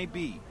tough can they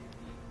be?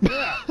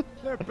 Yeah,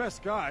 they're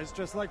best guys,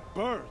 just like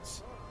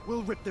birds.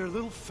 We'll rip their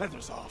little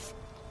feathers off.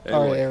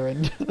 All right,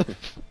 Aaron.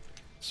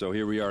 So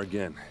here we are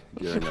again,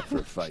 gearing up for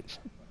a fight.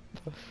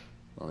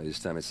 Only this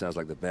time it sounds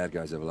like the bad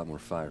guys have a lot more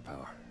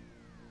firepower.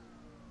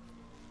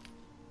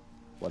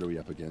 What are we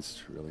up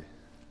against, really?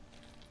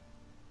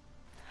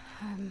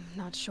 I'm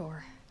not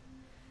sure.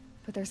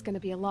 But there's gonna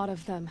be a lot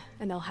of them,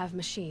 and they'll have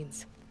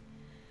machines.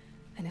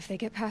 And if they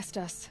get past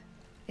us,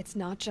 it's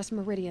not just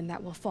Meridian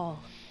that will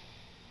fall.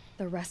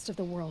 The rest of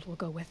the world will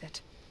go with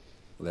it.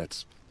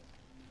 That's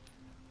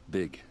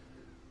big.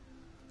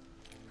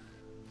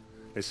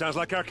 It sounds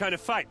like our kind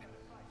of fight.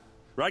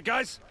 Right,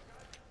 guys?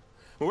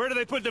 Well, where do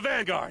they put the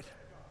Vanguard?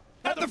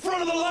 At the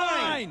front of the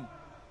line!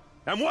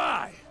 And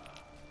why?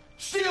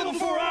 Steel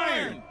before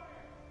iron!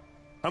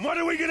 And what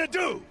are we gonna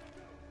do?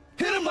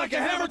 Hit them like a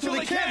hammer till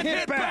they can't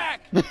hit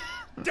back!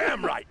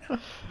 Damn right!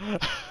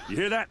 You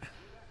hear that?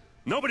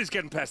 Nobody's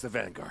getting past the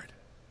Vanguard.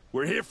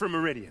 We're here for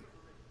Meridian.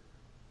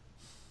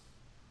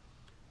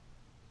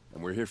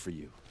 And we're here for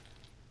you.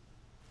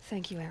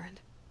 Thank you, Erend.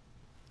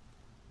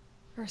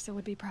 Ursa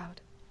would be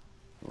proud.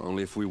 Well,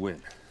 only if we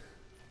win.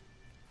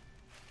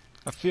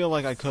 I feel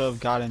like I could have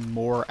gotten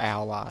more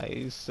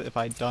allies if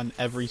I'd done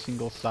every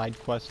single side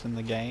quest in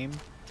the game.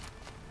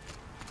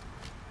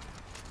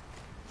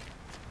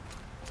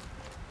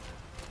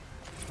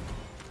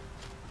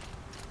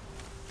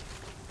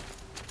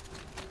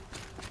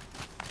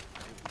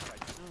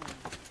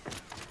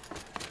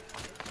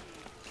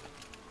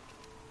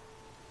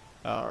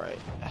 Alright.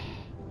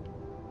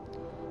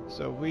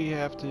 So we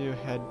have to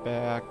head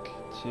back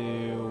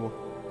to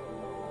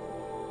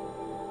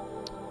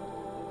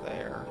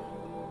there.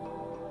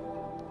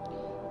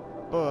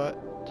 But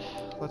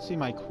let's see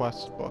my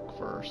quest book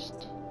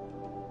first.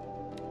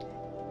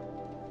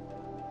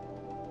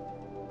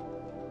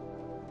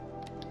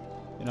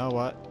 You know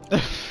what?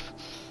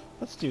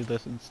 Let's do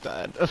this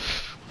instead.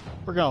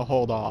 We're gonna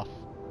hold off.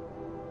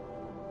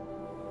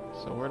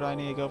 So where do I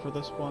need to go for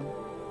this one?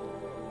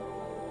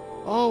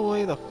 Oh,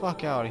 way the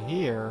fuck out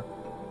here.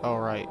 Oh,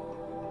 right.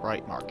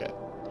 Right market.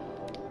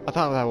 I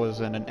thought that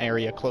was in an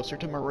area closer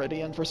to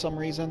Meridian for some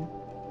reason.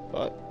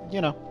 But, you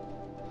know.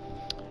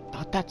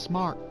 Not that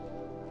smart.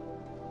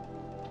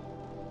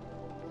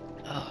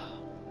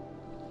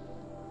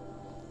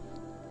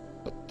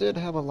 But did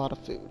have a lot of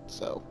food,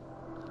 so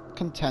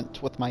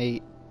content with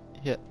my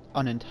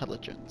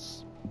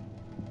unintelligence.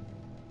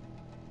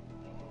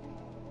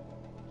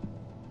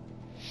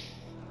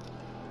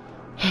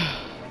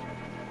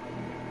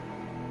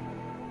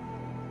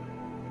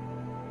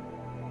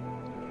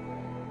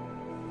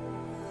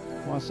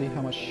 I want to see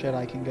how much shit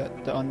I can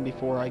get done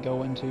before I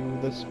go into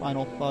this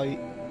final fight.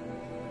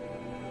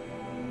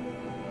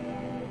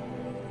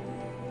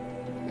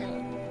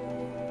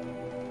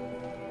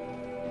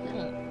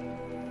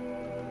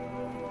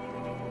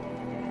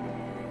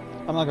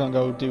 I'm not gonna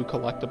go do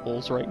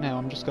collectibles right now.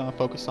 I'm just gonna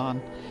focus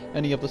on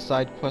any of the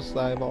side quests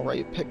that I've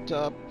already picked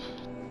up.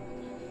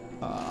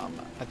 I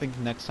think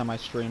next time I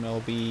stream it'll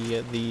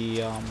be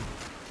the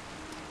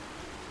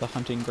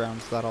hunting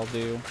grounds that I'll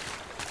do.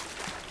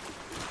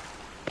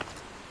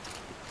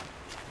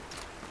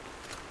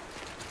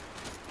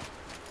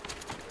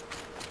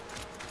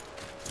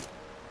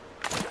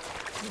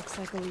 Looks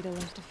like Alita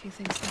left a few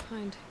things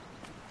behind.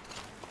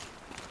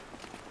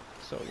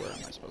 So where am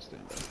I supposed to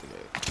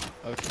investigate?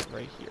 Okay,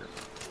 right here.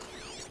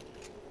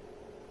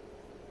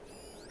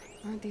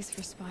 Aren't these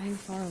for spying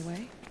far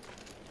away?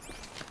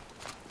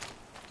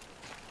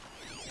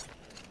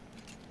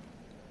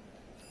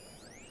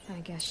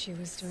 I guess she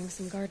was doing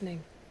some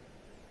gardening.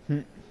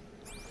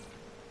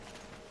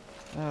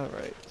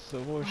 Alright, so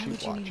what was she Why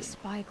would you watching? need a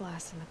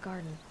spyglass in the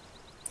garden?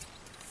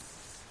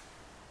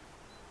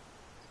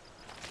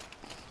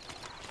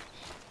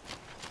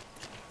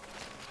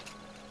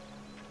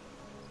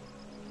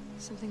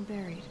 Something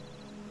buried.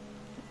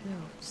 No,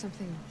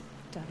 something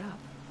dug up.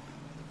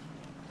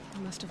 I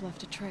must have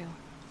left a trail.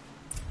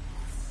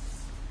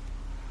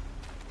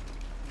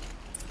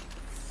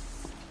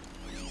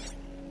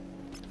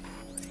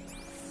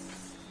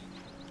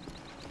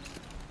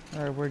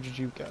 Alright, where did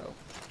you go?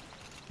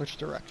 Which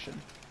direction?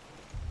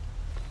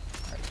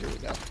 Alright, here we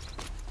go.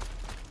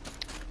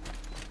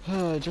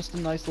 Just a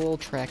nice little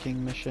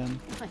tracking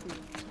mission. I'm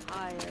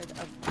tired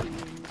of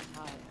being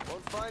tired.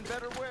 Won't find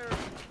better wear.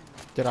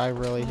 Did I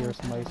really hear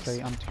somebody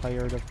say, I'm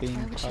tired of being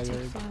Why would she take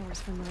tired? flowers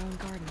from her own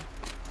garden?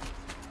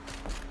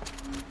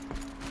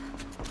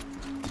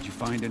 Did you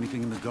find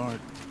anything in the garden?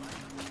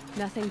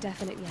 Nothing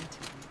definite yet.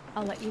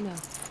 I'll let you know.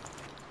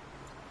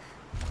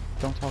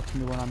 Don't talk to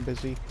me when I'm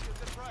busy.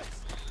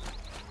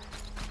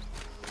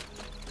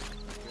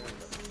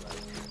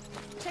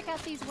 Check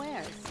out these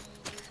wares.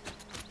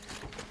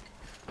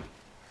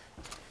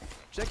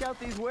 Check out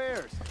these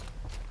wares.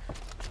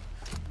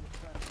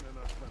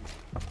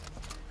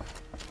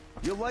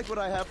 You'll like what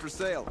I have for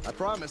sale, I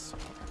promise.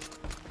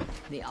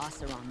 The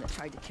Oseram that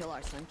tried to kill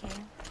our Sun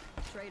King?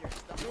 Traitors.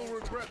 You'll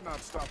regret not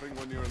stopping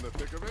when you're in the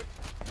thick of it.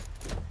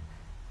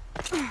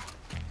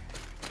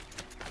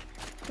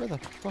 Where the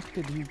fuck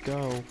did you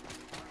go?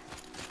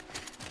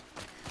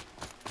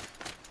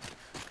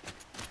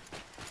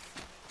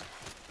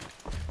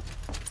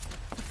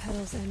 The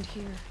petals end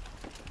here,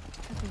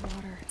 at the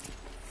water.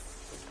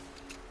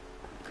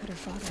 Could her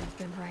father have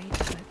been right,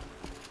 but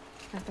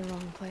at the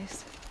wrong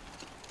place?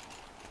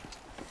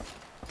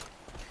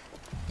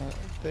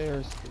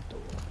 There's the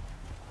door.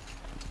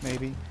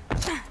 Maybe.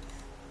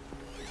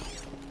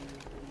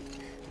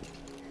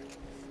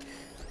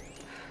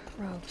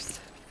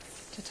 Ropes.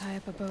 To tie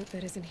up a boat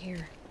that isn't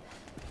here.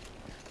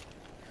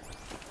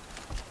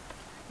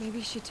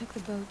 Maybe she took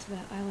the boat to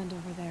that island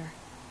over there.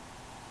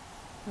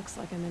 Looks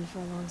like I'm in for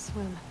a long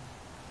swim.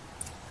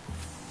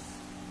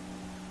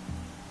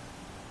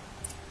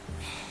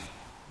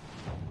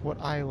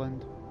 What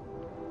island?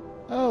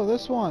 Oh,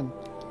 this one.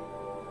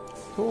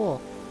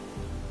 Cool.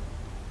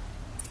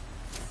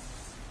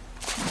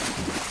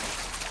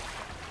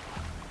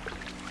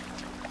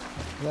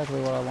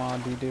 Exactly what I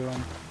want to be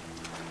doing.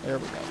 There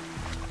we go.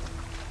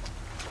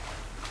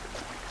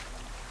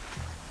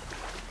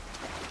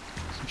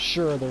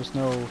 sure there's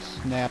no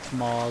snapped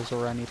maws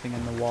or anything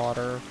in the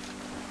water.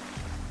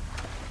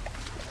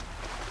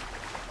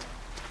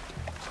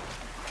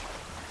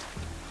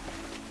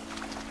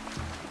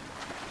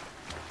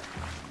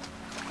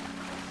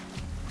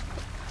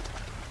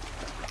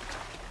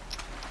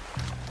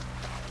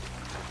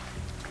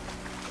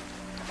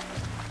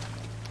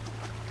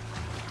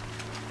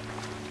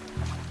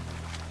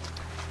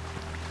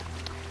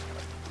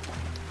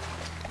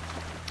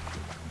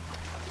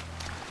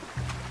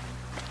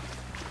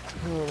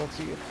 Oh, let's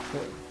see if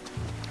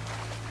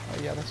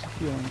oh yeah, that's a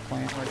healing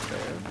plant right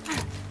there.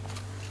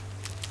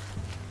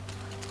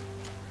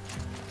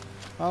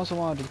 I also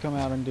wanted to come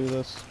out and do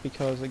this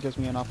because it gives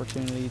me an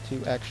opportunity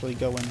to actually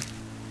go and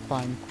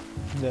find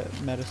the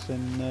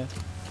medicine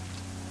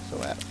so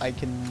that I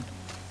can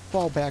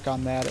fall back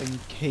on that in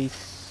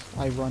case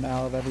I run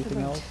out of everything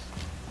else.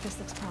 This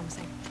looks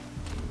promising.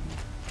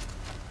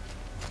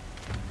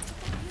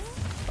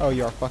 Oh,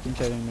 you are fucking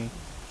kidding me.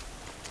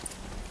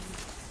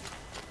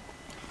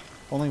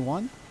 Only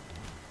one?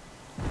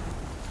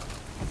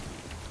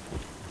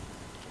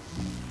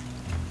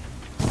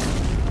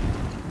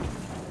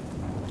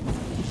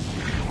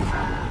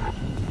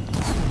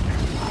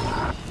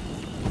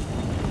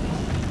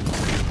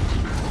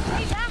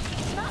 Stay back,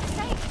 it's not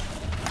safe.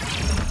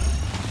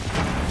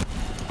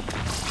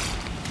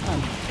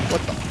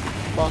 What the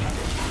fuck?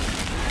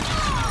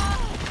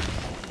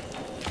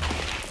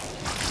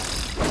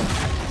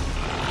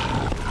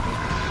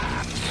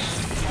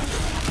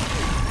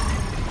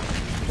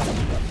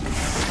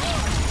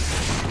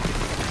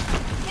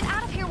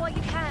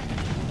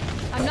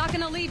 I'm not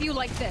gonna leave you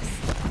like this.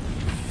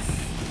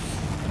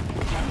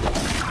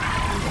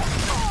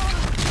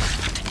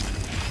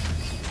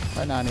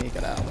 Right now I need to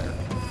get out of there.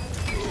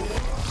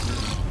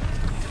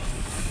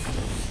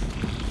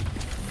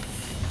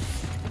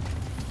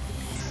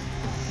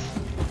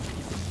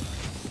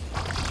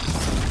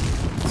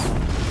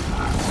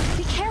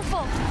 Be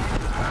careful!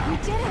 You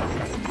did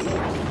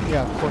it!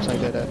 Yeah, of course I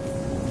did it.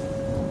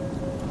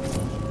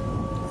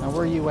 Now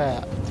where are you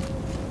at?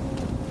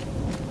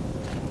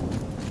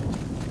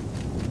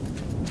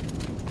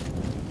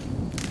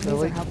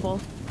 These are helpful.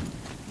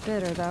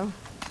 Bitter, though.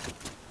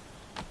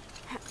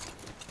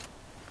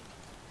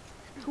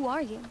 Who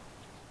are you?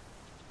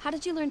 How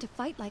did you learn to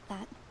fight like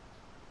that?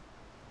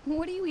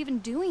 What are you even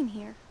doing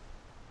here?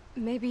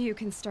 Maybe you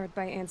can start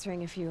by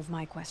answering a few of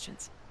my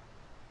questions.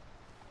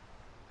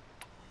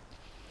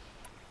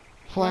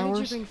 Flowers? Why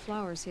did you bring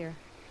flowers here?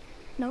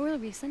 No real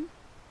reason.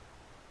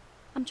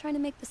 I'm trying to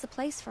make this a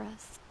place for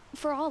us.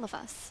 For all of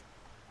us.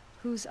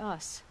 Who's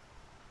us?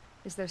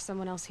 Is there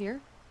someone else here?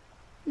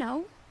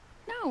 No.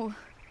 No.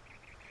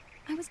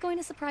 I was going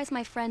to surprise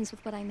my friends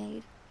with what I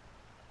made.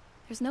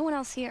 There's no one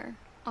else here,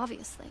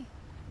 obviously.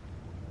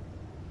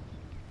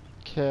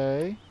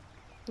 Okay.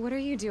 What are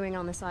you doing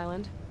on this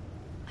island?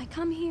 I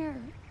come here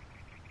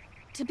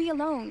to be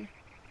alone.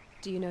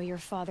 Do you know your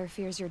father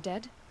fears you're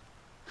dead?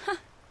 Huh.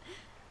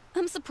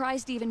 I'm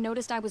surprised he even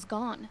noticed I was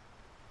gone.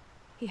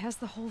 He has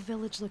the whole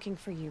village looking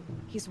for you.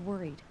 He's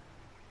worried.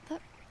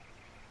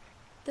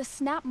 The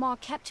snap maw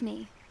kept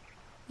me.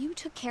 You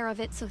took care of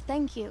it, so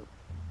thank you.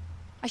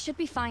 I should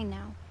be fine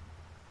now.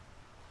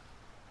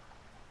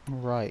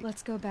 Right.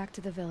 Let's go back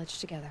to the village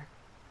together.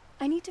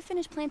 I need to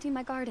finish planting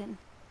my garden.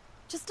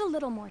 Just a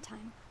little more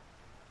time.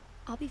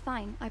 I'll be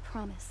fine, I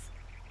promise.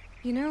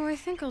 You know, I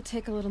think I'll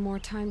take a little more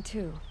time,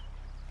 too.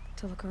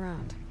 To look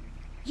around.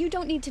 You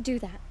don't need to do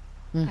that.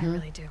 I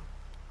really do.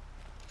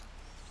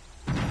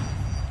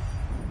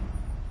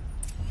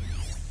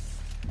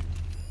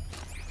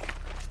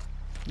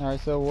 Alright,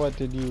 so what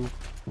did you...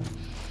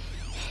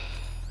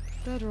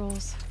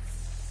 Bedrolls.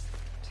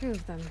 2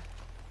 of them.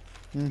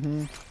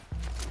 Mm-hmm.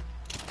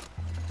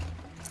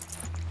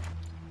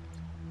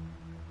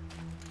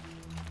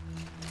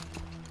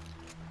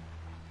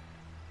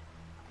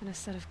 And a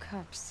set of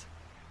cups.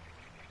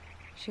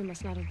 She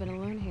must not have been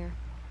alone here.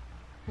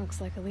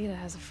 Looks like Alita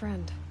has a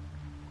friend.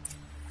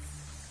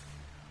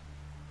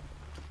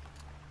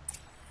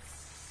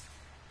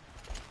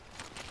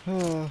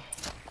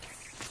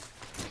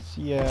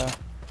 Yeah.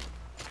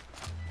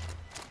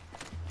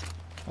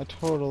 I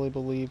totally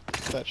believed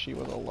that she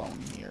was alone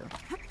here.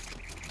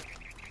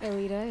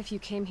 Alita, if you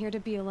came here to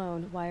be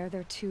alone, why are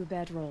there 2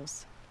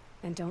 bedrolls?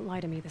 And don't lie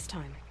to me this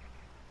time.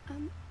 By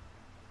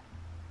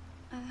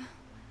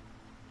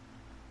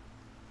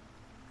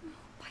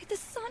the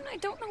sun, I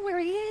don't know where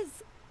he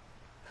is.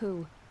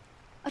 Who?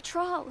 A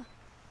Thrall.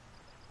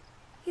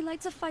 He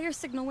lights a fire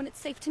signal when it's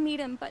safe to meet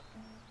him, but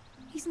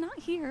he's not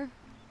here.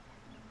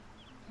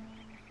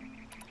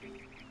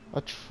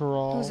 A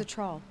Thrall? Who's a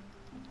Thrall?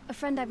 A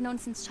friend I've known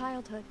since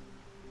childhood.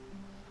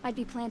 I'd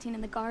be planting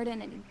in the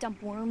garden and he'd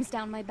dump worms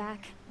down my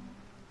back.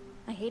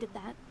 I hated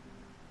that.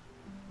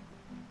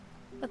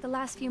 But the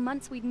last few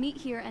months we'd meet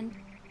here and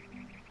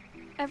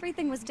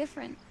everything was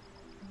different.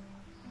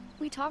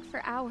 We talked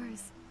for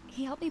hours.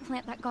 He helped me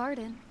plant that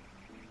garden.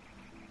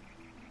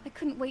 I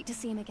couldn't wait to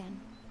see him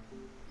again.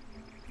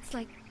 It's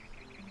like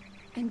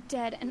I'm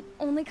dead and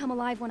only come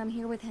alive when I'm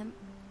here with him.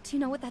 Do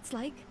you know what that's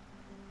like?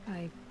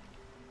 I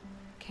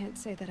can't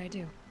say that I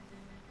do.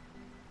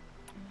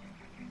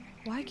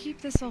 Why keep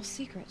this all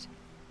secret?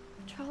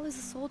 Thrall is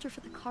a soldier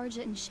for the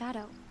Carja in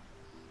Shadow,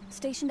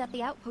 stationed at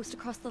the outpost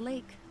across the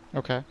lake.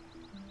 Okay.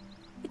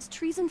 It's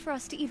treason for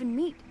us to even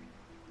meet.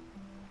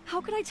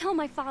 How could I tell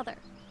my father?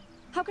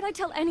 How could I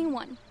tell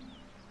anyone?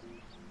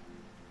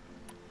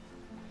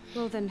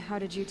 Well then, how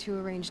did you two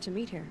arrange to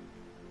meet here?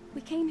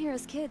 We came here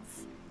as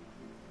kids.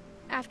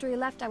 After he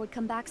left, I would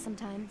come back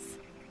sometimes.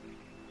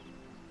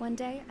 One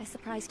day, I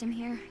surprised him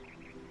here.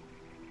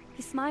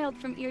 He smiled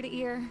from ear to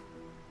ear.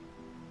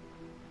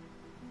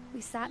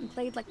 We sat and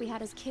played like we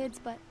had as kids,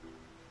 but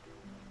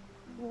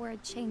war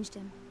had changed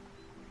him.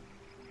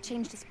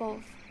 Changed us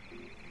both.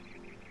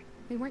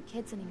 We weren't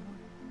kids anymore.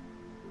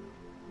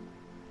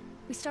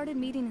 We started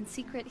meeting in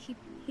secret.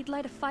 He'd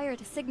light a fire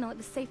to signal it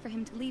was safe for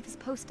him to leave his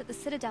post at the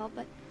Citadel,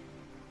 but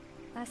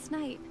last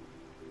night...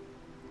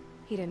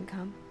 He didn't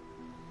come?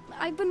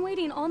 I've been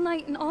waiting all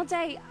night and all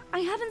day. I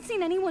haven't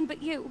seen anyone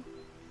but you.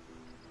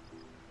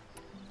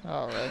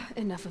 Alright.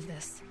 Enough of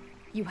this.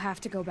 You have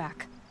to go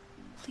back.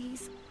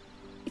 Please.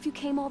 If you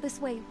came all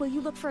this way, will you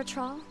look for a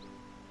Thrall?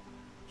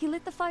 He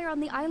lit the fire on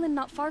the island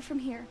not far from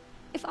here.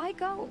 If I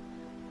go,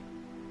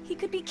 he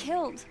could be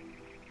killed.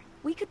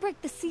 We could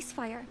break the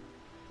ceasefire.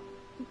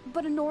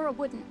 But Anora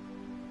wouldn't.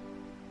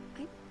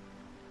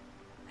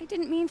 I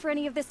didn't mean for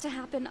any of this to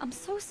happen. I'm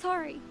so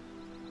sorry.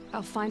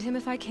 I'll find him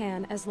if I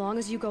can, as long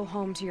as you go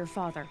home to your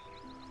father.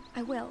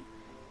 I will.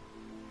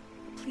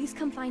 Please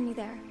come find me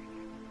there.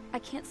 I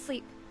can't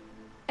sleep.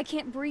 I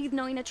can't breathe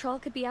knowing a Thrall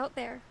could be out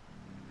there.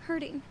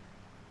 Hurting.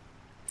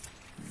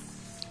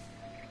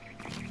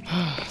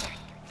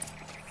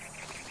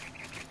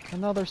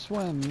 Another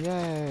swim,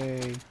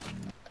 yay!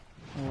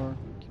 Or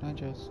can I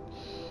just...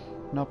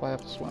 Nope, I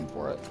have to swim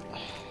for it.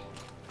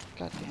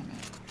 God damn it.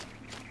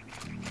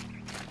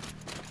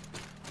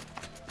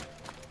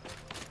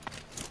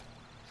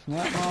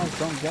 Snap Maws,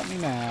 don't get me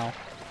now.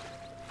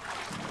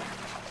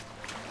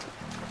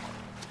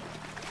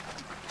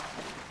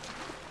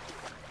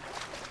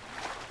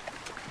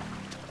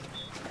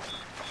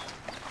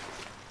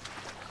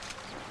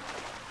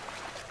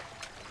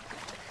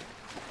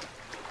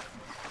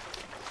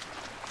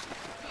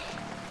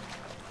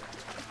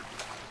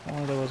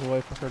 Only there was a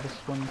way for her to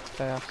swim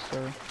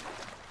faster.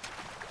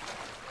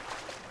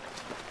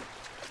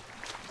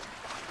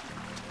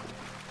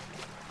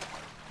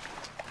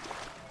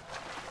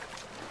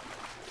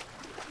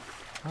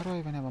 Why do I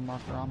even have a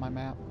marker on my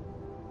map?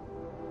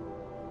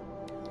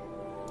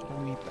 I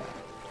don't need that.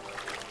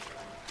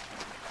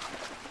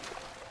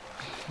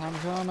 I'm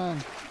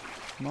coming.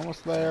 I'm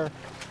almost there.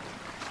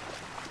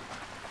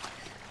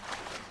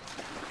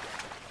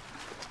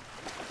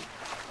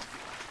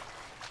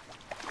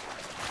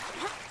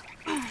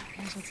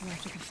 Here's what's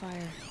left of the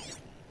fire.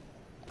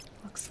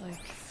 Looks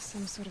like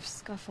some sort of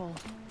scuffle,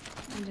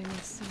 ending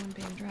with someone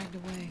being dragged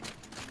away.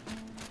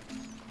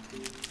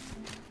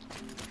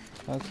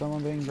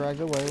 Someone being dragged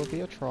away would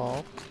be a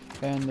Thrall,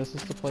 and this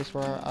is the place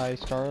where I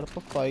started up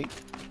a fight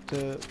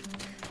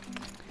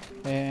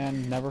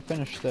and never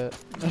finished it.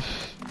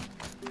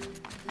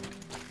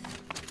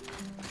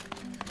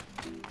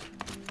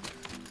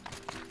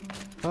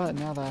 But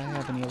now that I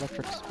have an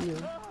electric spear...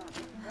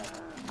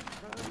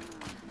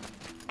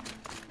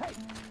 Hey!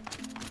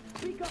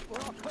 Speak up or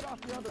I'll cut off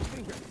your other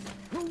finger!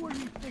 Who were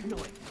you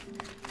signaling?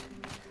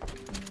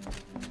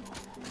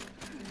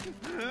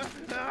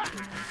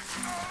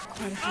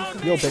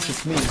 Yo, bitch,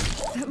 it's me.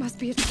 That must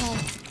be a Thrall.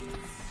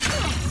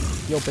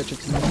 Yo, bitch,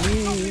 it's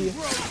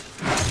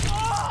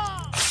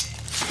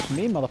me.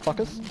 Me,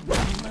 motherfuckers.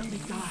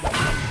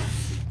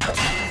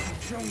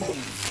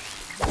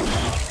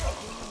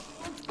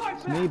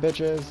 It's me,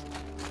 bitches.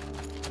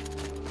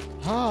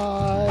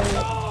 Hi.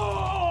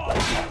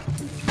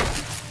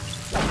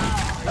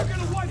 You're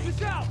gonna wipe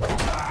us out.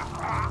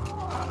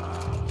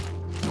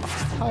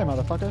 Hi,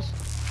 motherfuckers.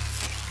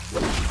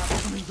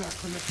 Coming back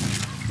from the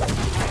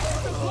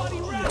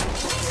bloody rat.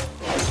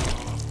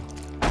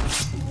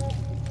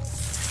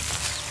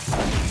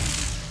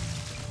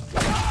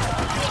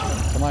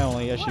 So my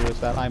only issue is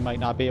that I might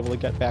not be able to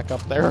get back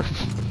up there.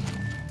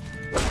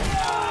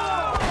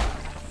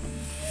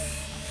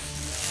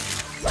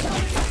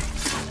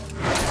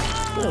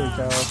 There we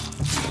go.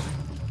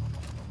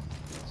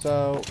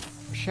 So,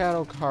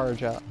 Shadow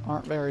Carja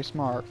aren't very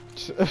smart.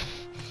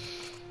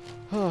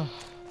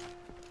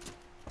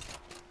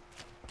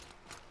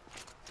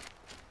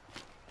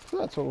 So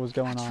that's what was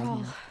going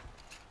on here.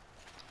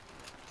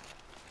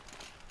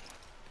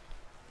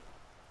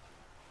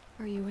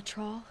 Are you a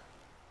Thrall?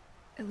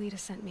 Elita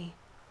sent me.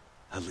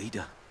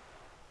 Elita?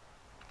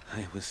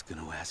 I was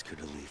gonna ask her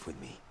to leave with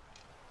me.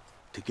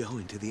 To go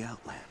into the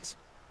Outlands.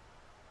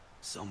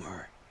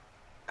 Somewhere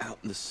out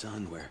in the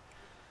sun where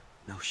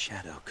no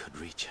shadow could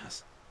reach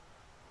us.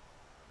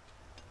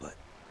 But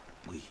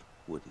we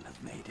wouldn't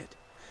have made it.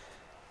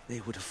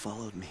 They would have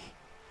followed me.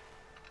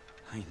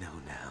 I know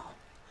now.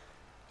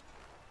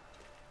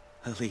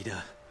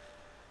 Elita,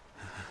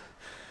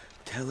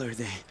 tell her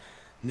they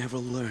never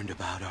learned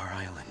about our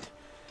island.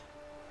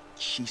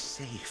 She's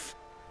safe.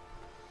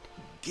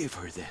 Give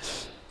her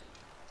this.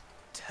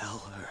 Tell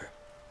her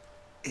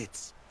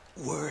it's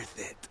worth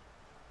it.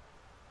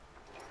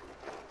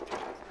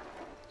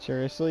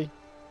 Seriously?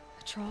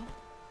 A troll?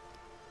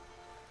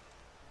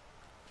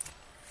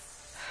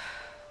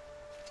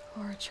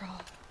 Or a troll?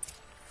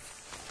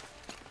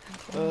 And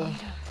poor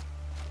Lita.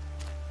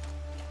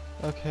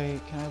 Okay,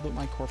 can I loot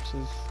my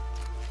corpses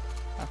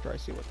after I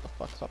see what the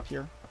fuck's up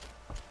here?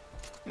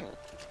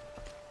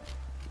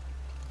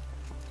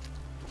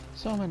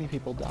 So many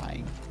people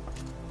dying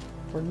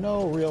for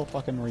no real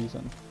fucking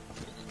reason.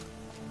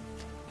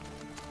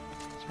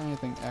 Is there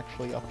anything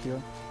actually up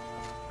here?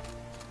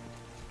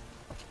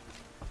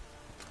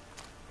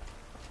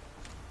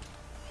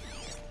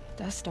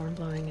 Dust storm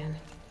blowing in.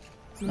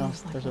 No,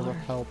 Moves like there's a water.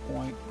 repel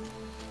point.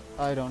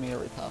 I don't need a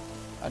repel.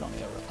 I don't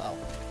need a repel.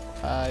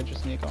 I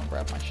just need to go and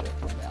grab my shit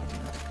from down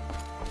here.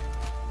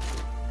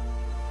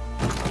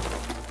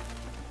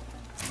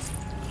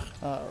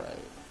 Alright.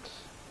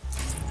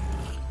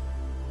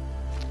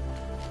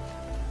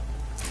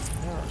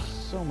 There are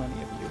so many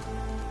of you.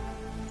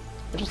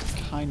 I just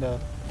kinda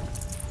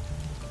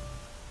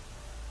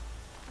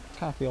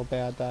feel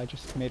bad that I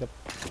just made a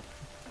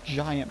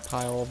giant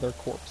pile of their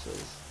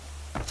corpses.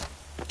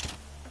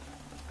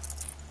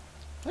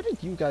 How did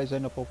you guys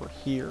end up over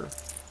here?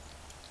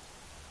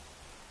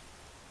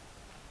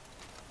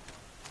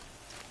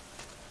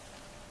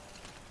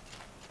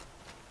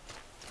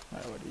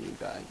 Alright, what do you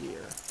got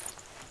here?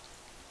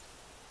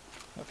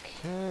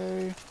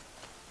 Okay.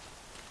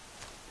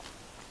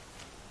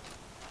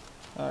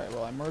 Alright,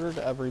 well I murdered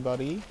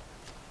everybody.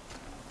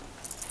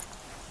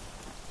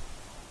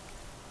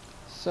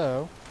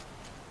 So,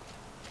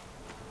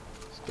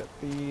 let's get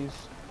these.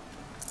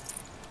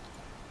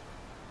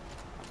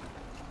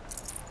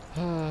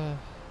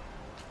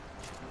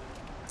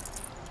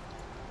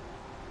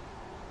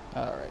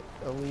 Alright,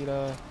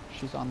 Alita,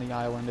 she's on the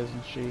island,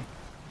 isn't she?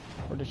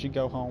 Or did she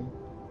go home?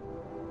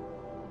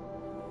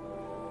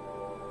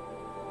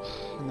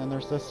 And then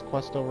there's this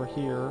quest over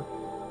here.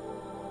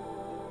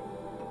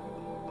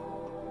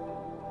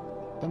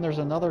 Then there's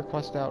another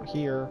quest out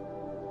here.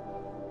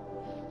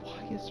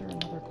 Why is there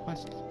another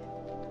quest?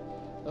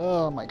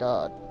 Oh my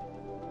god.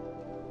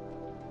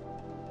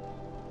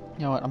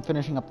 You know what, I'm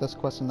finishing up this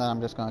quest and then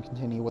I'm just going to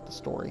continue with the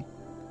story.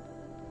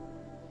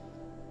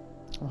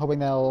 I'm hoping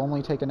that'll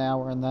only take an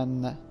hour and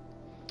then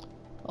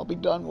I'll be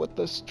done with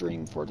this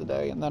stream for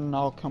today, and then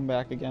I'll come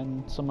back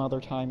again some other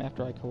time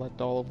after I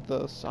collect all of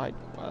the side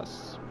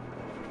quests.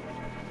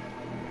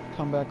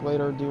 Come back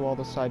later, do all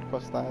the side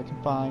quests that I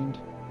can find,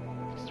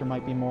 because there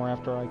might be more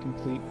after I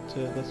complete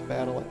this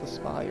battle at the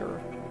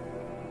Spire.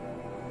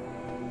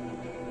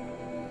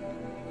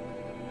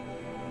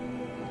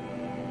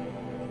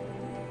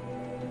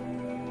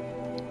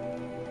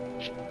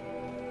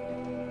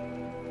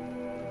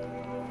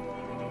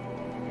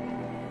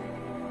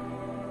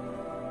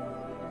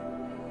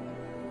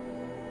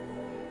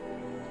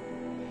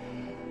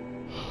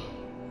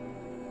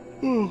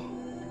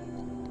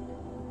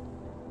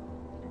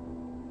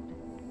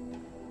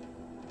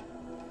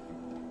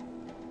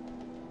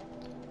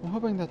 I'm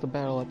hoping that the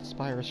battle at the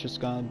Spire is just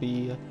gonna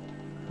be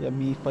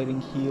me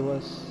fighting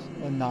Helis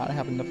and not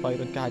having to fight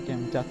a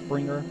goddamn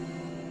Deathbringer.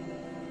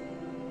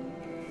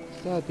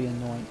 That'd be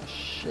annoying as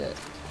shit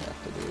to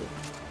have to do.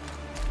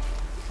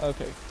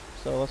 Okay,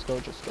 so let's go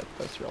just get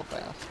this real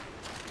fast.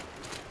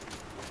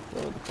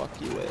 Whatever the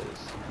fuck you is.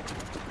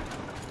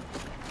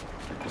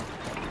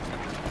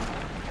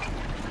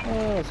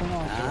 Oh, it's an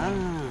awesome.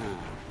 Ah,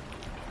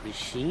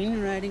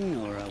 machine riding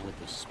Nora with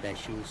a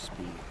special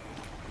speed.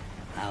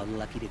 How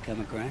lucky to come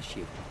across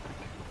you.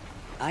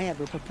 I have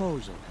a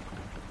proposal.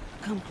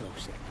 Come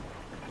closer.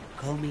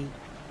 Call me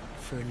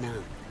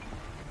Fernand.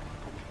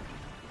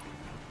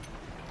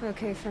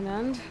 Okay,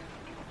 Fernand.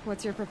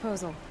 What's your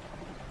proposal?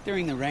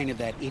 During the reign of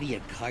that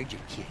idiot Carja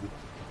king,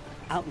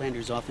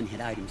 Outlanders often hid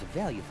items of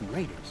value from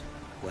raiders.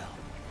 Well,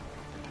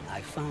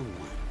 I found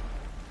one.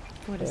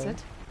 What is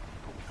it?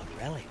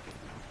 A relic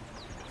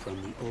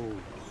from the old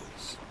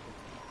ones.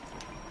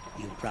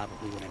 You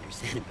probably would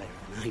understand it better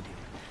than I do.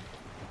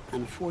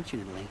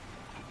 Unfortunately,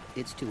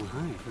 it's too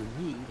high for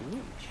me to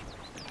reach.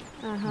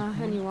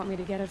 Uh-huh, and you want me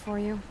to get it for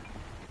you?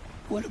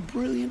 What a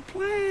brilliant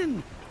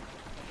plan!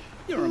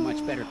 You're a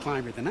much better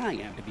climber than I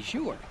am, to be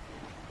sure.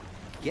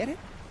 Get it,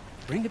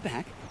 bring it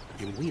back,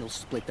 and we'll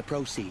split the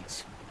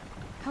proceeds.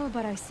 How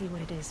about I see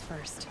what it is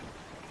first?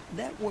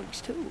 That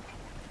works too.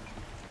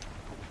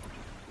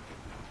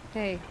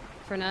 Hey,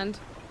 Fernand.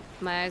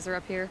 My eyes are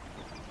up here.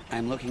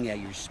 I'm looking at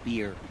your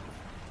spear.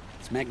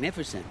 It's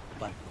magnificent,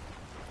 but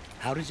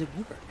how does it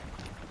work?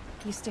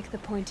 You stick the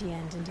pointy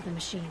end into the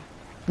machine.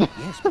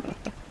 Yes, but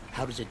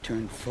how does it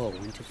turn foe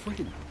into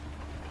friend?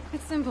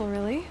 It's simple,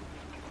 really.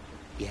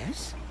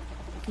 Yes?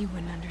 You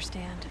wouldn't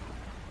understand.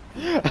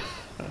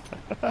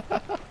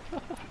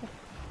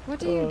 What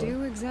do you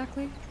do,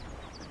 exactly?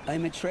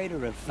 I'm a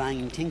trader of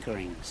fine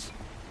tinkerings.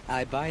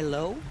 I buy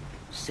low,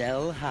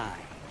 sell high.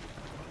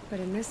 But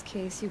in this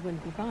case, you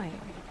wouldn't be buying.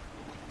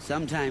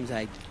 Sometimes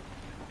I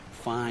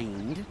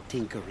find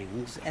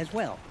tinkerings as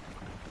well.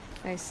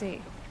 I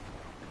see.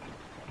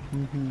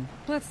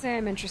 Let's say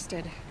I'm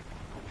interested.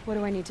 What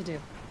do I need to do?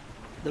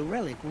 The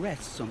relic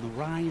rests on the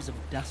rise of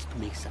Dusk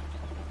Mesa.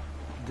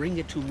 Bring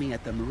it to me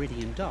at the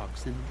Meridian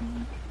docks, and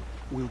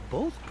we'll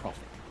both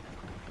profit.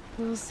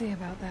 We'll see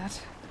about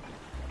that.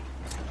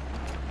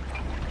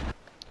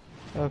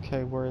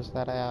 Okay, where is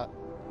that at?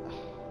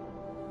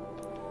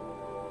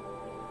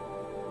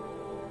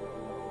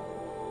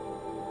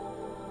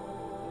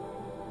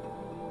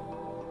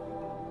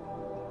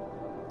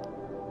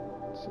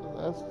 So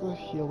that's the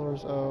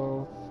Healer's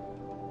Oath.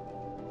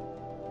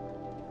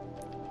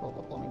 Hold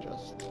up, let me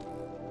just...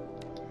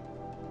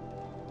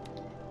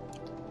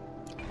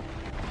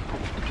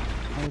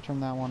 Let me turn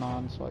that one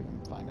on so I can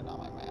find it on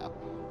my map.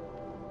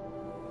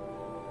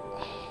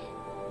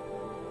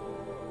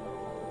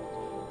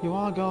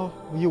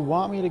 You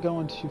want me to go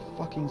into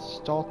fucking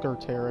Stalker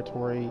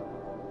territory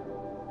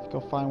to go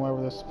find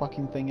wherever this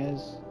fucking thing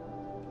is?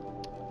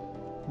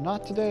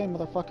 Not today,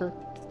 motherfucker.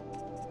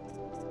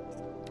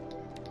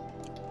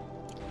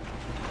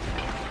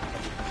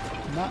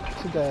 Not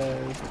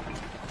today.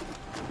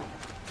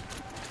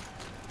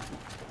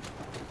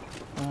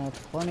 I have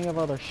plenty of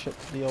other shit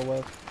to deal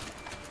with.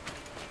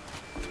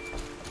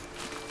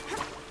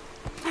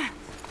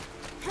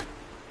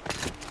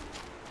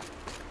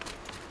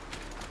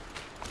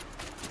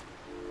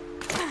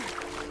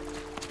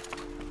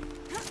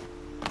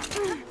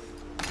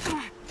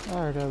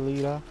 Alright,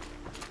 Alita.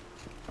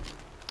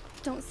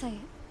 Don't say it.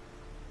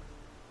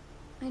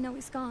 I know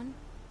he's gone.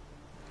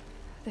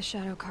 The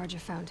Shadow Carja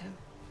found him.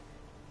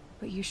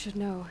 But you should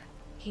know,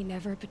 he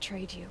never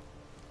betrayed you.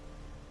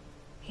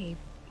 He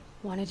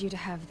wanted you to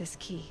have this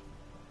key.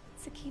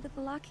 It's a key to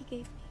the lock he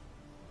gave me.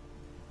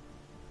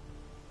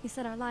 He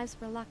said our lives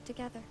were locked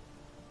together.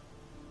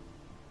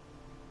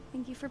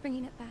 Thank you for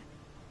bringing it back.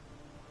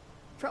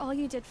 For all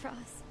you did for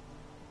us.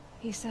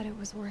 He said it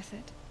was worth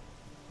it.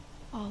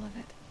 All of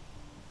it.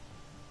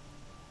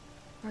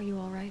 Are you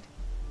all right?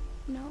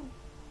 No.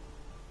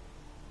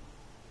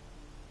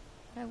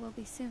 But I will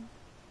be soon.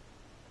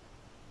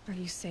 Are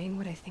you saying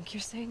what I think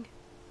you're saying?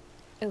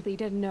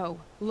 Alita, no.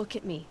 Look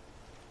at me.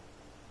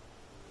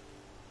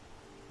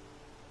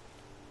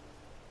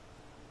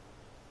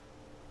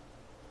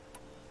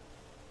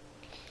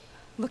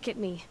 Look at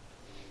me.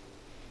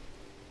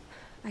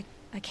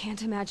 I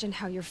can't imagine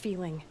how you're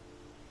feeling.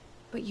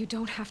 But you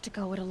don't have to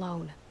go it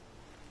alone.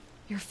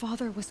 Your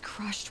father was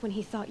crushed when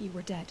he thought you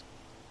were dead.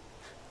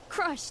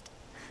 Crushed!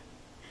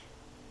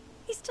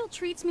 He still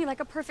treats me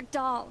like a perfect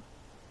doll.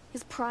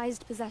 His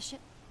prized possession.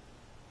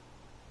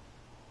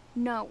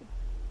 No.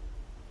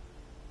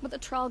 With the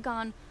Thrall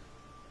gone,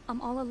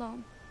 I'm all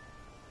alone.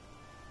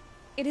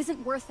 It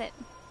isn't worth it.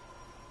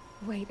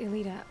 Wait,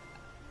 Alita.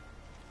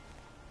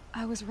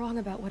 I was wrong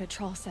about what a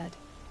Thrall said.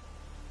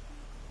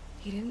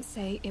 He didn't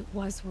say it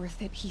was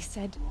worth it. He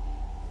said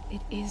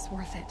it is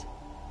worth it.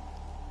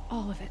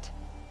 All of it.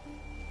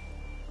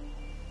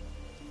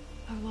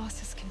 Our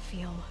losses can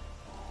feel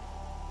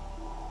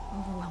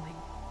overwhelming.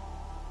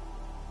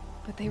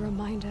 But they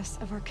remind us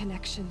of our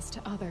connections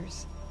to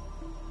others.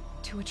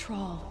 To a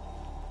Thrall.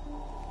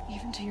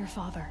 Even to your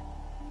father.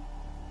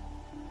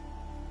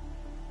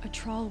 A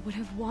Thrall would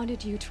have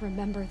wanted you to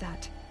remember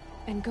that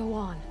and go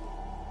on.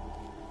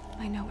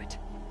 I know it.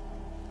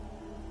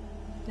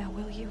 Now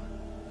will you?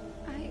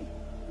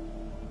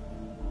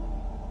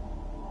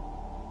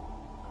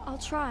 I'll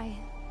try.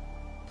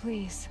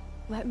 Please,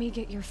 let me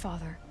get your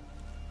father.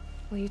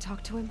 Will you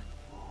talk to him?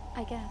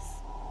 I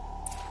guess.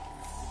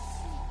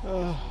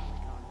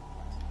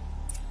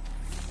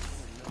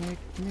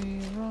 Make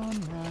me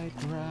run right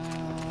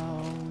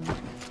round.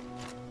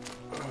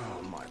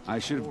 I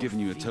should have given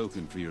you a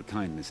token for your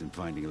kindness in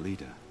finding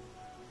Alita.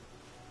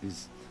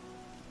 Is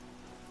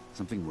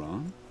something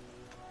wrong?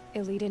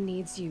 Alita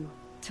needs you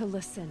to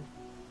listen.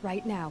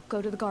 Right now.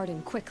 Go to the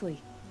garden,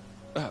 quickly.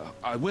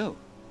 I will.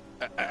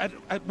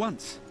 At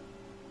once.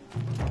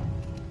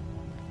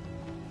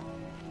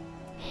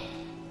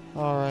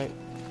 Alright.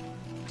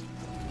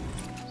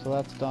 So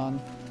that's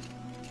done.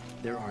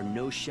 There are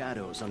no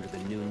shadows under the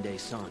noonday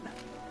sun.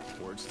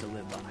 Words to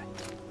live by.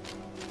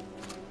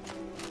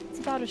 It's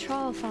about a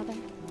Thrall, Father.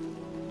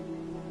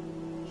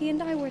 He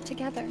and I were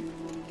together.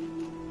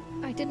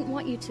 I didn't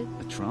want you to...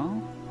 A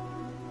Thrall?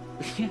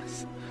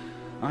 Yes.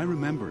 I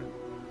remember him.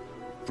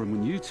 From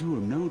when you two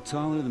were no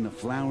taller than the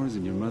flowers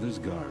in your mother's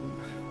garden.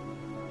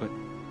 But...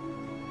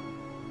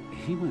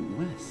 he went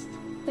west.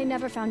 They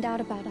never found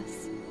out about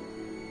us.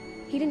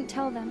 He didn't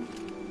tell them.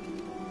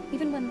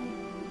 Even when they...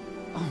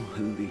 Oh,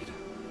 Alita.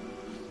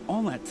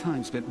 All that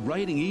time spent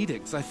writing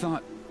edicts, I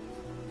thought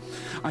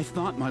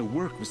my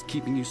work was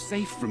keeping you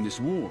safe from this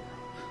war.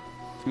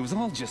 It was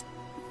all just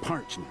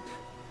parchment.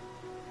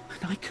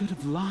 And I could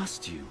have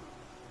lost you.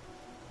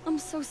 I'm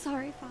so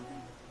sorry, Father.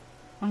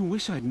 I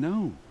wish I'd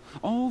known,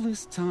 all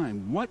this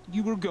time, what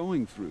you were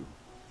going through.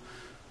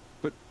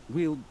 But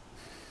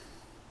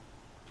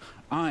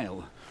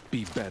I'll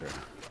be better.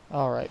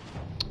 Alright.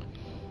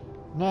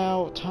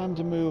 Now, time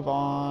to move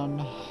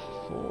on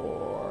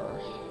for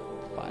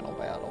final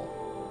battle.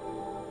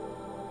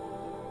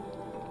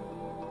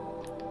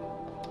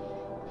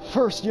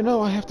 First, you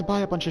know I have to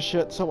buy a bunch of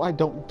shit so I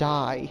don't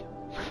die.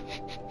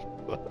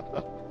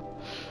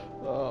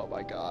 Oh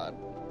my god.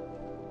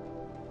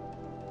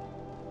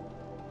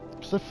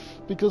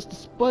 Because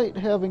despite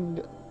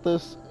having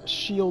this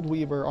Shield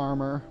Weaver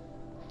armor,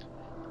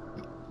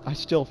 I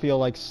still feel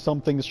like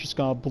something's just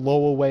gonna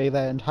blow away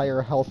that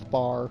entire health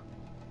bar,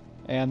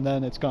 and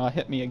then it's gonna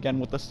hit me again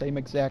with the same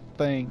exact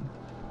thing.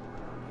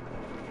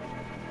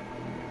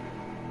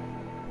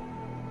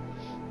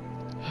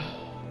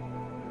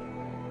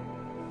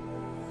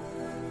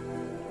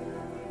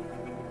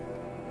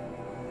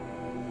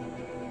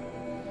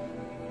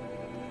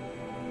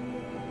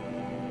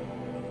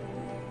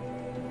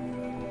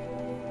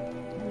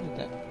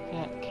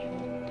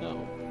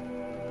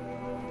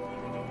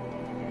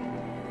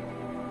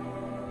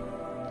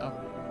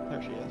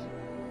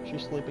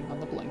 She's sleeping on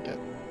the blanket.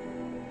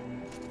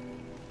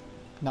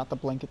 Not the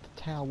blanket, the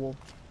towel.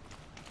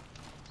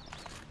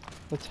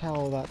 The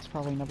towel that's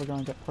probably never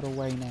gonna get put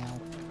away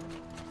now.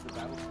 The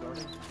battle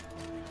starting?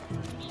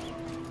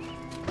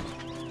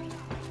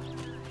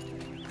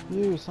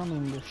 You,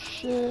 summoning your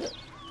shit.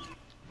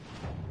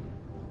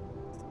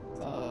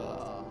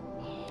 Some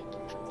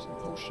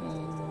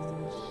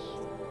potions.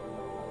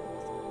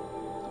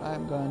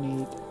 I'm gonna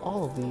need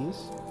all of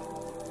these.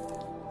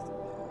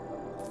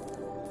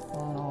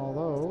 On all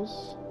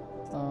those.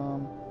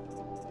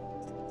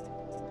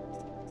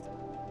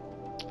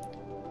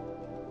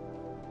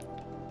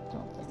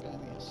 Don't think I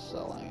need to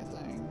sell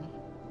anything.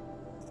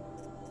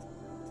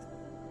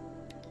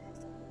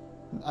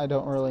 I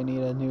don't really need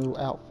a new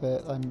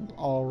outfit. I'm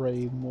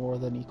already more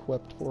than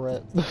equipped for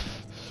it.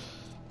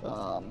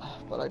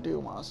 But I do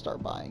want to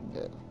start buying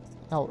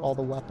out all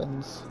the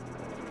weapons.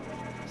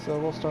 So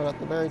we'll start at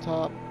the very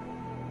top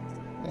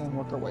and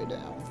work our way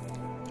down.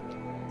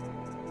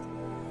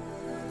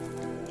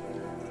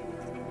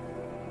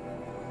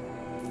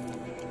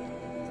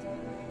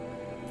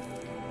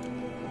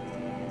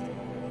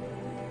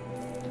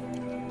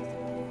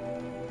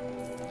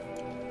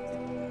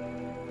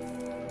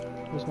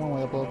 There's one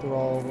way to blow through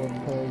all of your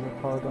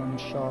cargo and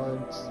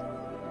shards.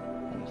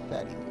 I'm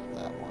fatty for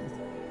that one.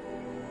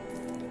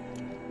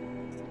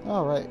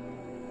 Alright.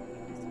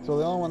 So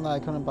the only one that I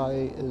couldn't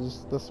buy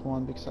is this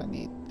one because I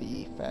need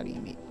the fatty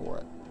meat for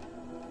it.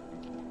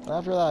 But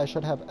after that I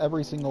should have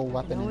every single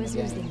weapon in the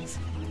game.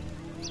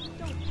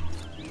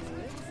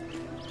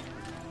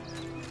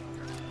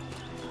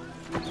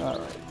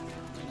 Alright.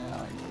 Now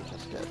I need to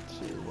just get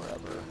to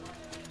wherever.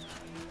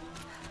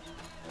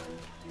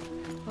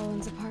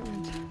 Owen's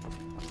apartment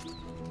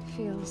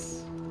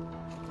feels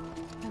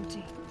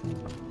empty.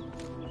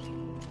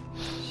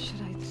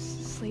 Should I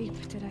sleep?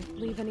 Did I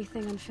leave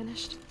anything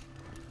unfinished?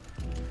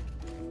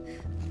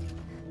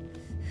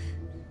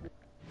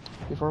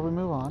 Before we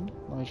move on,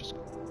 let me just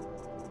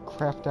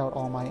craft out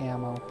all my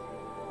ammo.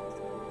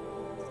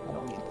 I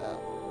don't need that,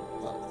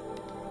 but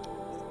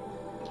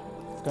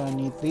gonna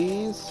need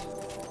these,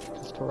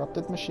 because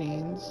corrupted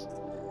machines.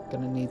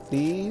 Gonna need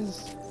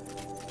these,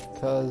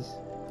 because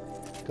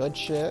good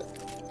shit.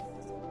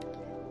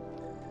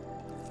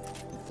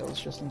 Those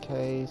just in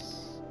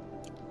case.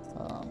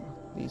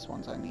 These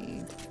ones I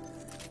need.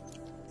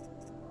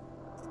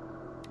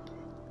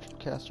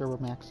 Caster we're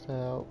maxed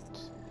out.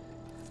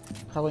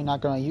 Probably not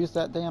gonna use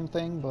that damn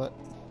thing, but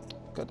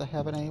good to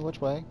have it any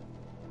which way.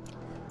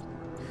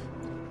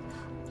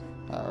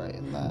 Alright,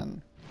 and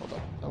then hold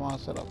up. I wanna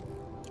set up.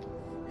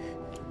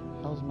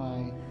 How's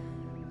my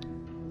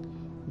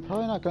I'm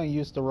probably not gonna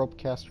use the rope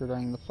caster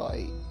during the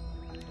fight.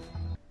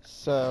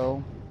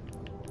 So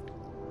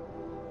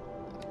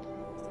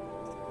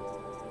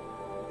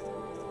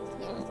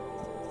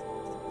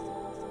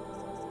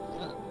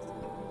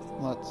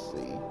let's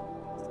see.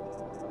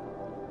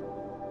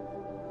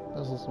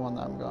 This is one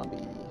that I'm gonna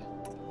be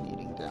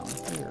needing down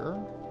here.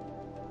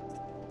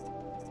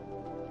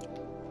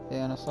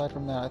 And aside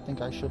from that, I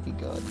think I should be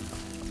good.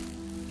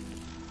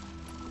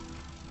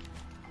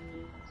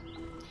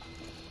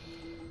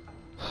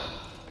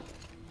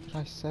 Did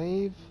I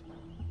save?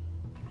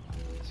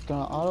 It's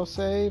gonna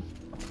auto-save?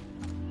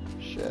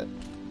 Shit.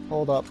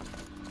 Hold up.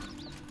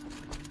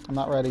 I'm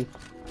not ready.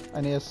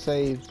 I need to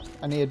save.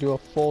 I need to do a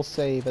full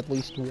save at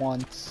least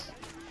once.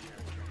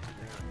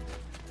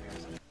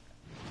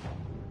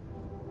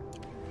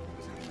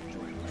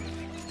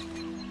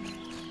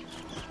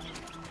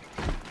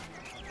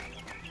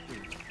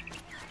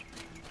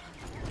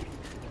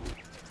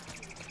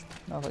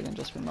 Now if I can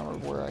just remember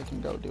where I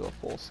can go do a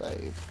full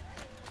save.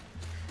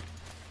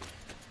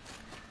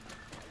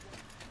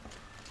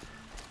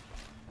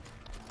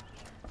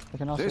 I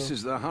can also... This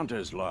is the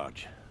Hunter's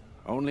Lodge.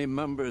 Only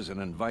members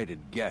and invited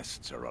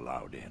guests are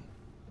allowed in.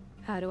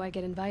 How do I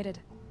get invited?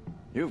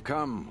 You've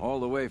come all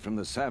the way from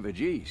the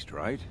Savage East,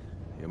 right?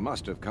 You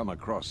must have come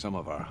across some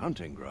of our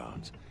hunting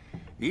grounds.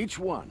 Each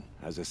one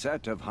has a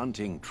set of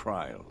hunting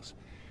trials.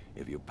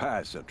 If you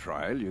pass a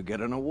trial, you get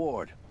an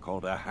award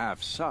called a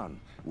half-sun.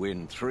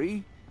 Win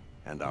 3,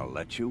 and I'll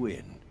let you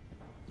in.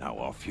 Now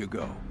off you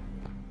go.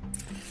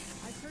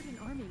 I've heard an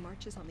army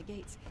marches on the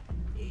gates.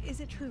 Is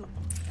it true?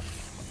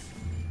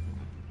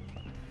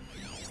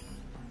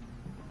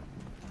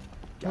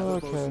 Gather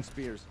bows Okay. and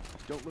spears.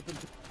 Don't let them.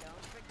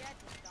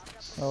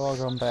 Oh, I'll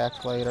come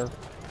back later.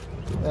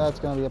 That's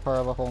gonna be a part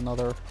of a whole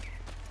nother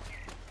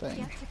thing.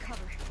 Get to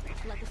cover.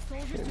 Let the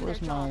soldiers Okay, do where's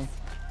their my... jobs.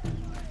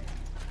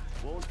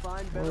 Won't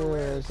find better Where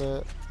wares. is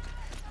it?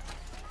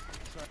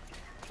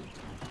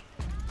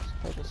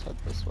 I just head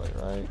this way,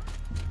 right?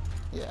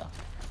 Yeah.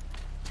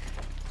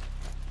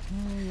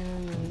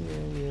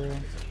 Yeah.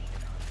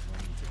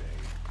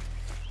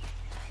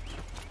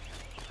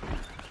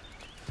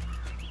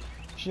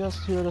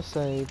 Just here to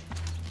save.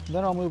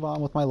 Then I'll move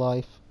on with my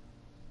life.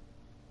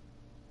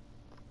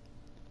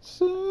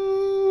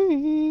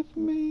 Save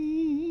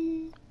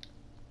me.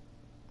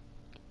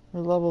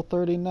 We're level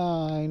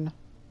 39.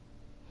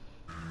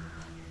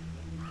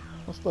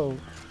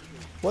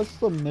 What's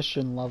the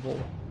mission level?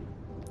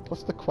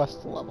 What's the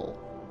quest level?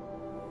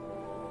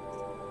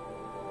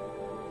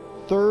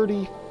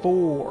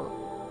 34.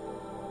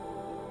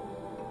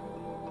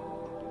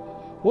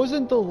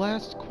 Wasn't the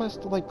last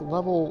quest like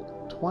level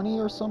 20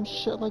 or some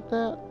shit like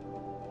that?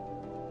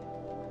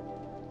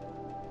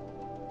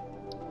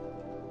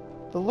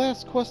 The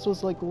last quest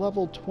was like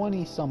level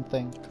 20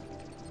 something.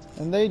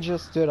 And they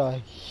just did a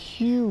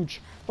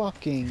huge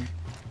fucking...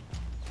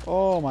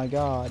 Oh my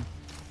god.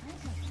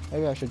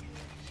 Maybe I should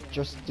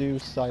just do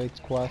side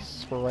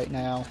quests for right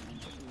now.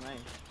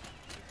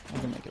 I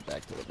can make it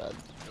back to the bed.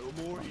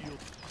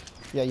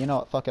 Yeah, you know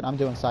what? Fuck it. I'm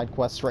doing side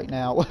quests right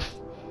now.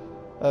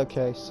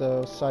 Okay,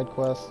 so side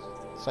quests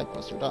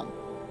are done.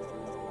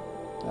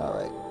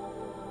 Alright.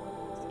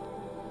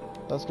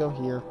 Let's go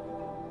here.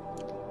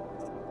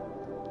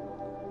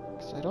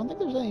 'Cause I don't think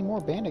there's any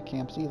more bandit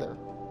camps either.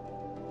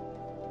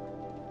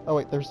 Oh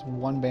wait, there's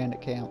one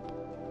bandit camp.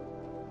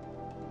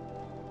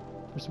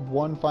 There's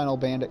one final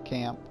bandit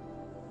camp.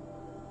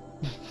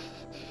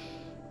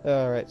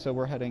 Alright, so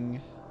we're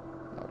heading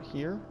out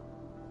here.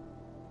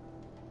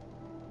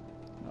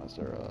 Now, is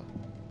there a...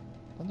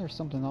 Then there's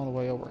something all the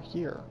way over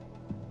here.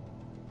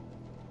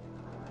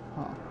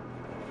 Huh.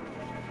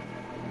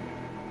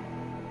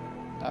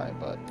 Alright,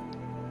 but...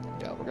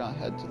 Yeah, we're gonna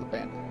head to the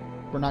bandit...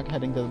 We're not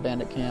heading to the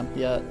bandit camp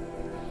yet.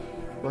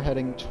 We're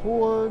heading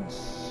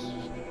towards...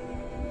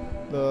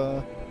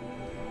 the...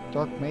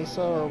 Dark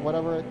Mesa, or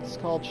whatever it's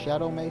called.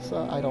 Shadow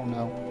Mesa? I don't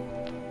know.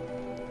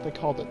 They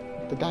called it...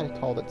 The guy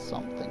called it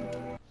something.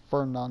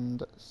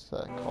 Fernand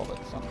called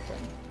it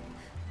something.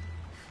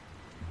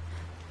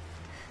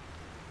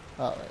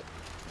 Alright.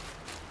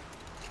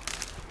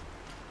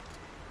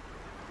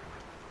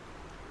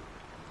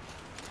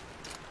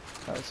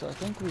 Alright, so I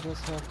think we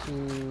just have to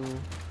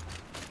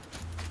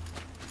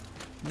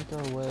make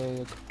our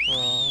way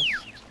across.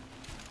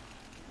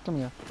 Come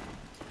here.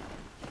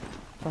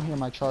 Come here,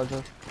 my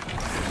charger.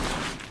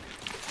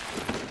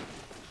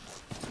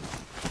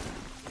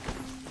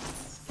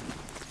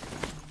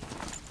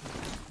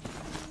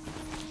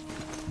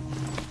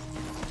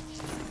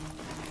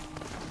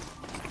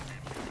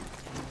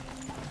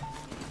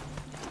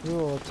 We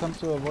will attempt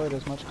to avoid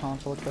as much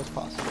conflict as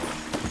possible.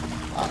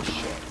 Ah,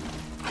 shit.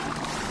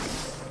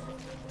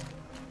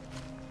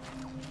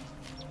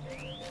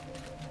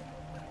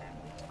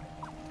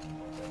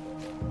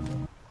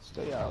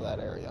 Stay out of that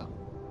area.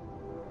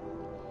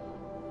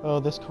 Oh,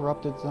 this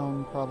corrupted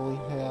zone probably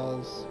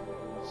has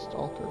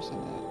stalkers in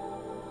it.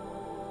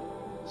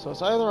 So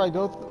it's either I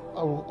go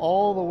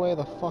all the way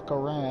the fuck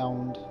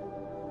around.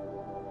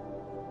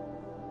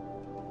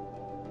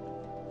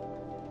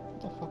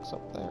 What the fuck's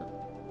up there?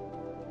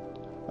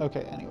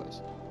 Okay,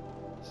 anyways.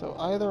 So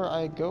either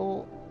I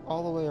go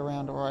all the way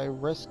around or I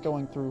risk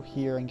going through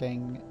here and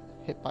getting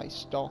hit by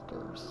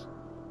stalkers.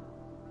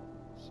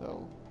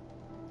 So,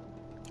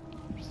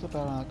 I'm just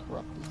about on a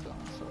corrupted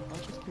zone, so if I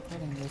just keep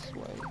heading this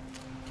way.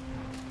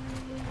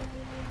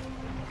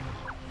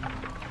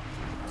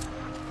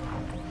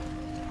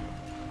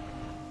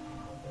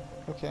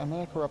 Okay, I'm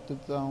in a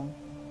corrupted zone.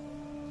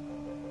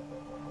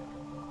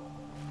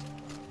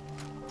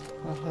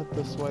 I'll head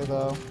this way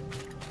though.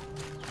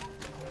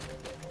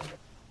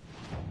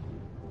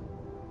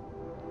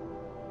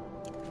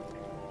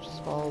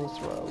 Follow this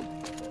road.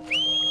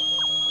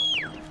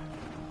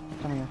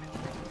 Come here.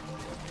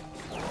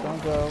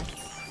 Don't go.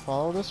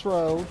 Follow this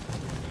road.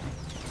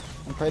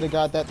 And pray to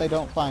God that they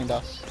don't find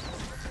us.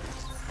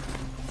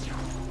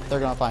 They're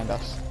gonna find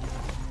us.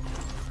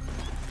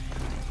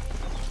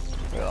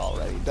 They're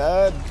already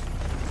dead.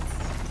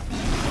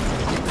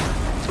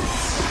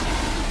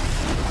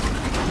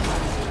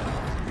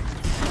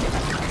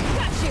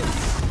 Got you.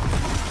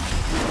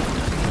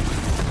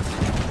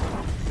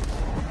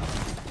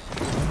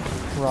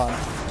 Run.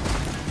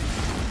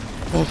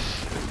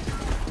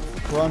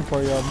 Run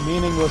for your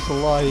meaningless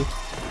life,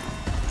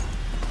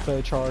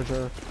 the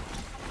charger.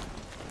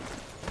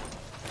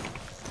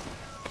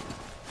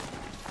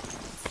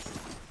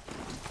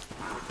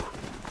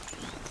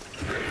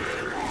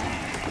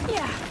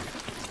 Yeah.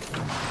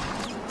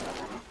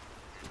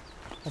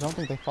 I don't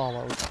think they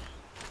followed.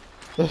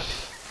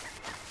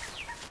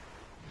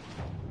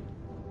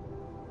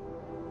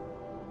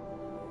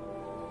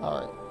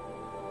 Alright.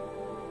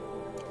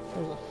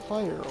 There's a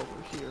fire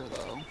over here,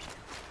 though.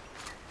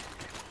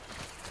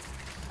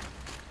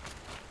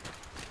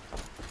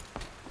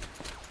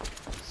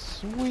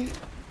 Sweet.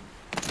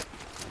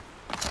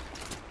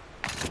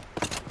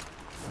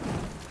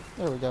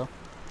 There we go.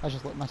 I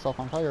just lit myself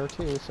on fire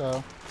too,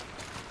 so...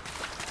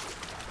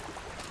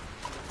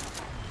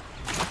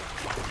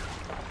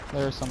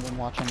 There's someone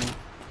watching me.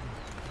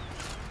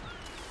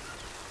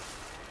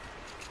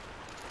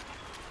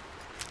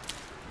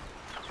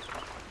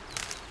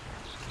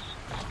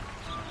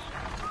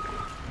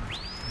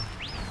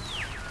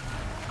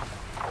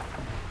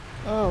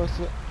 Oh,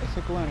 it's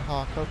a Glint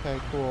Hawk. Okay,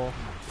 cool.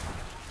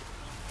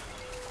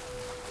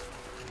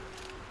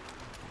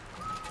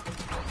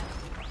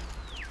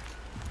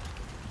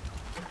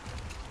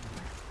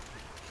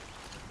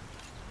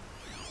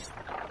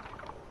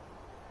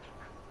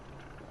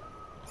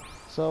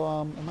 So,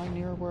 am I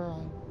near where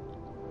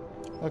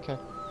I... Okay.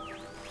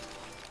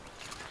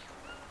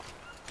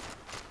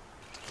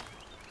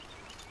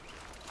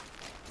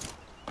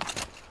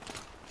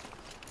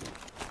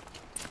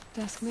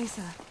 Dusk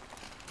Mesa.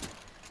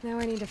 Now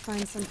I need to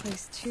find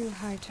someplace too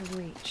high to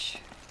reach,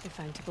 if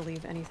I'm to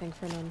believe anything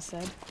Fernand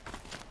said.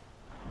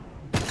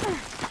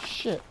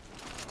 Shit.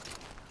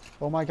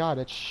 Oh my god,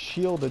 it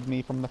shielded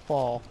me from the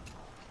fall.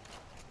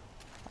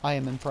 I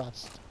am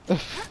impressed.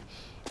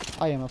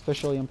 I am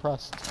officially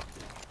impressed.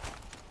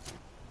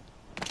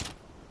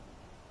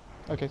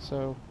 Okay,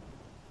 so...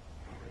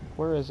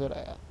 where is it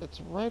at? It's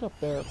right up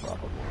there,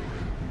 probably.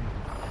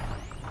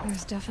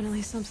 There's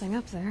definitely something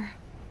up there.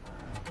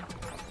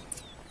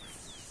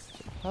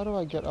 How do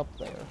I get up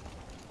there?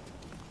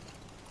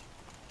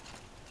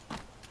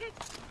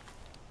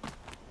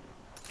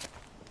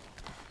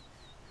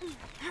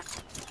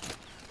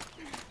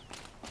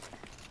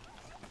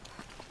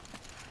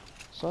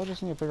 So I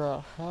just need to figure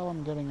out how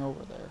I'm getting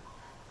over there.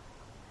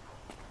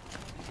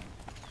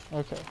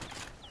 Okay.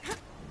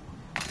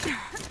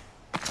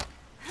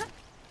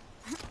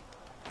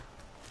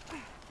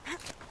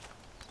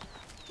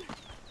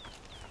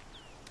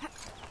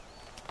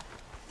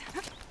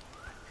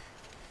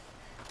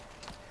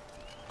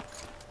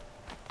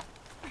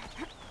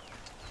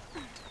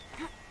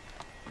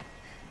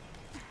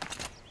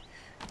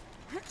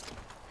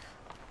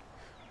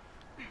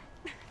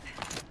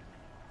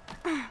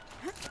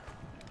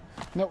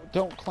 No,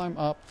 don't climb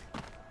up.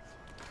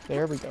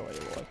 There we go,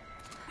 Aloy.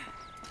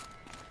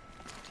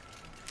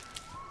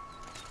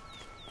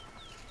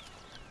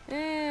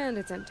 And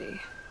it's empty.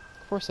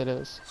 Of course it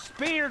is.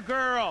 Spear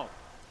girl!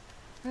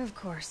 Of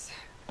course.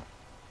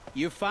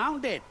 You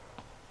found it.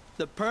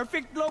 The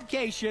perfect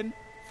location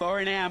for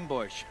an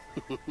ambush.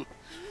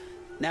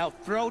 Now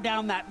throw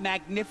down that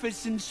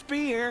magnificent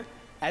spear,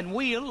 and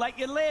we'll let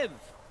you live.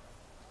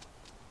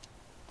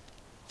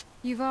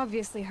 You've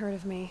obviously heard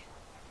of me.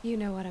 You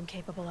know what I'm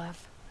capable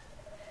of.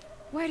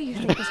 Why do you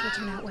think this will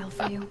turn out well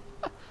for you?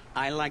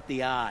 I like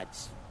the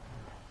odds.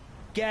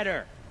 Get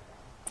her.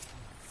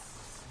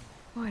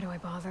 Why do I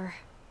bother?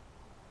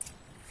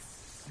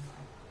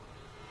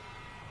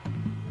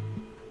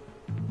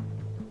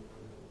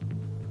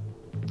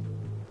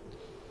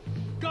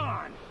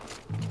 Gone!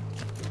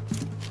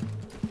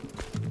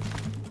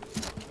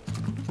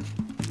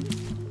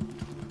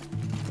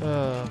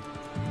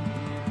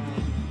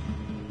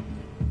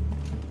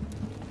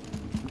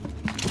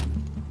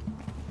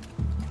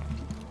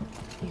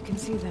 You can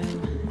see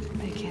them.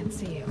 They can't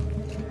see you.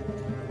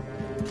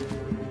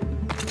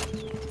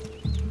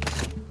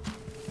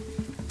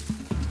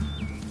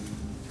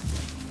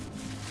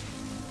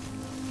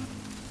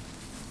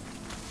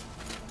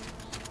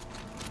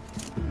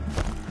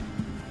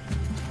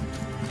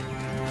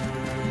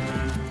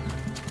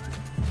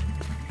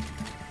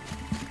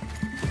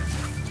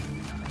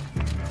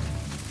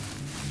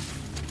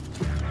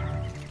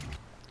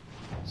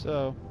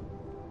 So,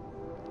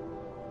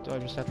 do I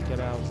just have to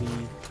get out of the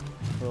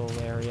little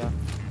area?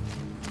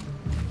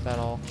 Is that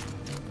all?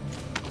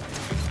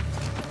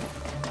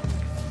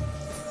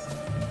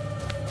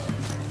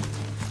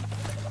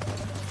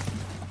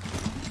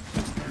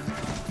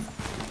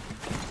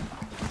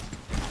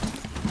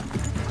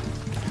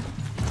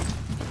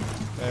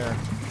 There.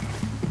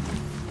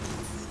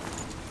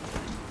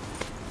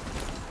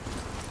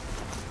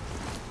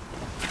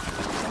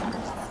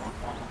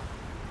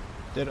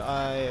 Did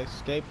I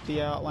escape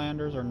the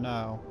Outlanders or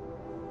no?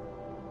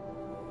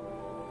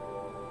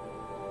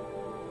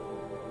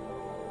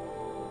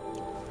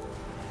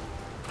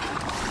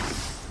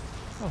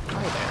 Oh,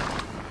 hi there.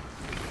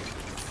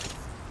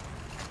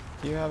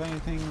 Do you have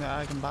anything that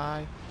I can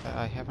buy that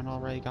I haven't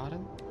already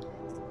gotten?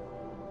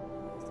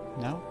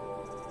 No?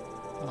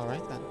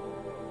 Alright then.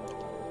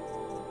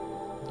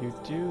 You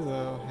do,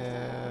 though,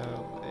 have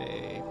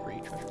a free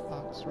treasure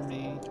box for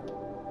me.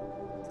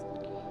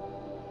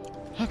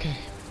 Okay.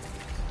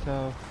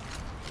 So,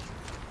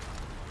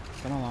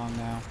 come along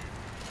now.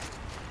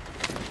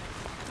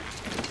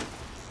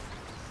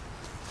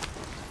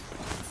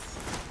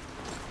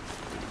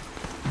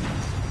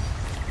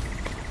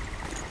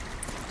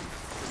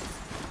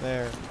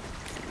 There.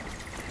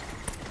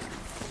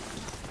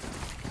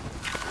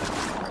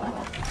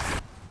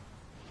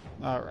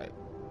 Alright.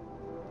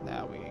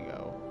 Now we can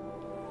go.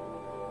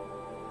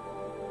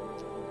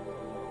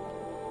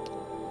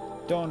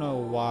 don't know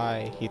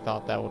why he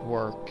thought that would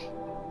work.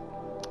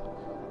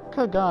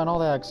 Could have gotten all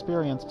that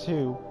experience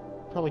too.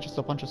 Probably just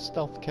a bunch of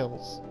stealth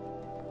kills.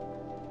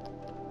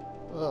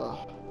 Ugh.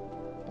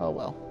 Oh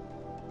well.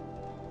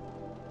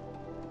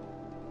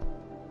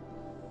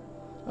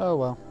 Oh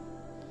well.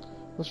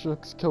 Let's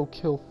just go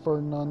kill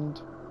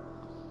Ferdinand.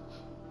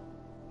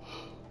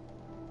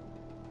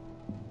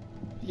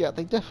 Yeah,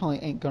 they definitely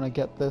ain't gonna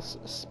get this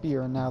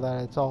spear now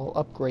that it's all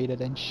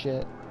upgraded and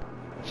shit.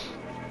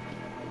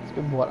 It's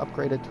been, what,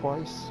 upgraded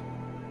twice?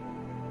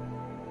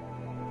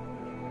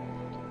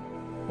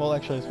 Well,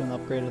 actually, it's been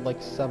upgraded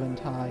like 7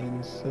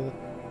 times.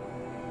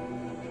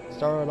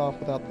 Started off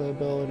without the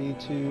ability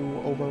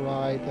to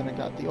override, then it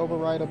got the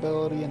override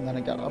ability, and then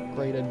it got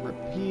upgraded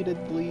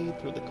repeatedly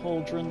through the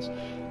cauldrons,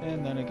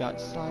 and then it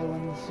got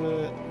silence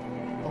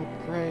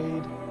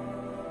upgrade.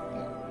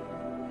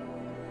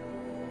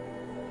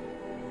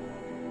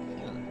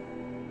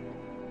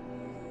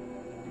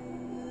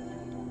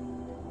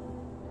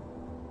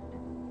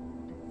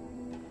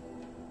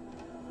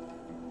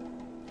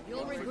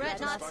 You'll regret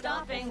not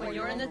stopping when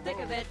you're in the thick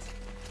of it.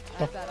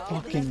 The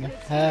fucking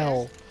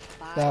hell.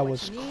 That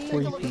was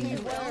creepy.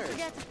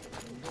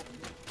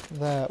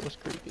 That was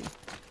creepy.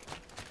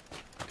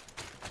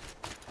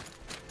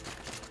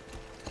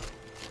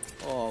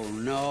 Oh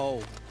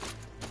no.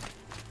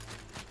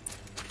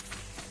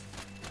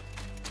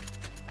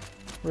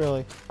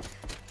 Really?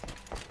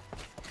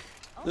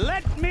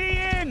 Let me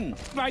in!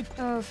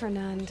 Oh,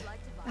 Fernand.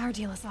 Our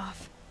deal is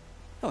off.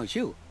 Oh, it's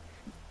you.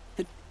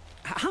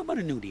 How about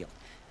a new deal?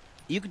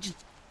 You could just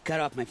cut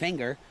off my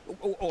finger,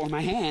 or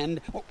my hand,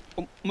 or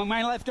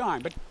my left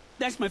arm, but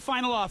that's my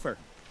final offer.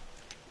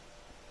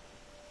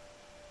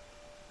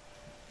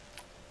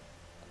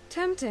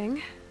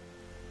 Tempting,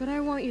 but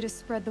I want you to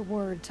spread the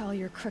word to all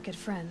your crooked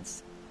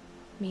friends.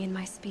 Me and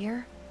my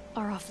spear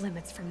are off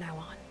limits from now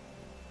on.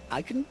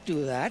 I can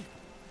do that.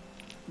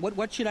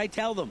 What should I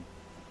tell them?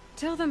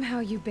 Tell them how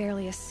you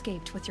barely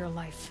escaped with your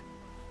life.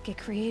 Get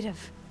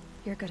creative.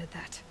 You're good at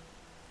that.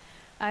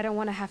 I don't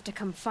want to have to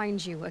come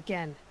find you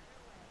again.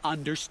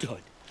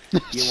 Understood.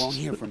 You won't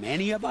hear from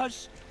any of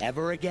us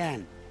ever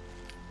again.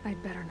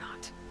 I'd better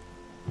not.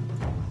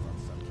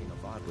 Sun King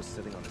Avad was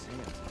sitting on his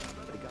hands,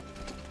 but he got...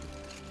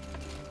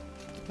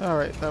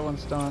 Alright, that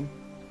one's done.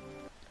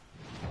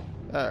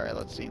 Alright,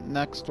 let's see.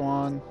 Next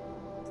one.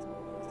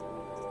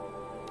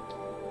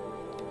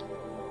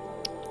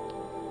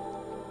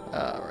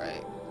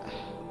 Alright.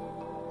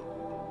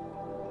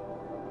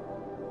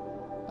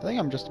 I think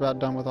I'm just about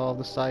done with all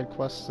the side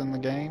quests in the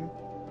game.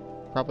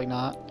 Probably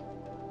not.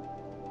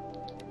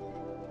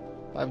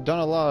 I've done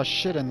a lot of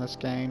shit in this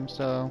game,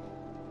 so...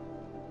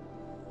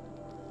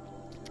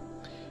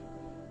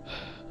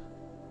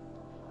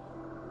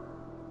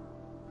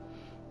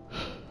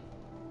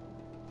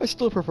 I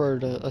still prefer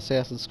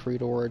Assassin's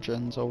Creed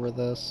Origins over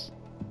this.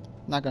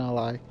 Not gonna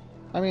lie.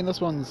 I mean,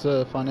 this one's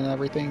fun and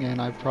everything, and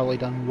I've probably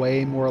done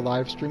way more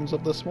live streams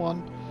of this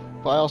one.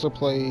 But I also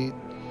play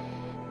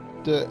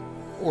the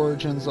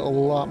Origins a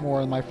lot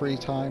more in my free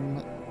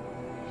time.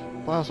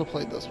 But I also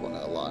played this one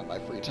a lot in my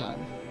free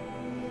time.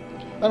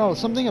 I don't know,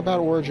 something about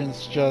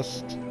Origins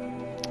just...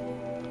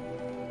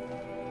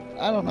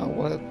 I don't know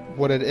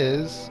what it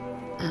is.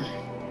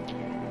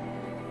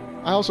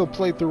 I also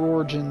played through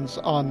Origins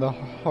on the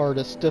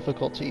hardest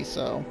difficulty,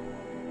 so...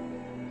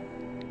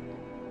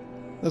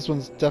 This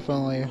one's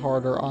definitely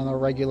harder on a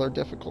regular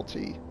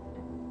difficulty.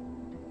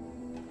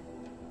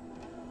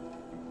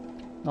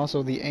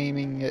 Also, the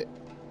aiming, it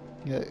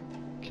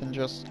can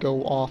just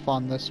go off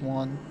on this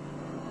one.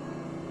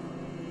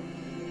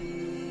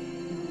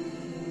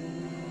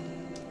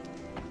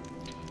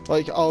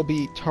 Like, I'll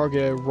be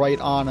targeted right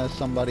on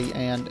somebody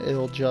and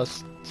it'll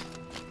just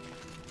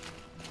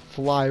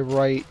fly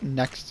right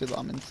next to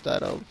them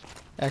instead of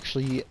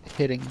actually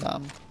hitting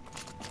them.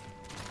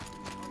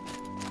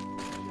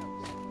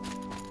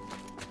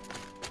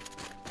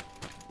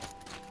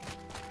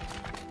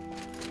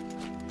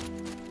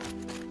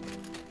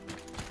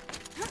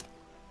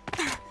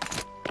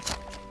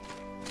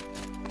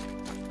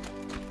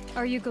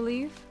 Are you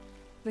Galeev,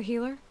 the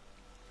healer?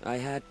 I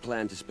had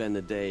planned to spend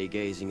the day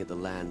gazing at the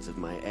lands of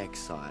my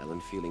exile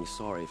and feeling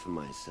sorry for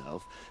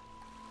myself.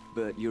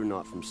 But you're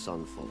not from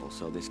Sunfall,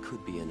 so this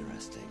could be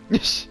interesting.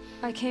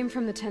 I came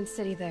from the tent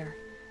city there.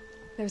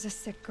 There's a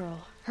sick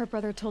girl. Her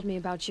brother told me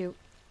about you.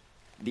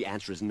 The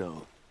answer is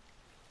no.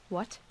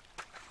 What?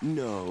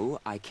 No,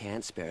 I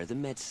can't spare the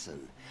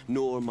medicine,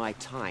 nor my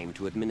time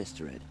to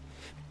administer it.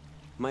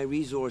 My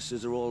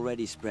resources are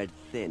already spread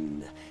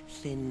thin.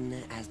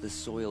 Thin as the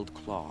soiled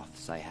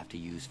cloths I have to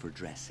use for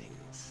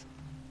dressings.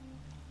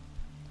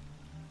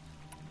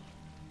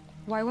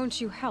 Why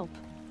won't you help?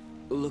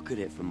 Look at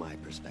it from my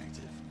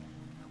perspective.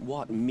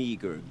 What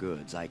meager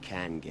goods I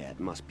can get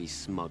must be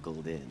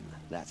smuggled in.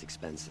 That's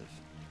expensive.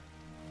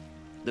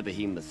 The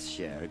Behemoth's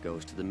share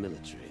goes to the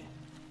military.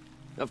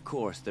 Of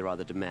course, there are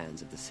the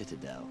demands of the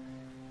Citadel.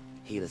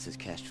 Helis's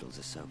kestrels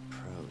are so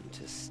prone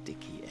to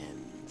sticky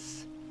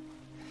ends.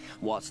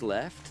 What's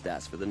left,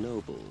 that's for the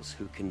nobles,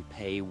 who can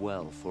pay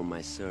well for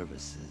my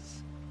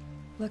services.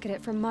 Look at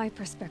it from my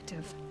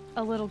perspective.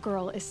 A little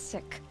girl is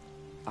sick.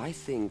 I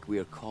think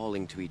we're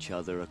calling to each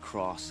other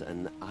across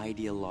an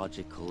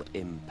ideological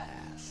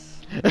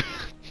impasse.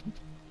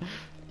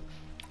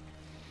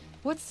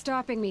 What's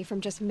stopping me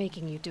from just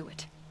making you do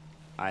it?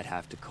 I'd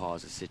have to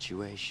cause a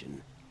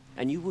situation.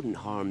 And you wouldn't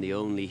harm the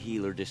only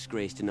healer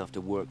disgraced enough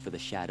to work for the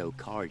Shadow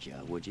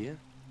Carja, would you?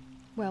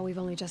 Well, we've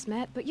only just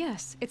met, but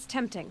yes, it's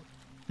tempting.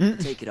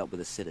 Take it up with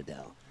the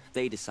Citadel.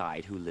 They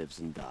decide who lives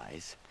and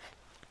dies.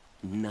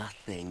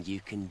 Nothing you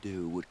can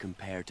do would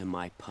compare to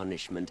my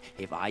punishment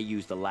if I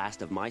use the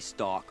last of my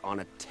stock on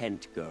a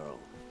tent girl.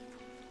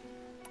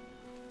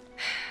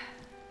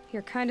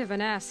 You're kind of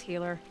an ass,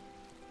 healer.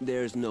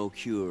 There's no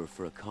cure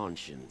for a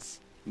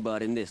conscience,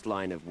 but in this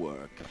line of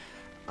work,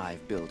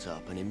 I've built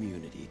up an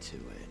immunity to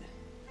it.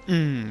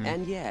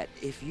 And yet,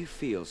 if you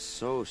feel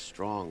so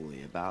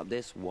strongly about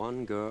this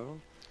one girl,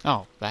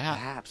 oh, that.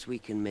 Perhaps we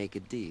can make a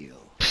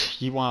deal.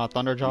 You want a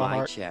Thunderjaw My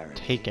heart?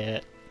 charity. Take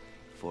it.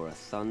 For a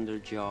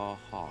Thunderjaw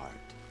heart.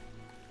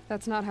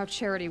 That's not how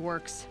charity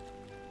works.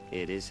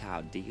 It is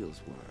how deals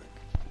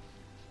work.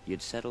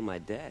 You'd settle my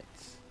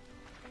debts.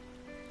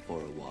 For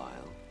a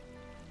while.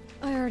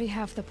 I already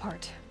have the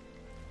part.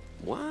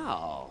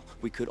 Wow,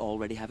 we could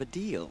already have a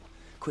deal.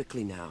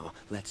 Quickly now,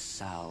 let's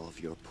salve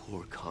your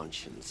poor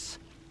conscience.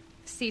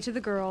 See to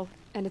the girl,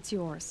 and it's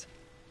yours.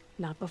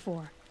 Not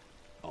before.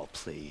 Oh,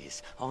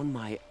 please. On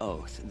my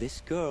oath,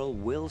 this girl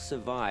will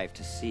survive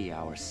to see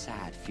our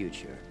sad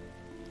future.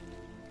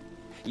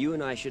 You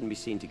and I shouldn't be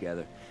seen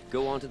together.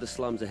 Go on to the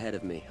slums ahead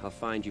of me. I'll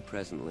find you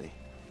presently.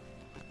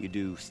 You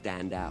do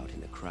stand out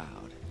in a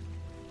crowd.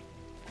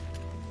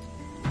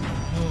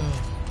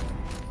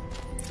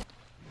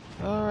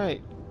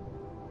 Alright.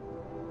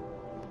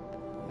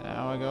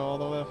 Now I go all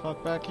the way the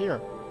fuck back here.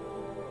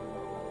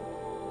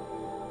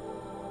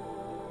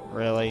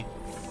 Really?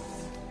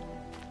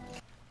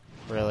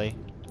 Really?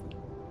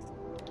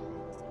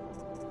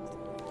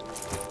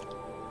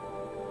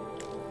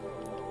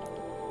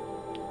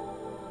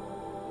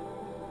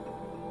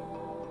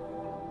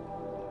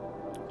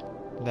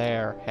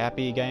 There.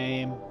 Happy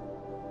game.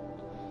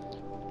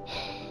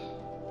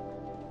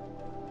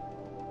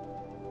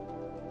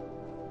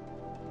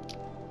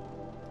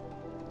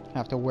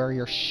 Have to wear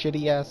your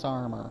shitty ass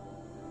armor.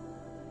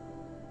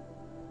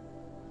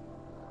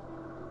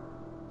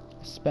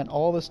 I spent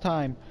all this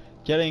time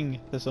getting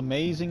this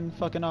amazing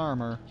fucking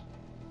armor,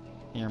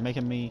 and you're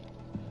making me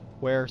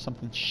wear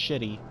something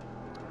shitty.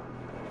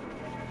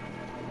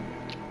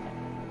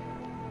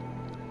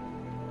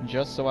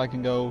 Just so I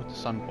can go to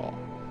Sunfall.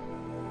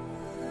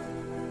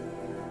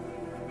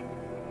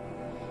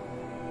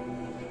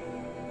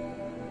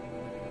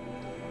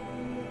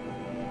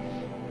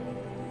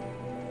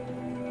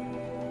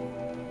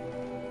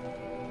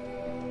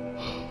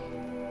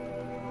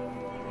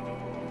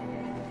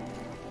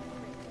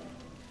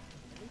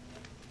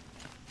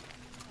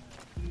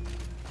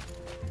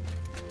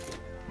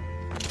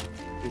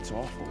 It's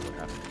awful what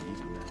happened to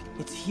Eden.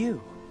 It's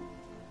you.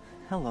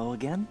 Hello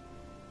again.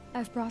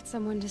 I've brought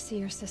someone to see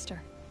your sister.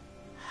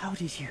 How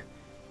did you...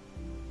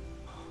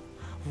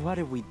 What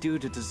did we do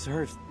to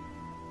deserve...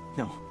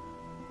 No,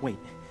 wait.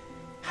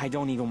 I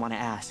don't even want to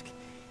ask,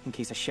 in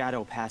case a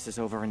shadow passes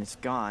over and it's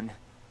gone.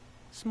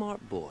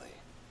 Smart boy.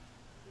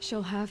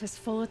 She'll have his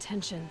full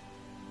attention,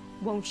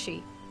 won't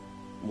she?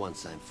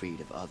 Once I'm freed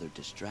of other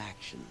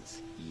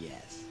distractions,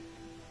 yes.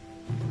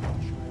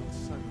 Child's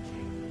Sun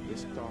King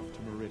whisked off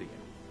to Meridian.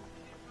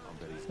 I'll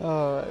bet he's...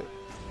 Alright.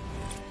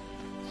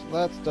 So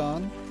that's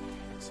done.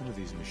 Some of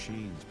these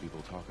machines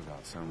people talk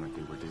about sound like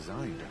they were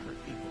designed to hurt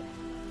people.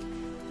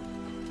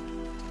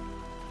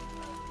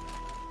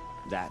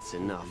 That's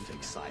enough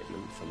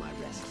excitement for my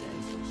rest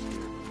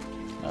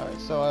day. Alright,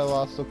 so I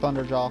lost the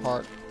Thunderjaw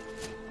heart.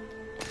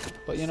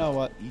 But you know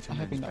what? I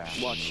have enough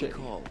shit.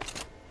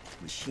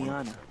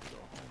 Shiana.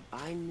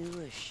 I knew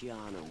a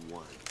Shiana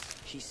once.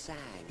 She sang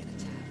in a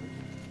tavern.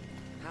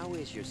 How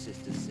is your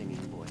sister's singing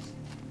voice?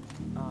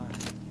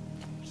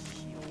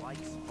 She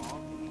likes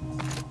foggy.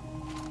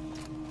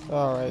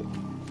 Alright.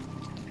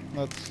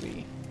 Let's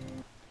see.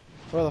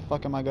 Where the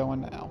fuck am I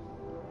going now?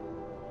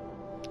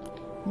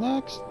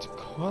 Next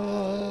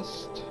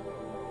quest.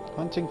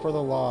 Hunting for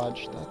the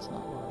lodge. That's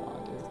not what I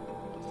want to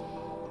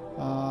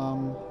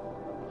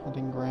do.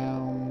 Hunting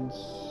grounds.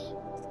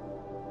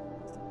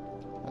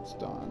 That's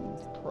done.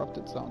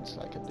 Corrupted zones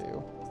I could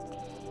do.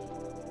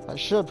 I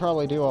should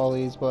probably do all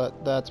these,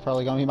 but that's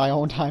probably gonna be my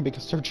own time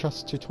because they're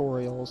just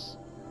tutorials.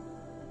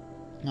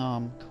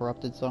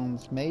 Corrupted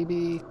zones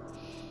maybe.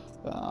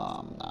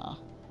 Nah.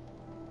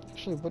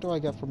 Actually, what do I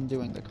get from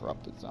doing the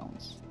corrupted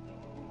zones?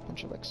 A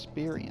bunch of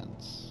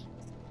experience.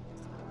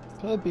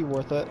 Could be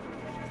worth it.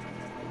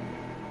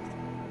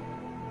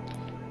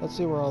 Let's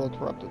see where all the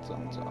corrupted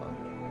zones are.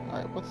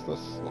 Alright, what's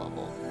this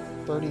level?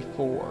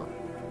 34.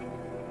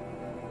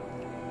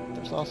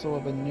 There's also a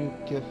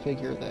Banuka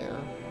figure there.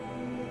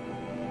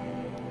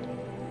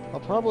 I'll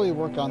probably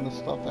work on the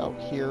stuff out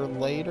here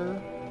later.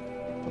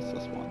 What's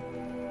this one?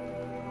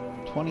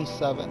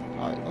 27.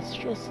 Alright, let's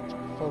just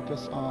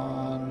focus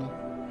on...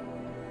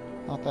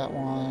 not that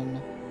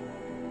one.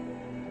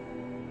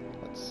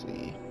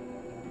 see.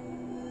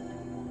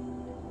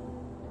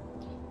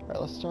 Alright,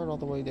 let's start all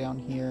the way down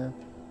here.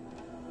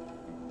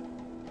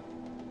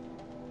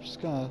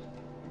 Just gonna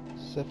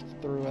sift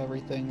through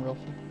everything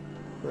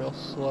real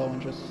slow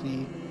and just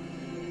see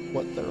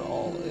what there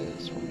all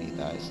is for me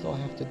that I still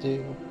have to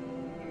do.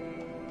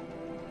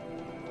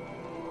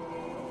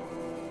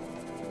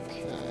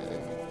 Okay.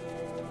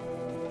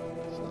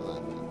 So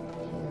then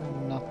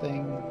here,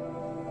 nothing.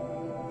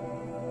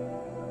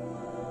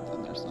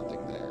 Then there's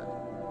nothing there.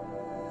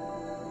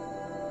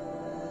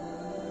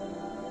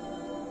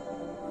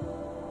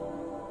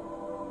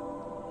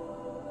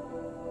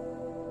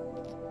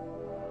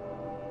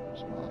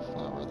 There's another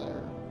flower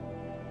there.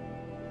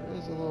 There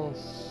is a little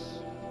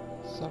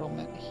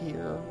settlement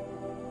here.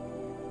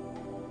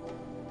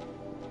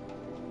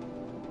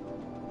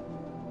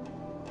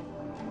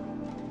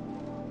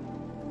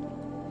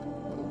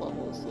 What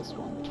level is this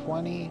one?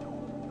 20.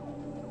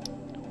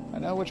 I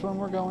know which one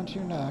we're going to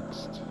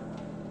next.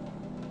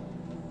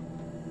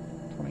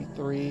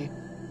 23.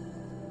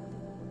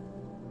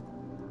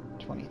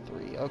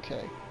 23.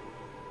 Okay.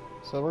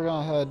 So we're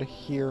gonna head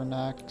here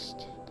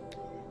next.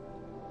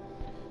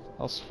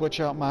 I'll switch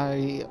out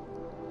my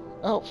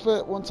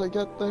outfit once I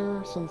get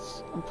there,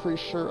 since I'm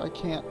pretty sure I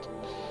can't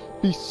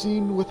be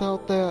seen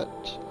without that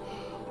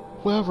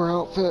whatever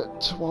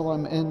outfit while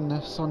I'm in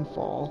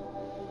Sunfall.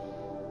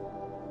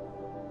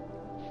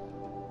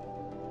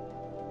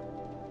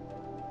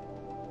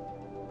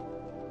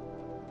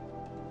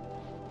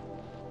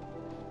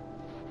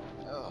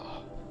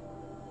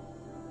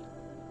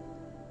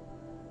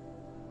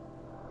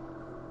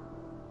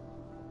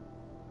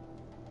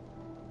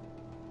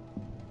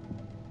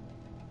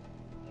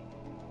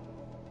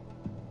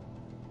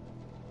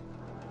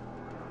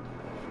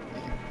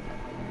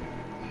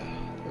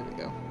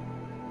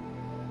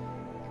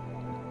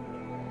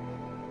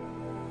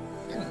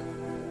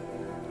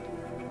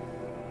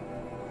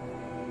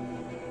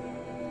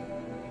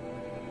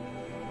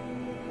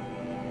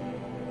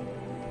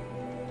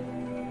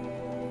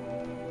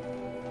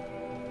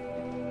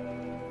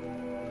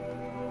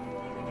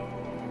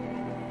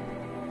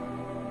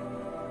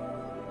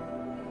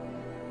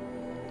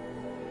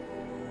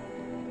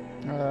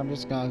 I'm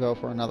just gonna go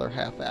for another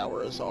half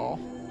hour is all.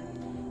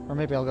 Or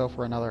maybe I'll go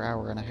for another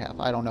hour and a half.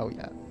 I don't know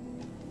yet.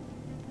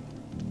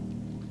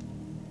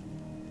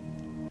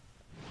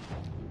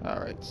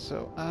 Alright,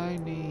 so I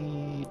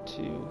need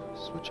to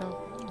switch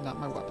out, not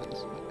my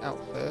weapons, my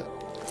outfit.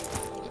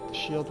 Get the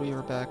shield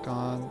weaver back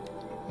on.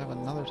 I have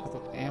another type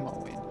of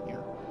ammo in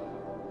here.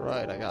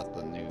 Right, I got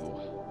the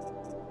new...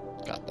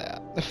 Got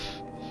that.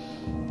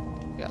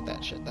 Got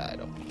that shit that I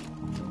don't need.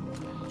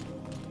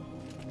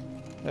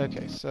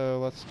 Okay, so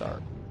let's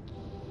start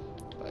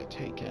by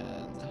taking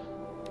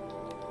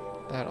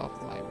that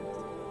off my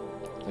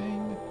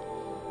thing,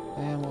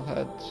 and we'll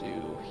head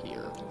to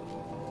here.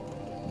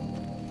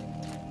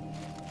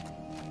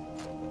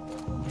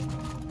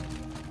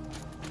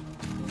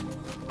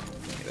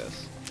 Look at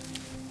this.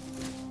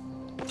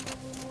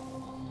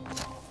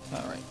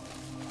 Alright.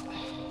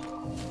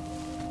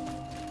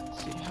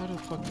 Let's see, how the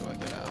fuck do I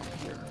get out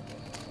of here?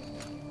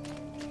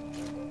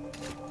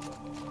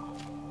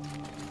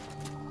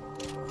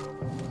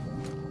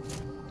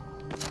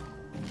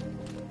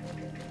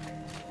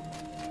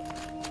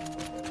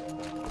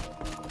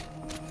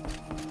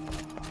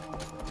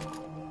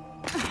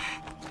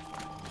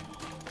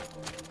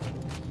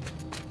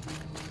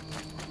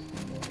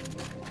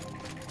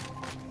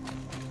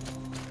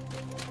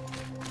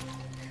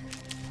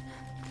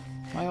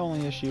 My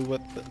only issue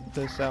with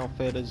this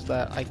outfit is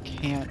that I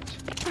can't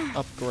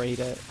upgrade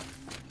it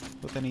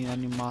with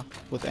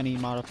any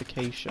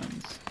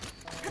modifications.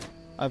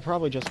 I'd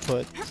probably just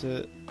put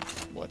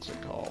what's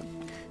it called?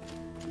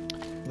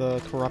 The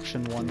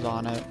corruption ones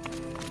on it,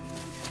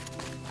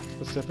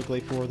 specifically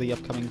for the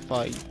upcoming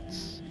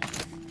fights.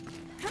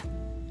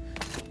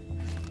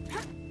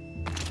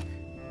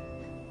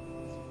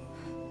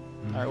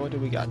 Alright, what do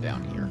we got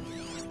down here?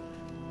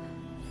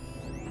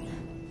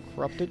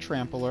 Corrupted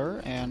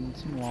Trampler and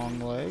some long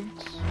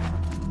legs.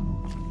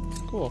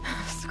 Cool.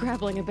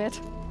 Scrabbling a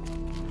bit.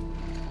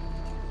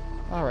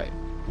 Alright.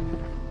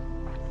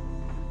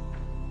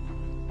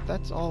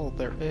 That's all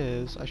there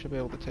is. I should be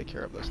able to take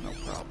care of this, no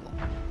problem.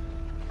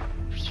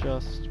 There's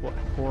just, what,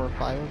 4 or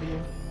 5 of you?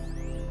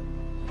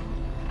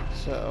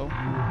 So,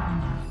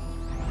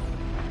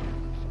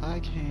 if I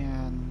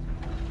can...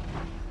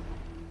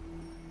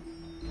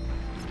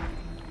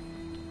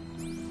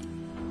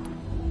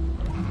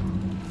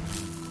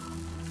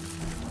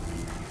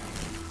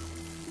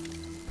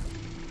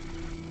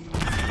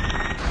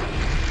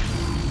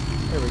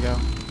 There we go.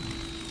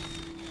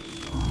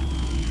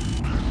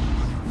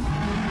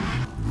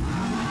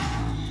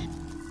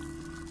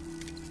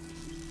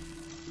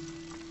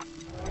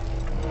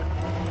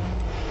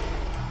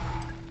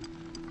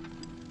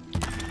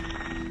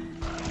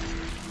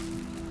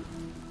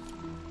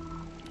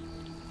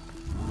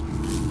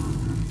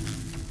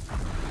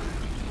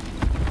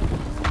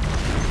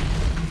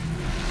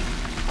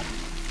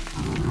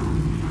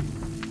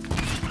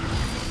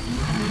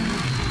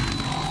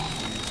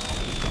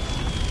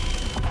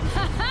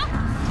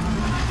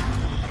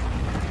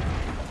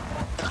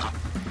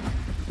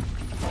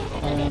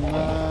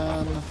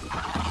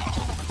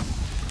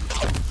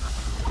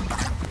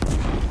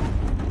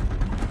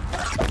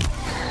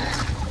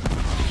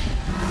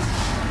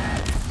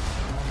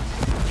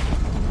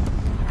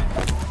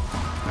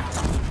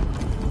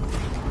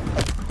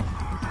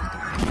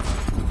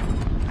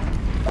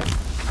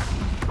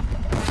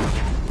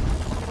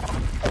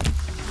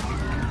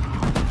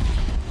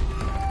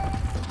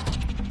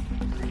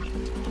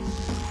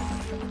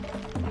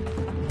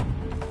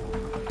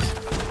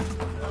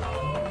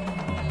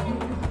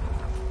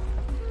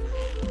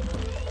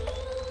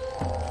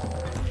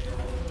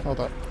 Hold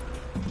up.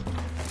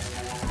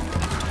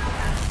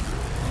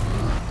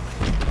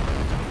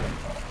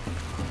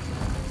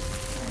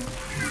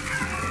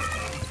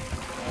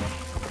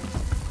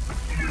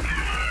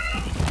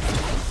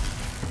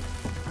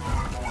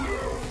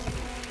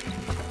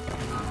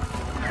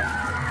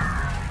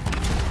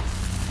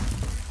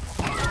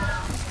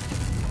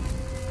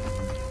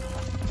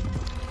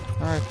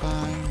 Alright,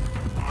 fine.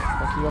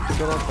 Fuck you up the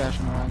good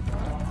old-fashioned way.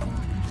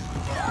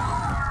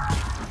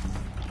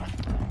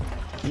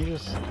 You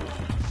just...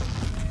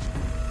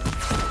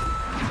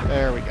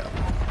 There we go.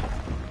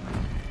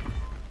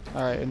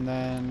 Alright, and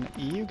then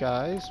you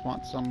guys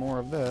want some more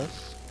of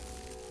this.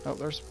 Oh,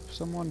 there's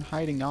someone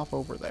hiding off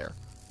over there.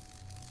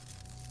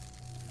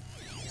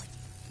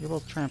 You're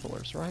both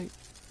tramplers, right?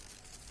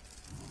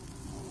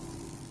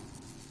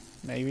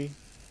 Maybe.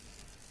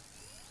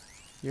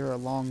 You're a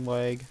long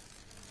leg.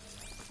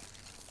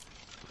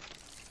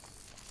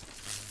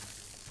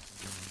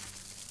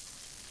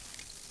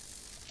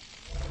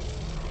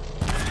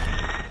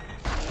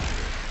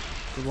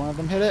 Did one of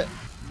them hit it?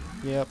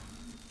 Yep.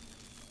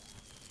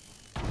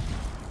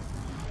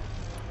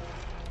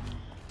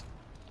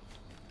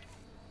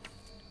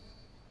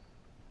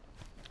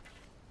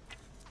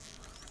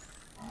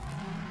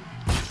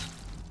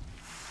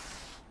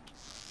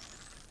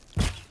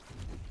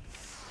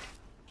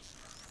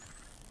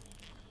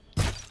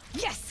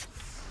 Yes!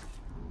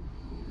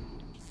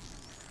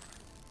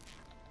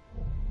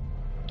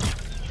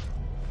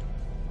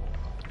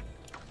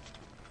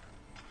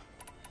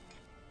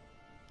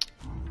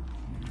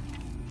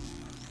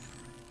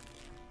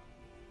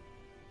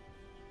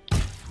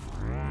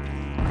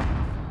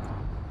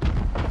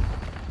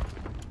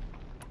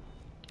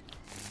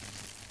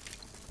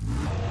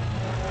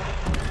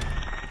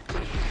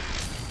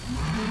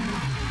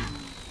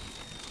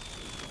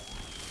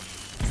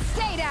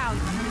 Stay down!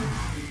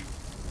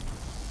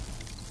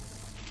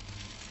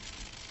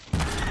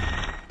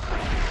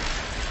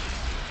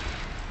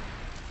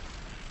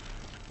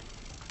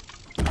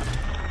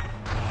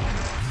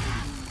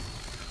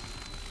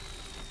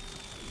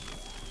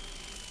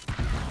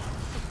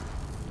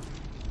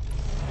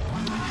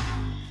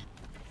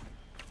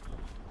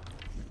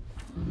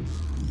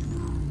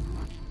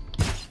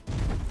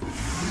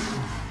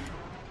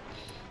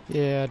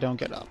 Yeah, don't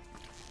get up.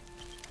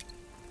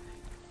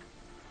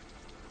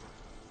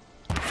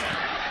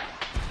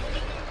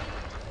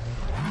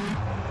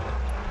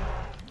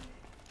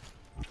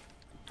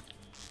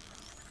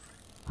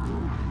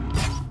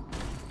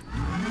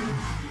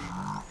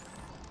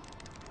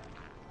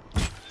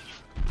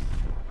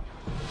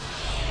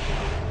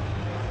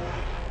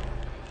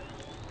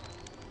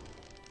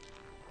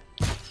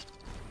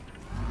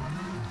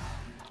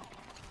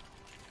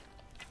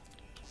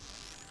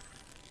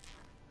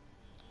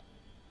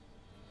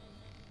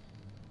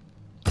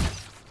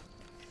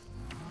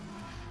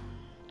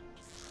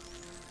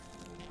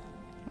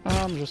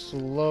 I'm just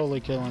slowly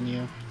killing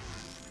you.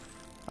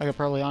 I could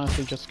probably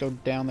honestly just go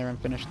down there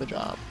and finish the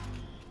job.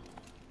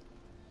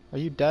 Are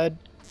you dead?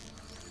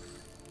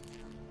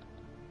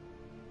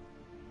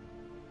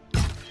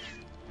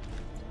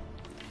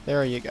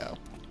 There you go.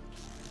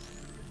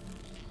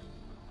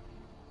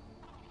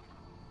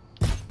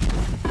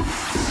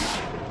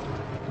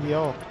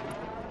 Yo.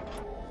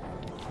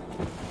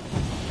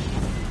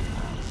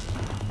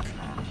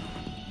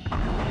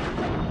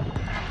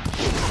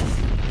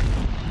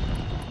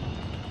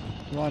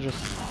 You wanna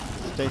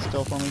just stay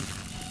still for me?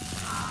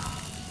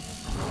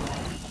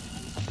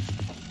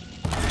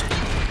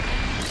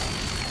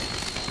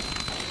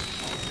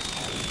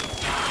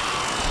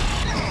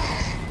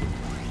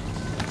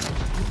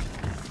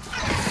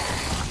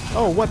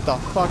 Oh, what the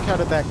fuck? How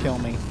did that kill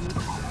me?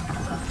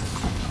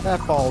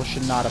 That ball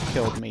should not have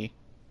killed me.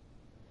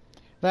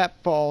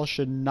 That fall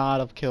should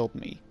not have killed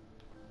me.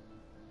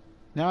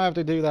 Now I have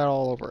to do that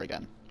all over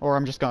again. Or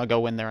I'm just gonna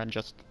go in there and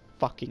just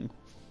fucking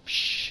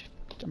shit.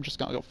 I'm just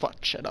gonna go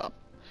fuck shit up.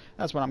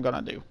 That's what I'm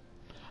gonna do.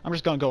 I'm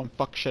just gonna go and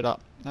fuck shit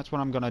up. That's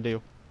what I'm gonna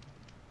do.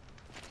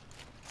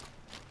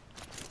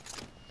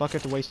 Fuck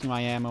it to wasting my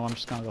ammo, I'm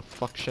just gonna go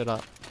fuck shit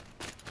up.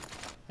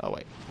 Oh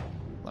wait.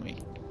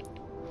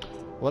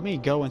 Let me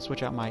go and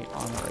switch out my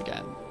armor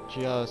again.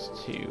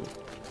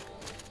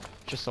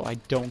 Just so I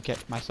don't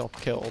get myself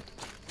killed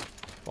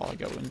while I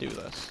go and do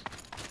this.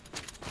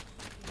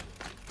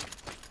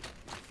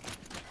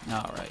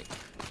 Alright.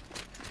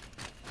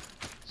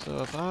 So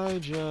if I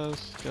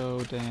just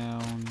go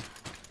down...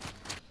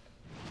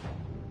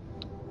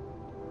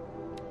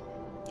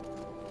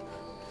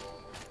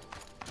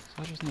 So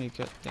I just need to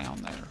get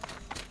down there.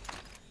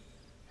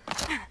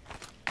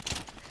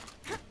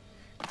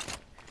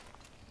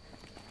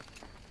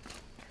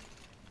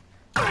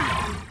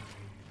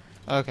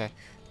 Okay.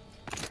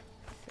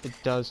 It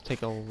does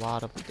take a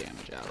lot of the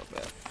damage out of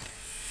it.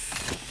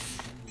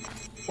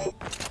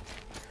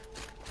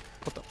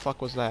 What the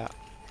fuck was that?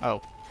 Oh,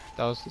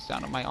 that was the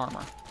sound of my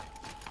armor.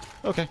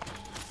 Okay.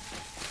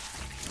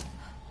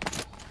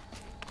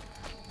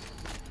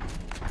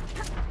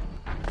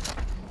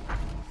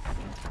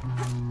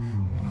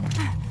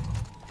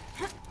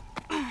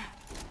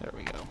 There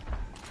we go.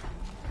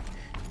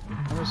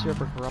 just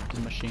here for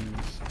corrupted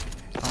machines.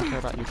 I don't care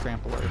about you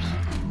tramplers.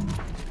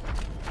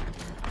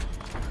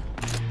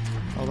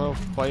 Although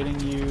fighting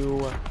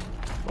you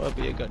would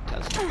be a good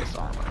test of this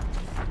armor.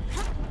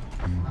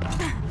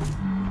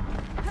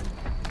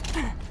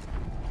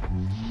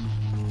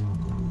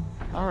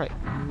 Alright,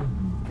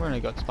 we're in a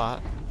good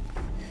spot.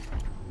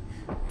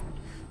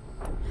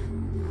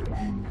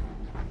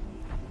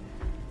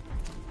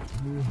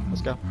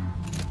 Let's go.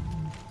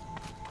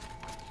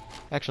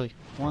 Actually,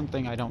 one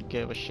thing I don't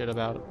give a shit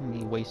about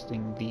me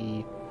wasting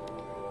the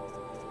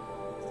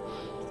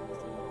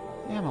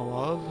ammo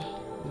of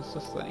is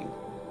this thing.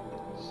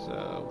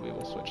 So we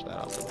will switch that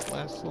out to the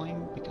last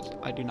sling because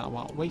I do not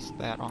want to waste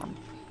that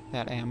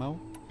ammo.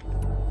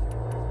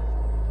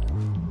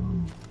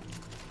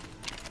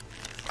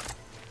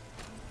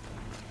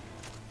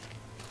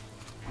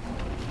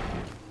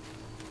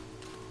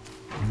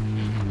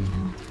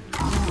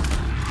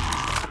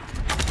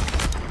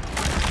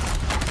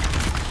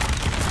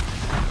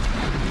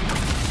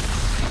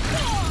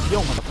 Yo,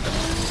 motherfucker.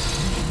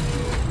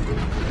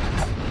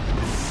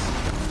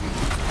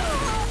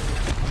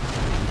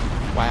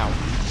 Wow.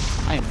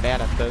 I am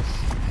bad at this.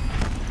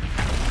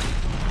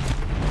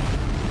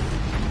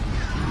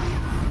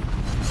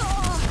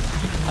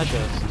 I should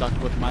have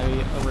stuck with my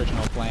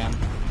original plan.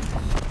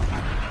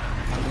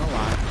 Not gonna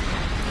lie.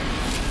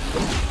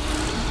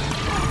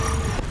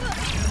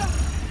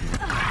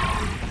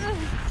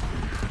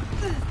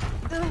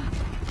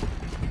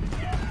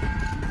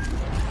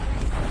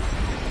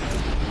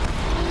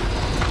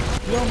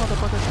 Yo,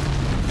 motherfucker.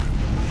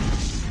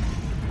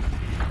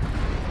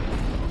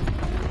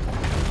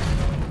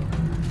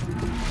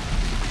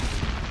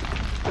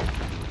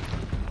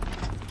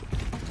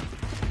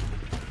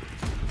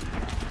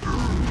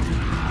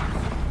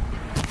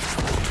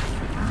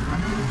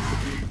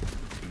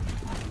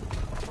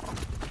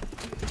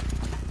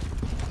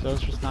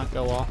 Those just not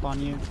go off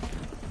on you?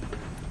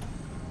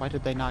 Why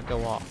did they not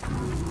go off?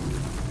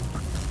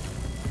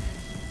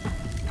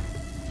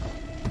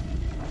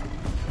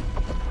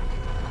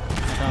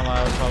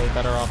 I was probably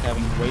better off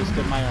having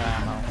wasted my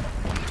ammo.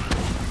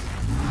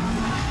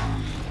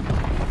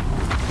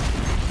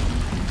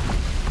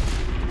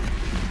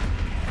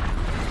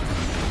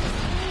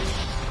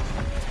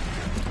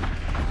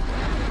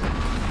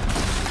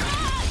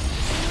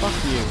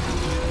 Fuck you.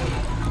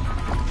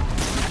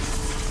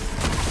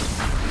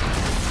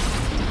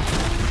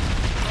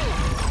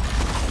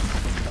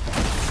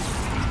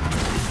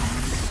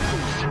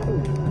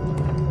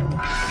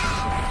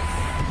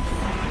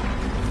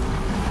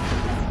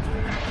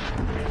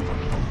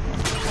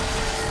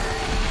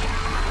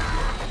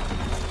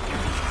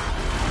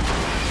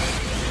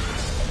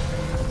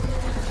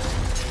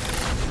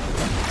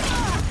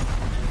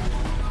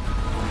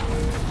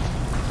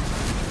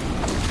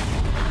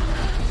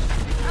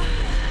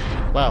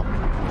 Well,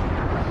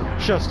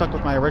 should have stuck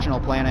with my original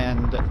plan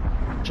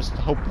and just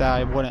hoped that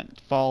I wouldn't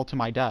fall to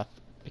my death,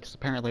 because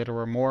apparently there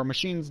were more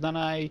machines than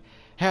I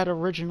had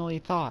originally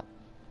thought.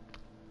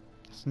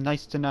 It's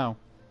nice to know.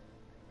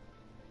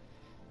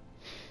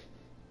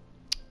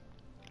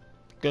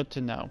 Good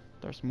to know.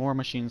 There's more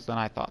machines than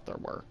I thought there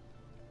were.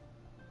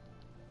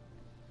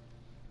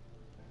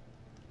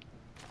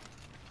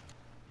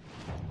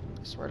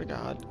 I swear to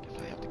God,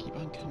 if I have to keep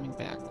on coming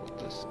back with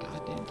this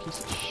goddamn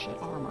piece of shit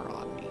armor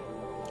on me.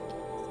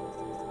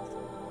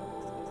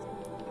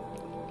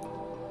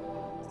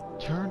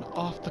 Turn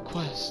off the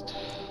quest.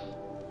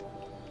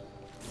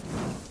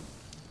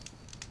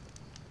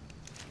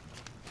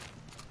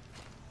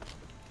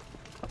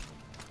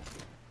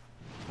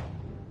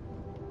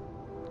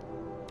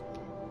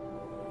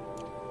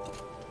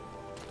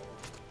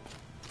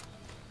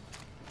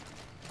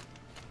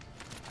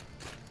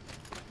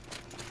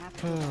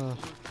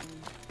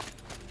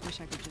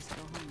 Wish I could just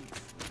go home and sleep.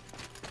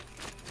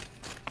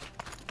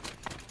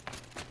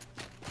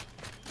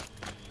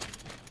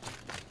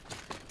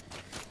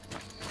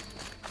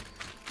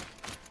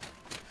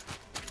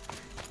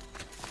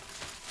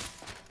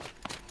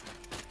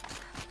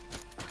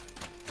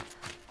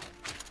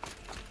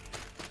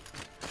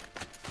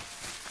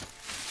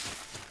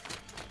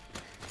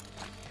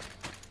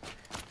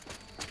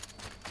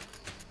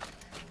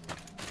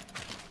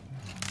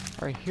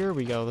 Alright, here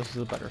we go. This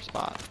is a better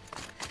spot.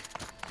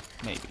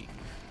 Maybe.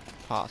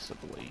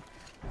 Possibly.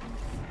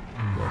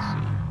 We'll see.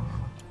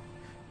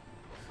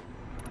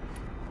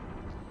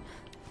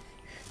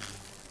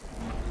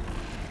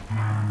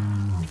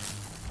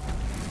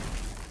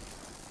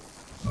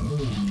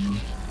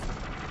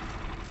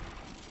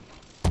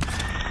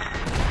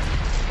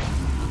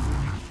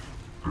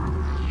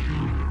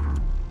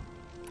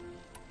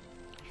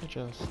 I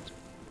just...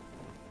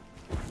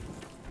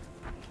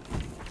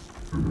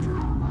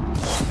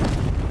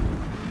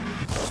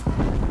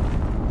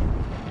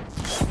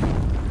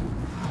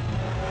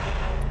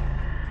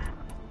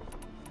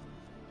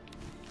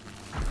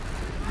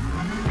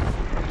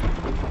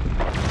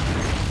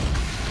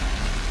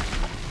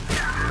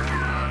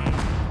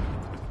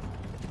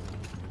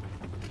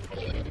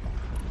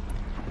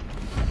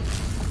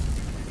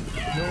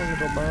 No,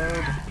 little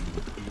bird.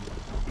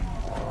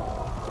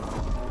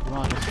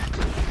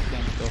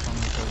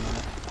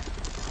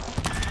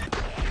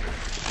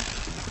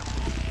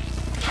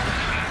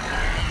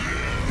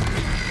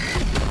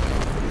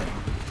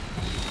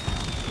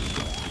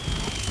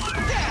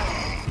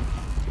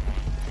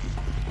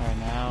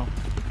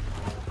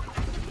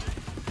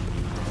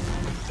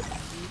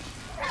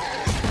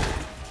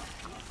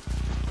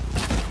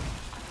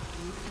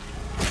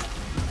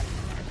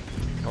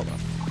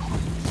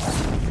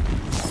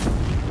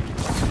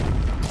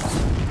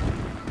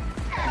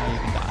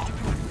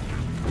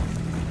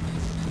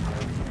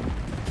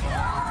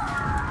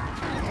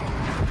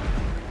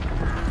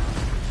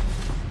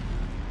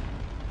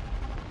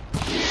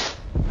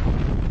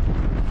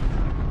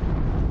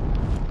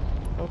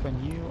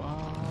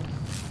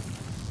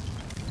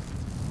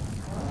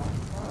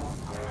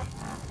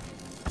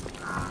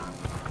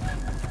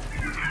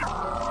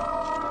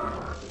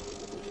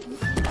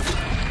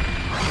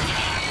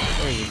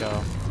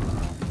 go.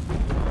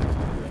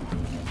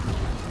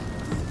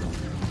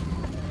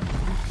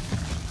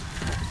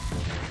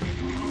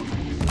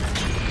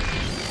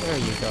 There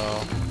you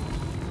go.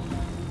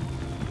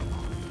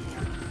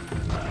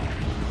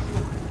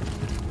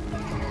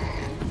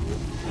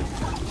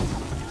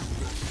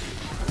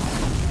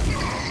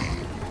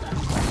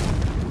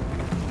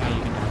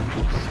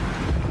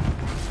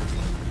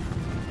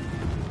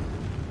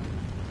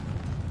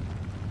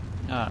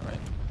 Alright.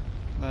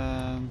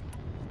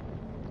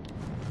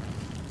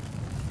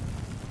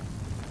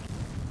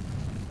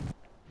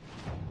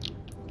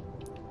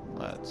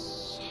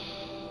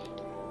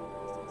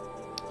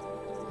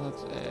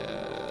 Let's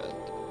add,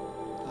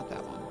 not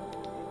that one,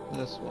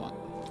 this one,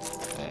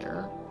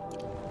 there.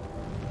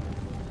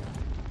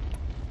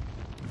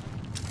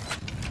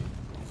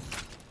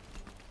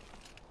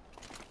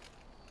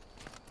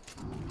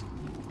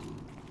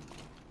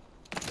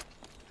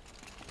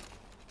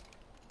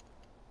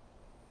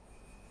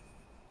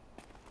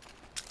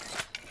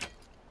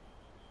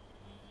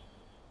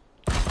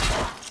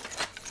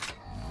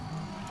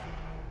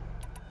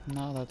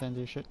 No, that didn't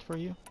do shit for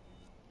you.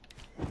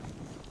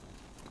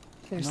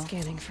 They're No?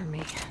 scanning for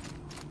me.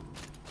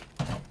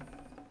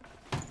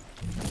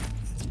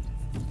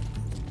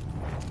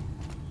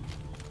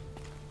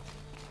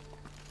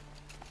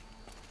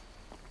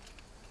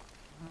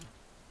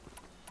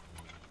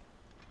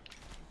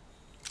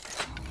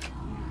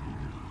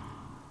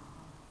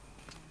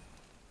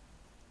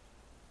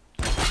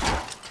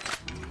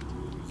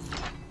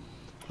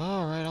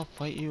 Alright, I'll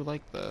fight you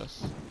like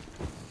this.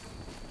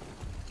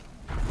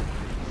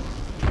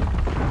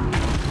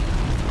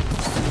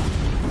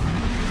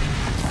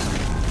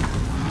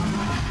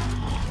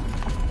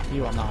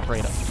 You I'm not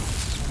afraid of.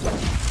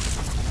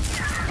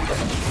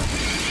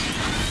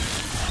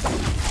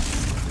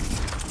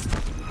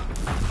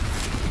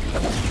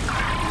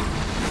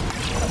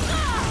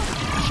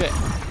 Shit.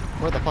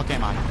 Where the fuck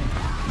am I?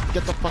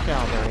 Get the fuck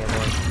out of there,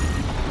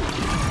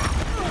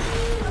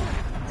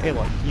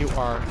 Aloy. Aloy, you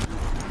are...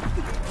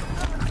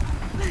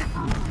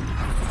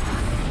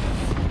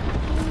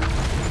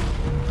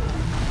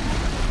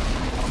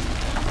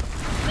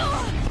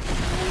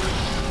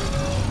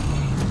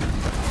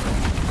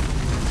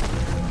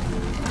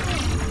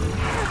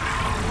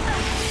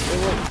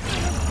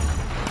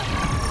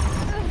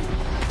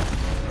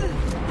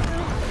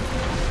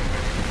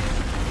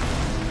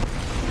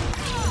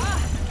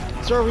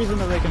 Is there a reason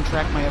that they can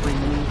track my every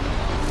move?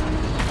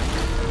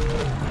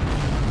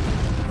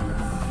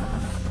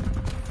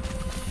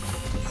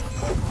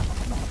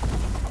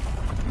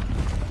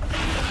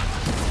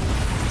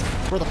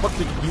 Where the fuck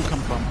did you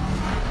come from?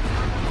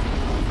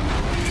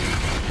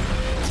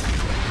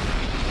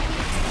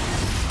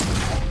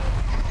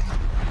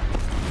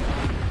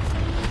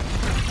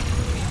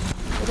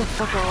 Where the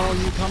fuck are all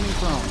you coming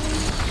from?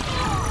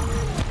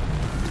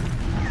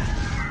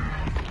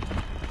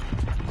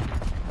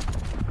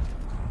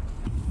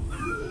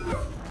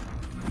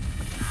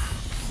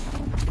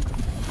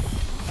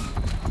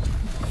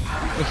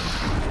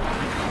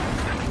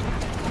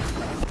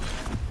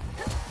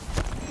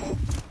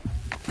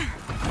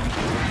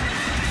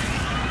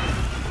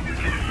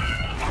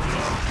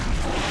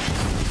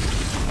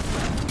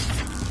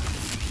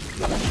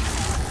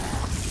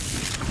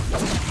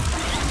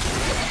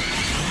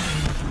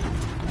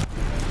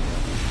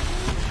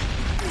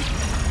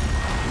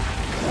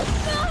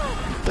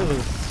 This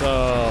is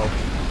so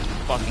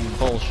fucking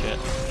bullshit.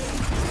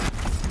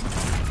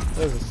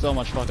 This is so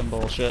much fucking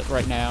bullshit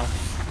right now.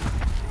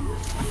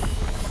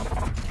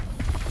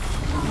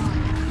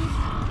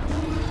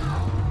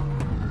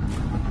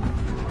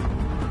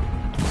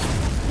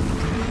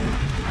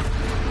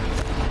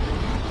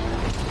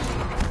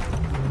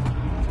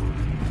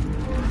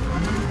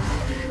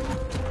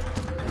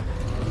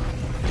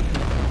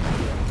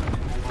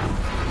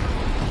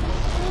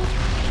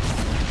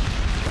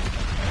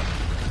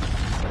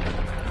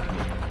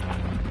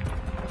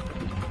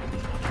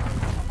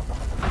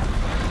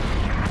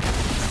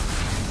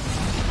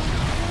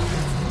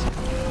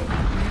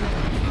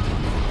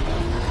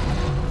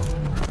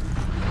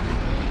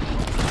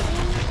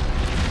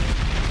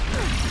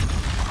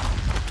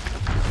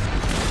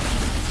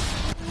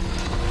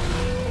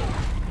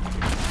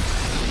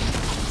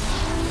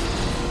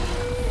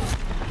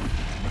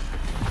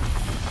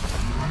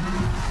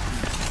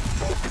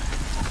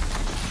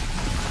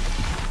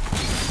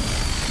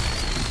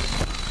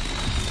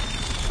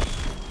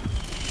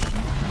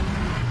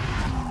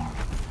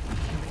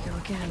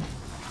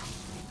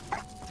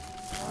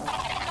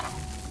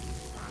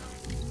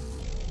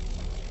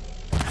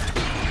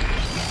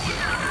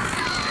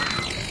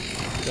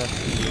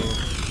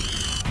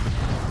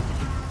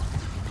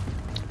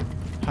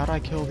 How'd I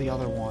kill the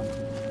other one?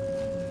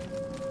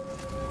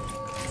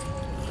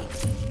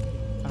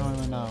 I don't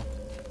even know.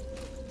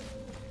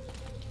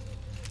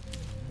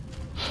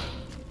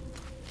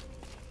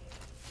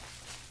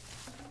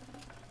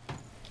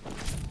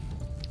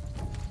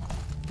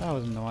 That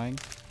was annoying.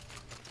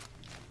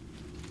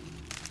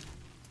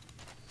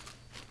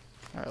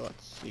 Alright,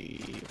 let's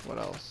see what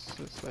else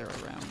is was there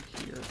around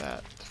here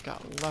that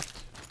got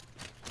left?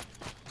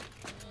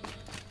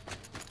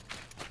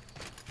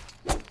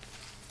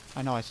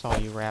 I know I saw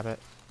you, rabbit.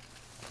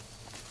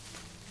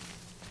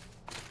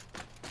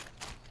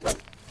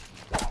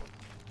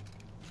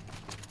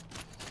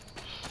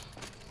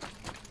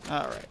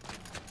 Alright.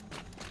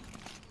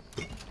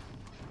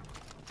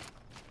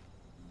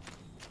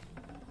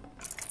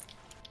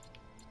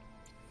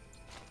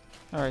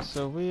 Alright,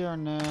 so we are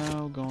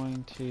now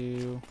going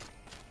to...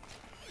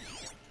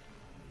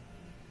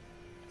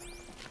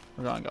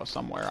 We're gonna go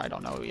somewhere, I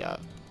don't know yet.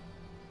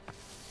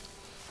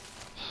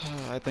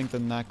 I think the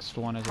next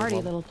one is Hardy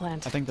little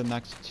plant. I think the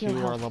next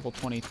two are level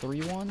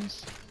 23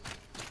 ones.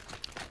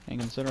 And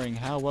considering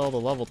how well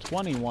the level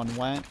 21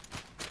 went,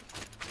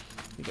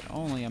 you can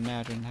only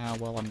imagine how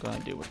well I'm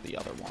gonna do with the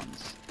other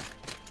ones.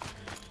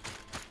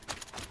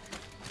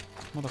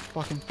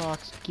 Motherfucking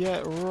fox,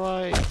 get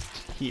right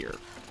here.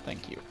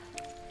 Thank you.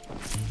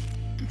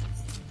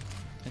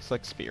 It's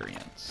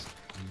experience.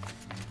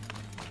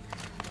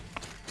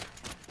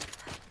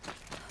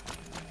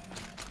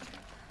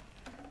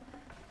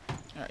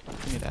 Alright,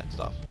 give me that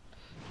stuff.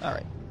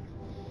 Alright.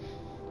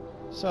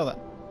 So then.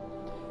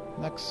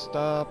 Next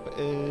stop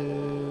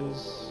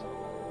is...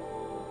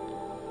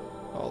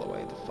 all the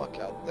way the fuck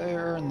out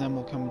there, and then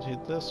we'll come to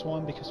this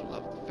one because we'll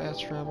have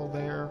fast travel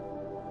there.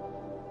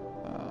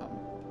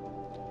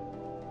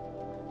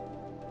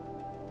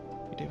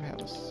 We do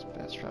have a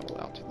fast travel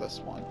out to this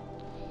one.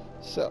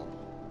 So.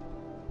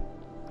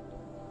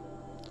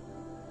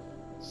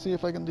 See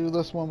if I can do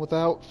this one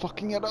without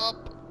fucking it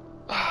up.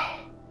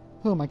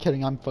 Who am I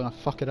kidding? I'm gonna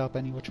fuck it up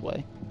any which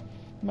way.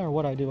 No matter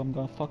what I do, I'm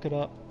gonna fuck it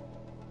up.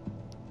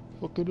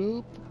 Fuck it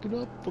up, fuck it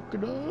up, fuck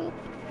it up.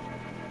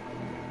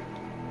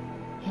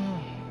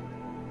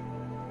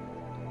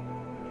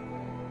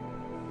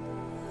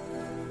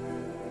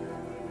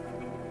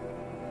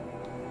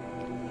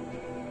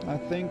 I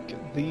think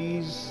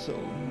these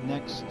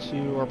next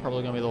two are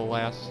probably going to be the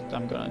last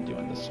I'm going to do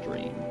in the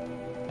stream.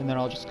 And then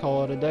I'll just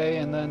call it a day,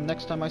 and then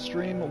next time I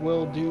stream,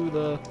 we'll do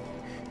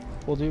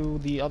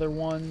the other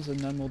ones, and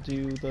then we'll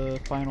do the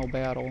final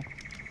battle.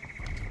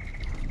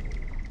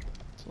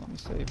 So let me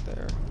save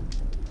there.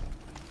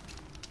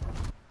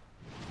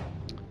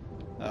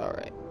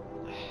 Alright.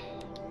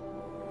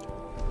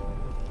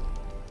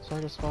 So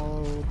I just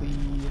follow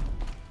the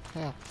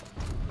path.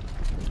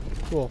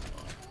 Cool.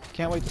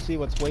 Can't wait to see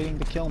what's waiting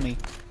to kill me.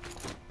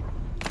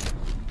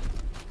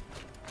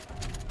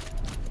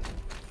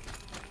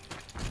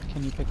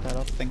 Can you pick that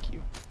up? Thank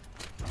you.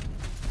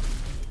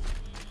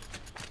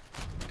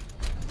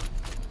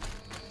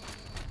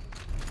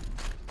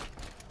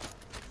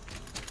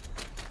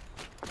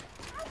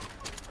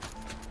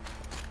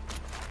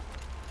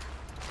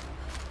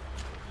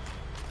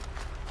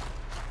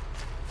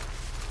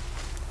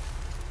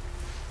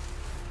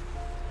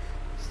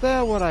 Is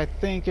that what I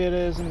think it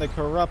is in the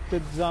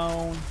corrupted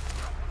zone?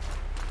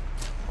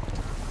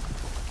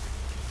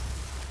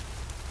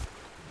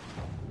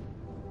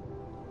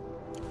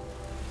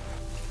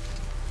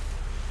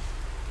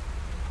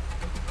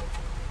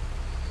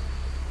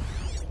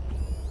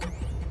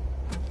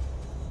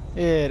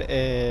 It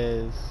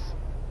is.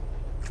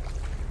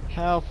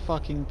 How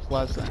fucking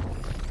pleasant.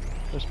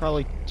 There's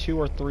probably 2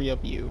 or 3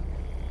 of you.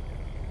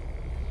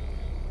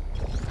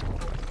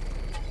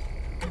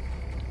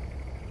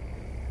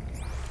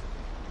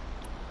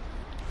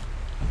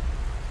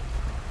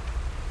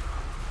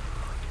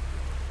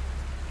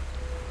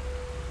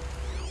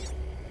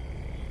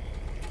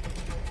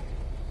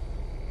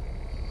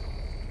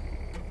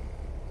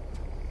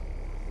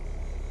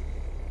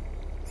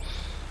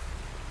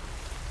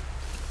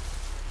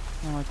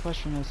 Now my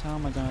question is, how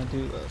am I gonna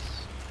do this?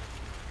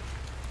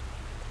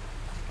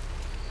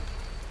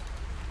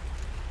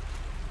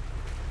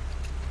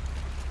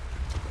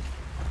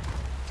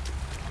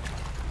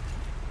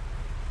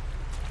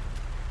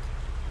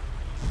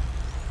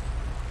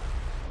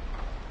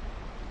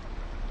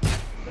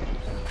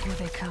 Here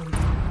they come.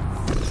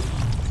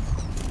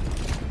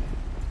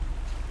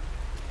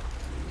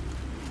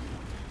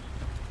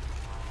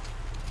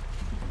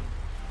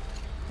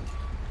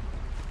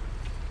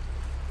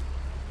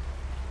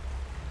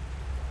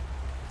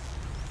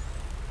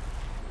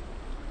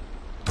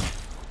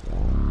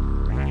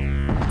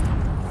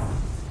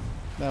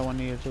 That one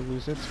needed to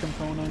lose its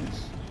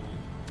components.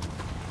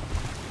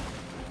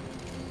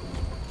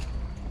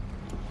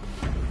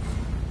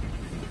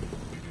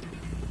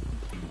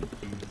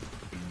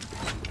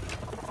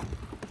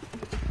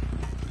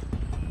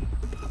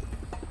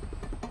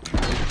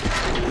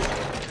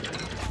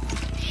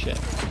 Shit.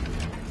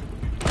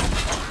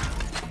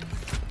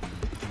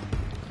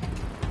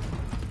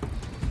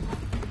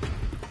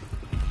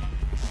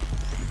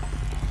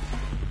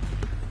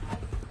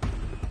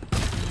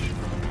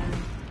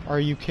 Are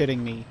you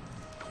kidding me?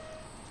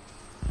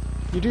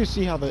 You do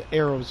see how the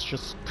arrows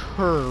just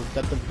curved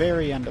at the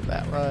very end of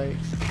that, right?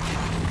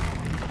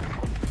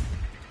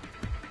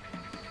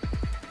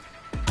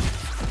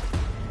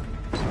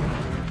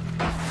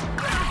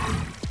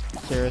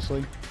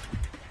 Seriously?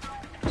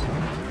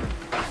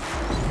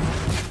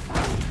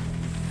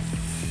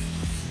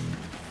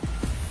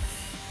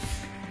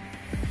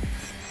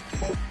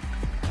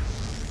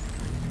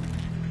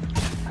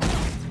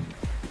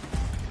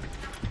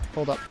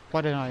 Hold up.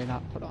 Why did I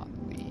not put on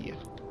the...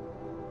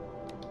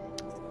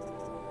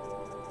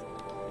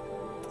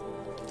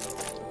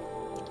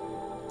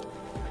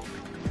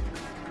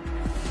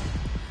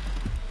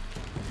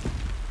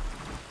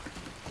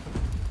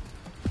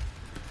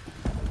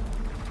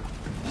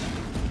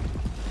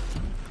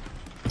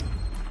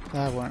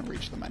 That won't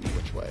reach them any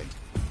which way.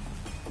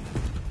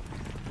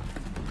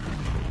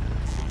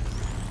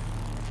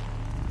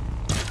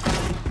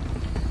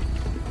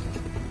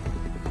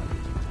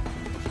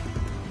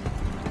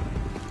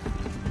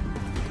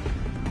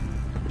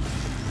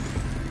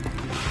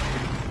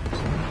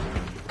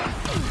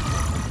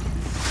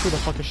 Who the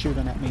fuck is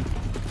shooting at me?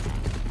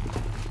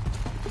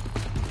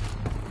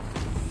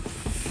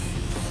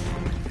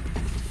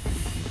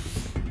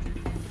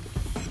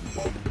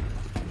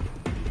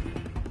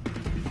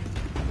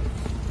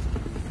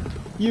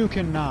 You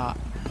cannot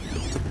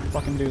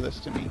fucking do this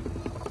to me.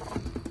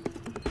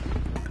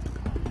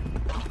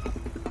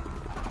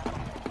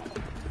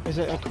 Is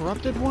it a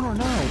corrupted one or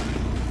no?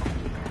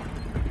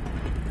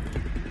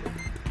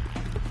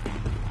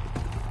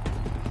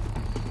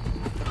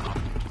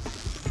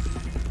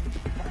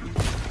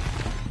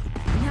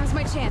 Now's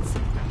my chance.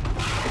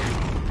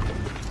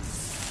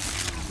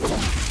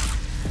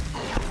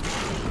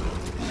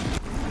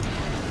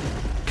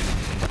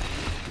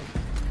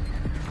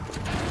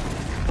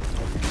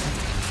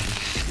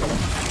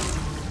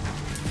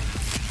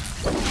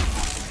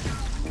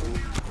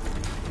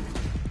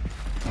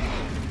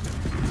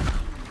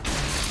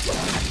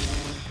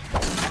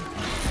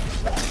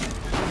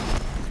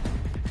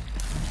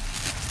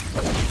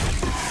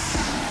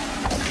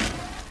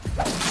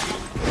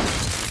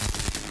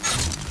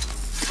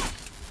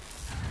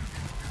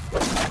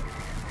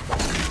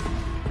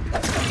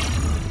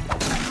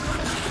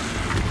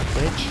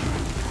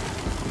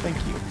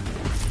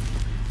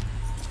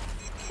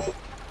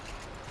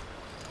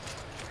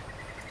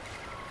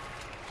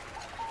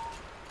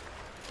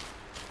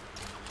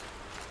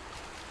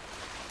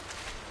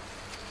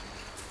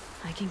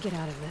 I can get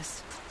out of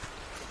this.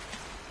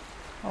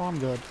 Oh, I'm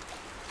good.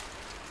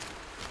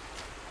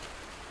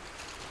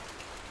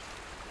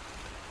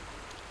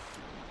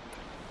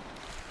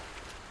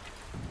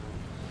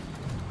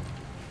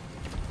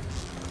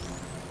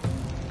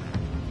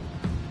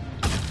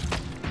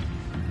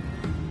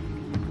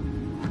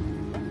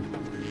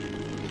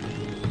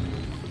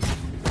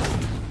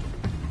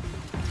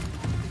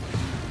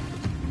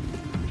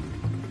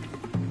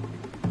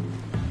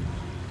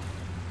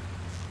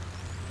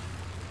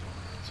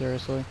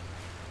 Seriously?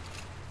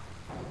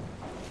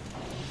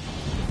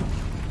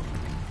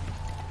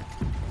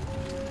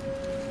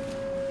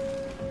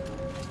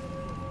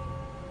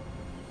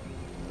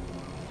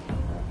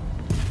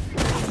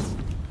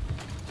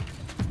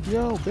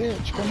 Yo,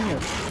 bitch, come here.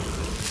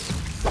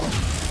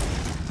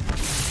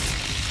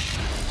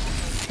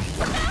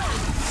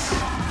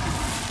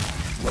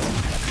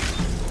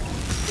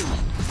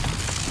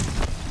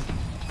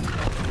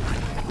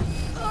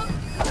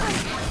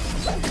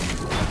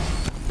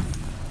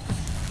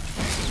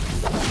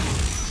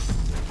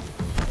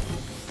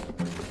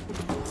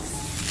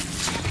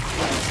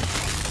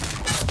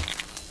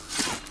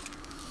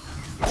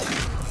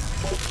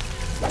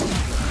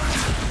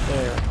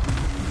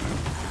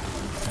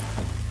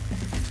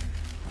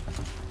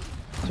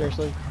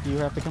 Seriously? You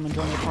have to come and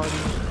join the party?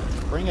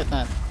 Bring it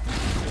then.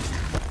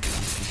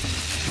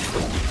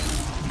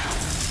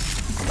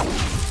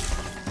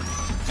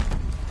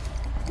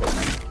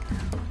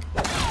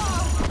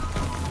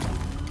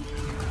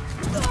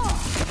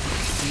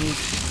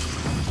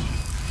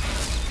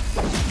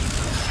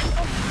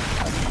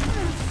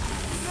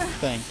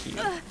 Thank you.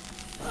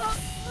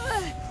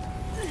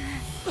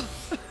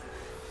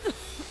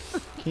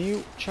 Can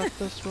you check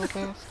this real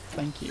fast?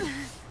 Thank you.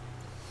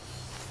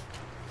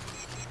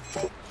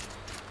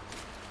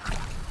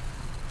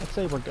 Let's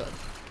say we're good.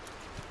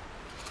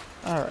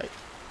 Alright.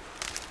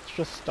 It's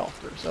just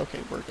stalkers. Okay,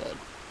 we're good.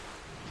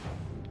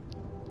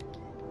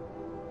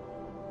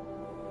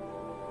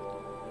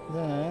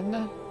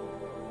 Then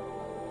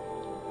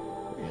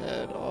we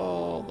head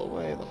all the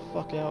way the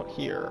fuck out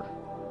here.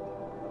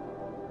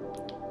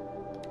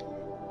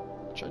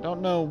 Which I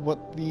don't know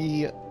what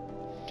the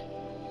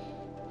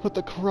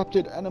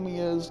corrupted enemy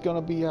is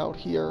gonna be out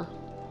here.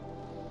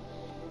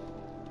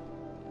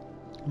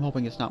 I'm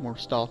hoping it's not more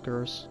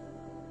stalkers.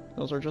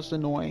 Those are just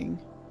annoying.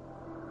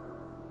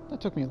 That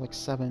took me like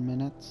 7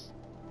 minutes.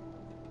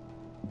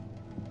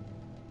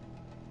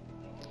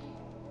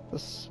 The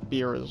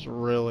spear is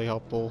really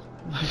helpful.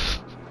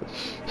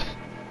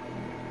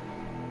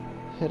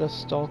 Hit a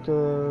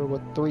stalker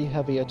with 3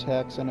 heavy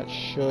attacks and it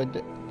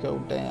should go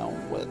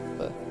down with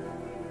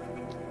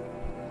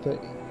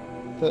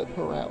the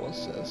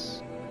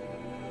paralysis.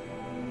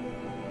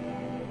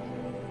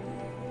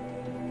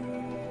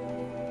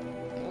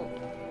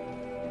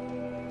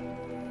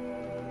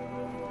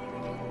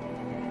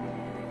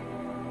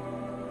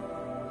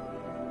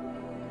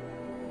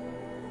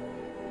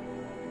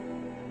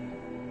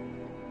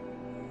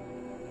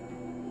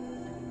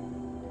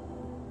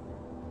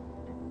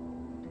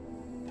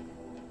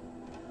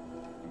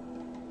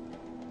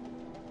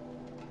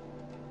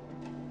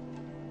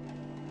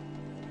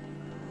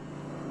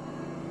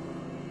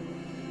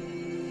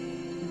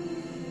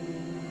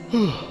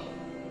 Alright.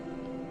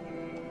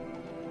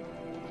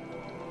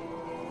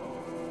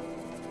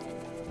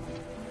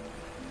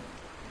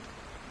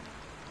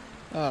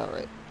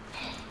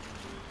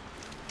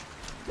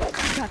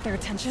 Got their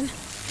attention.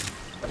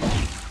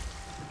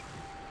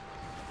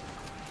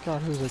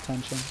 Got whose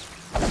attention?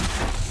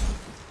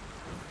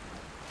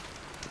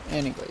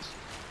 Anyways,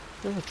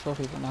 there's a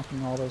trophy for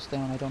knocking all those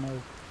down. I don't know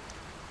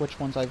which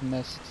ones I've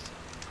missed.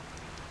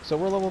 So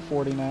we're level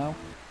 40 now.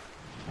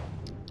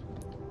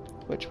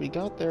 Which we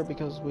got there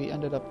because we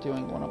ended up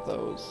doing one of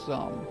those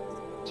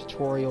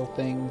tutorial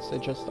things.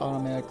 It just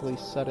automatically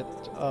set it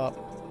up.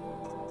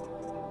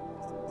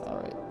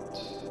 Alright.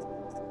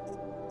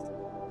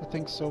 I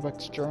think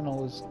Sobek's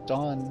journal is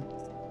done.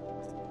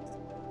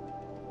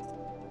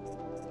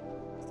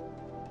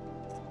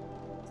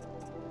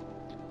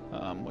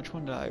 Which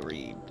one did I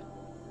read?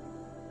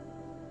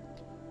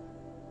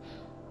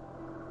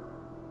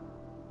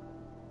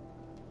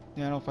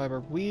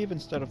 Nanofiber weave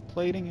instead of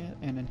plating it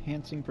and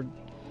enhancing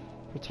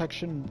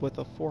protection with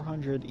a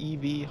 400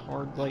 EV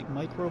hard light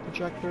micro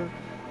projector.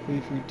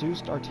 We've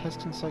reduced our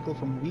testing cycle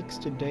from weeks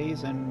to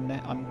days, and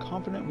I'm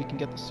confident we can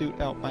get the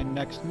suit out by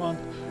next month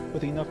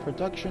with enough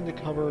production to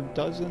cover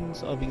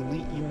dozens of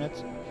elite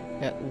units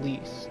at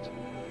least.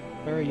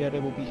 Better yet,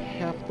 it will be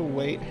half the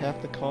weight,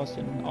 half the cost,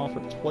 and offer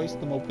twice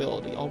the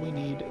mobility. All we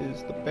need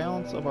is the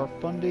balance of our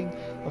funding,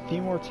 a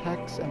few more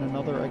techs, and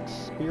another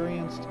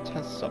experienced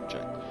test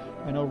subject.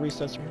 I know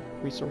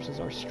resources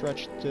are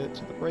stretched to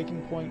the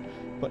breaking point,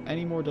 but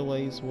any more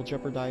delays will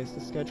jeopardize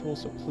the schedule,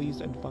 so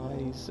please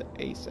advise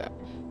ASAP.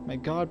 May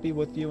God be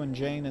with you and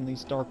Jane in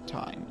these dark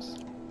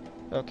times.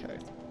 Okay.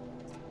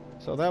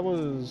 So that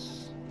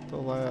was the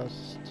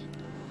last...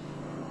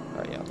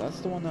 Alright, yeah,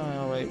 that's the one that I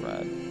already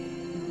read.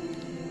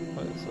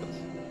 What is this?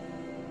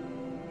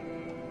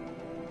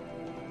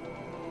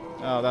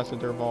 Oh, that's a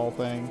Dervahl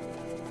thing.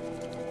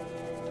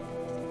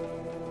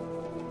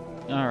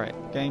 Alright,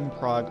 game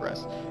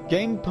progress.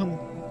 Game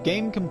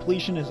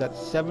completion is at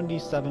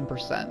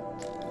 77%.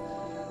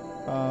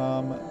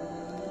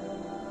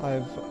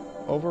 I've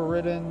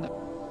overridden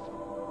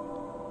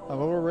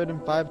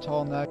 5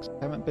 tall necks.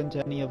 I haven't been to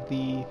any of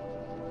the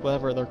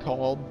whatever they're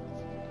called.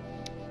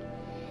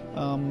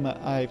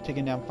 I've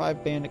taken down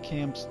 5 bandit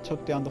camps,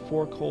 took down the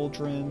 4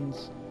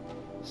 cauldrons,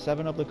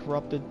 7 of the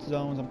corrupted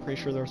zones. I'm pretty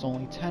sure there's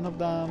only 10 of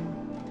them.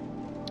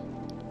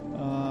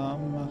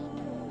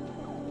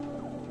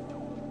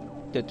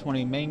 Did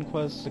 20 main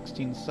quests,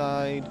 16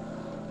 side,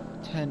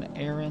 10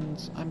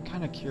 errands. I'm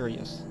kind of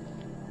curious.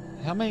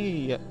 How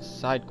many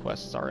side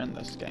quests are in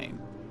this game?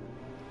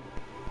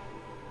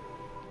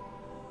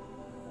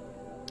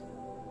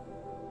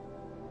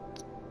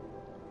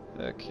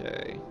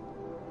 Okay.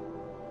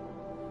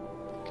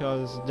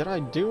 Because, did I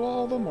do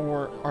all of them,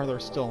 or are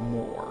there still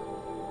more?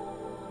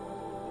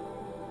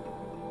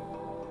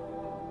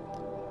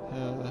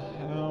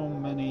 How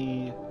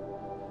many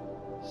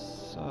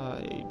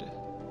side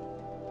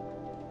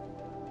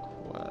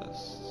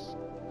quests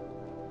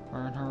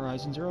are in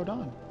Horizon Zero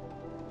Dawn?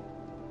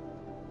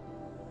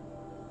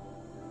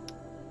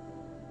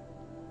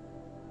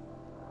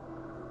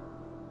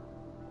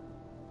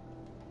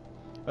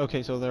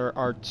 Okay, so there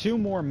are 2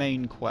 more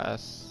main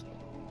quests.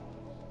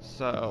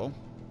 So...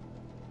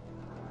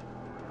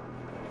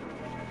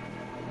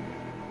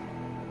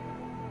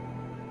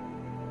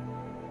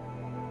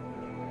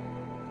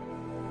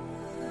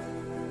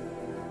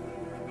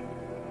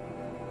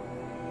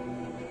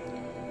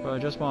 But I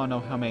just want to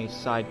know how many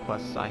side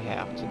quests I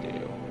have to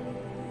do.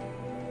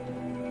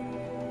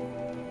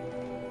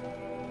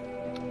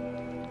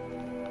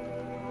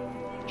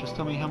 Just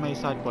tell me how many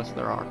side quests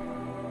there are.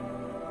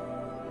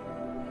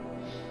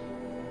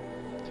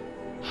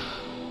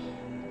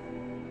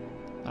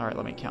 Alright,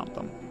 let me count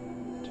them.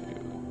 2,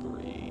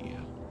 3,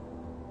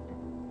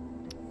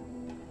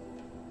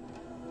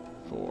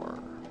 4,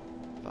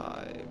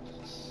 5,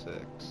 6,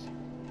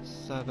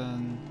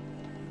 7,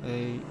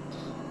 8,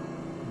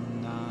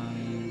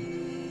 9,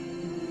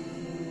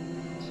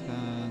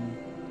 10,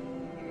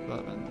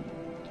 11,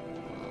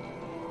 12.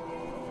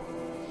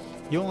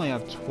 You only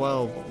have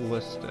 12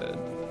 listed.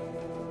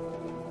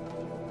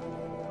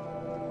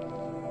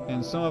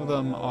 And some of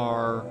them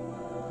are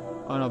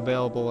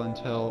unavailable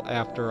until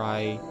after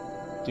I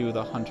do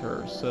the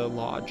Hunter's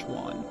Lodge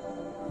one.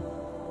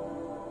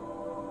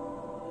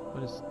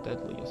 What is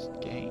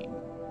deadliest game?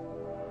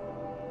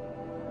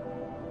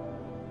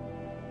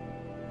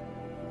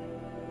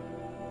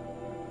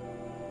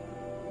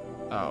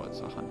 Oh,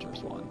 it's a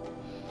Hunter's one.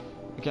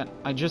 Again,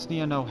 I just need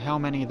to know how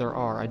many there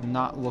are. I'm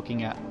not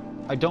looking at...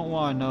 I don't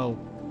want to know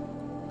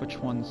which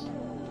ones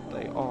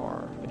they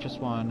are. I just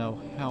want to know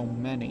how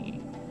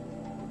many.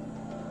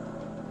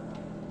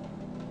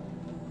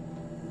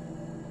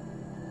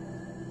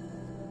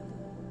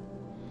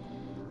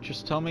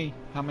 Just tell me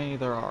how many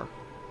there are.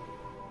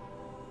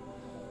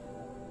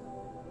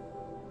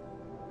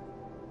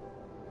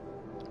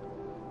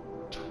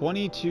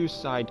 "22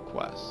 side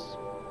quests.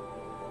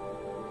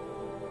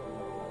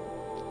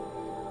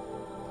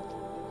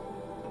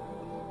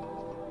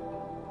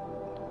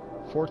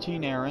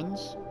 "14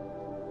 errands.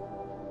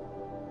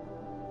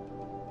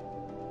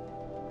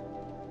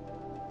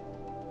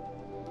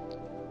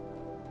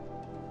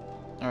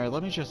 Alright,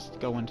 let me just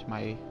go into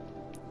my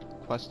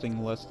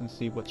questing list and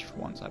see which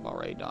ones I've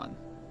already done.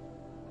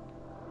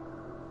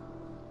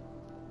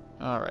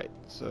 Alright,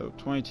 so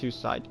 22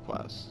 side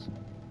quests.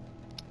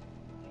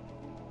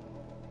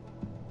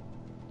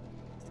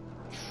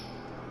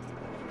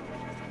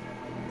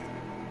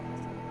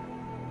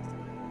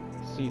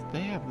 See,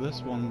 they have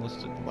this one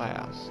listed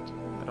last.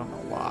 I don't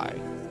know why.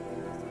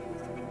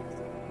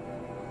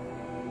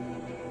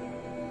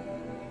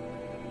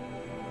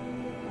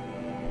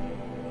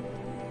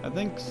 I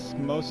think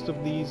most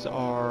of these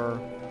are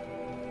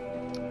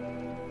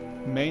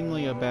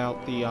mainly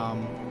about the,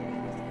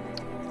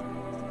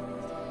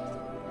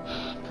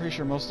 pretty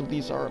sure most of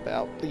these are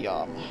about the,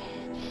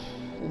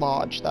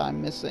 lodge that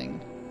I'm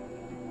missing.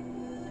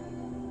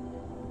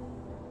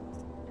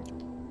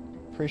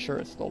 Pretty sure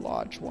it's the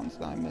lodge ones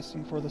that I'm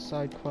missing for the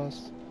side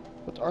quests.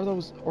 But are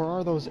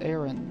those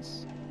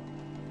errands?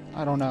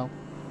 I don't know.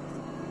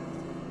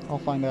 I'll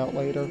find out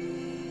later.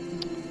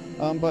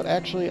 But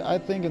actually, I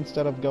think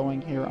instead of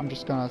going here, I'm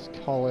just gonna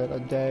call it a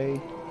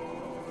day.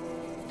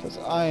 Because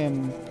I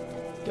am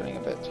getting a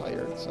bit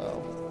tired,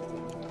 so...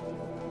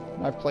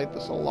 I've played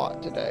this a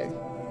lot today.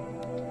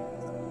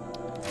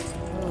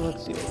 Well,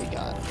 let's see what we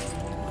got.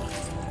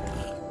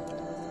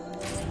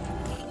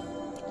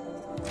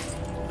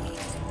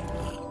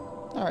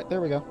 Alright, there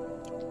we go.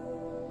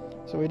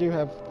 So we do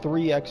have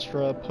 3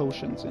 extra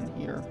potions in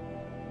here.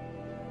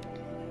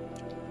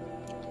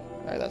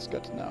 Alright, that's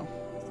good to know.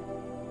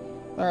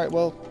 Alright,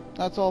 well,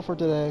 that's all for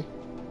today.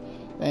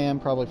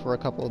 And probably for a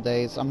couple of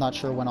days. I'm not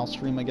sure when I'll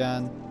stream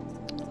again.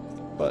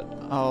 But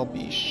I'll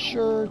be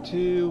sure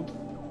to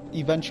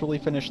eventually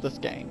finish this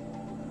game.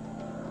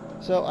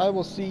 So I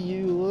will see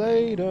you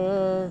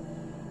later.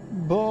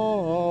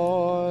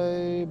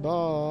 Bye.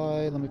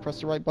 Bye. Let me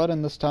press the right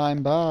button this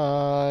time.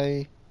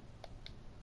 Bye.